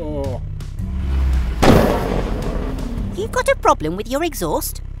 You've got a problem with your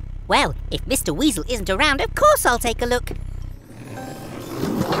exhaust? Well, if Mr. Weasel isn't around, of course I'll take a look.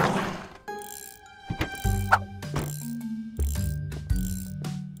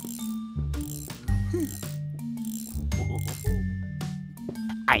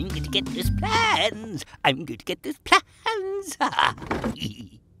 I'm going to get those plans. I'm going to get those plans.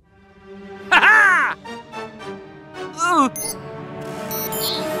 Ha-ha!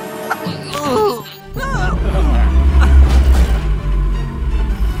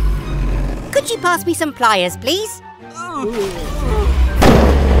 Could you pass me some pliers, please?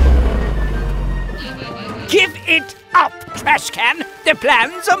 Give it up, trash can! The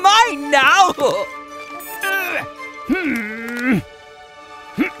plans are mine now!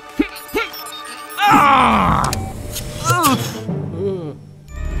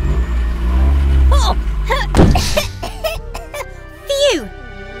 Phew!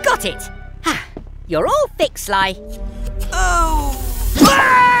 Got it! You're all fixed, Sly. Oh!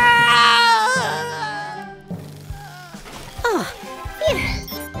 Oh, phew.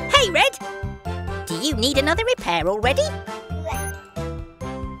 Hey, Red! Do you need another repair already?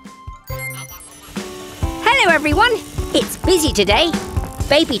 Hello, everyone! It's busy today.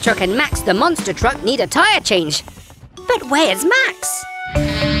 Baby Truck and Max the monster truck need a tyre change. But where's Max?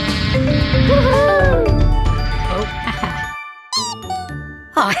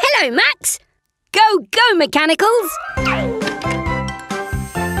 Oh, hello, Max! Go, go, Mechanicals!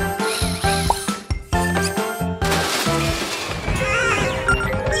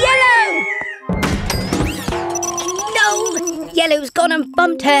 Yellow! No! Yellow's gone and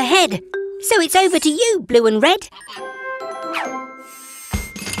bumped her head. So it's over to you, Blue and Red.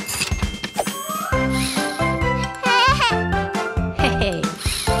 Hey.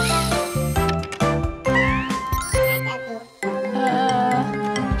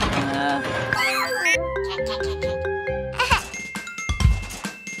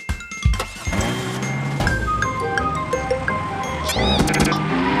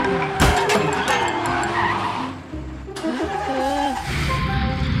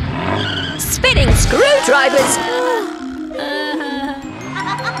 Spinning screwdrivers!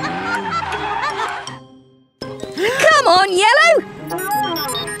 Come on, Yellow!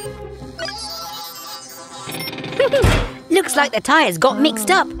 Looks like the tyres got mixed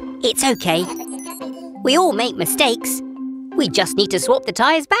up. It's okay. We all make mistakes. We just need to swap the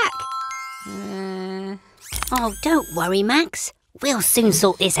tyres back. Oh, don't worry, Max. We'll soon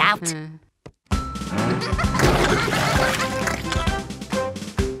sort this out.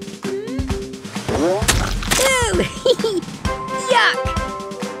 Yuck!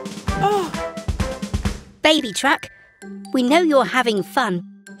 Oh. Baby Truck, we know you're having fun,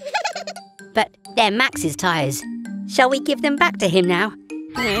 but they're Max's tyres. Shall we give them back to him now?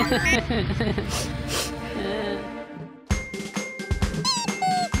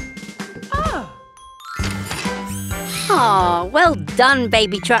 Oh, well done,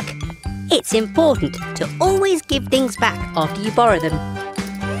 Baby Truck. It's important to always give things back after you borrow them.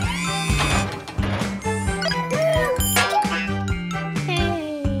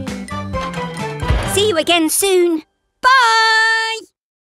 See you again soon. Bye!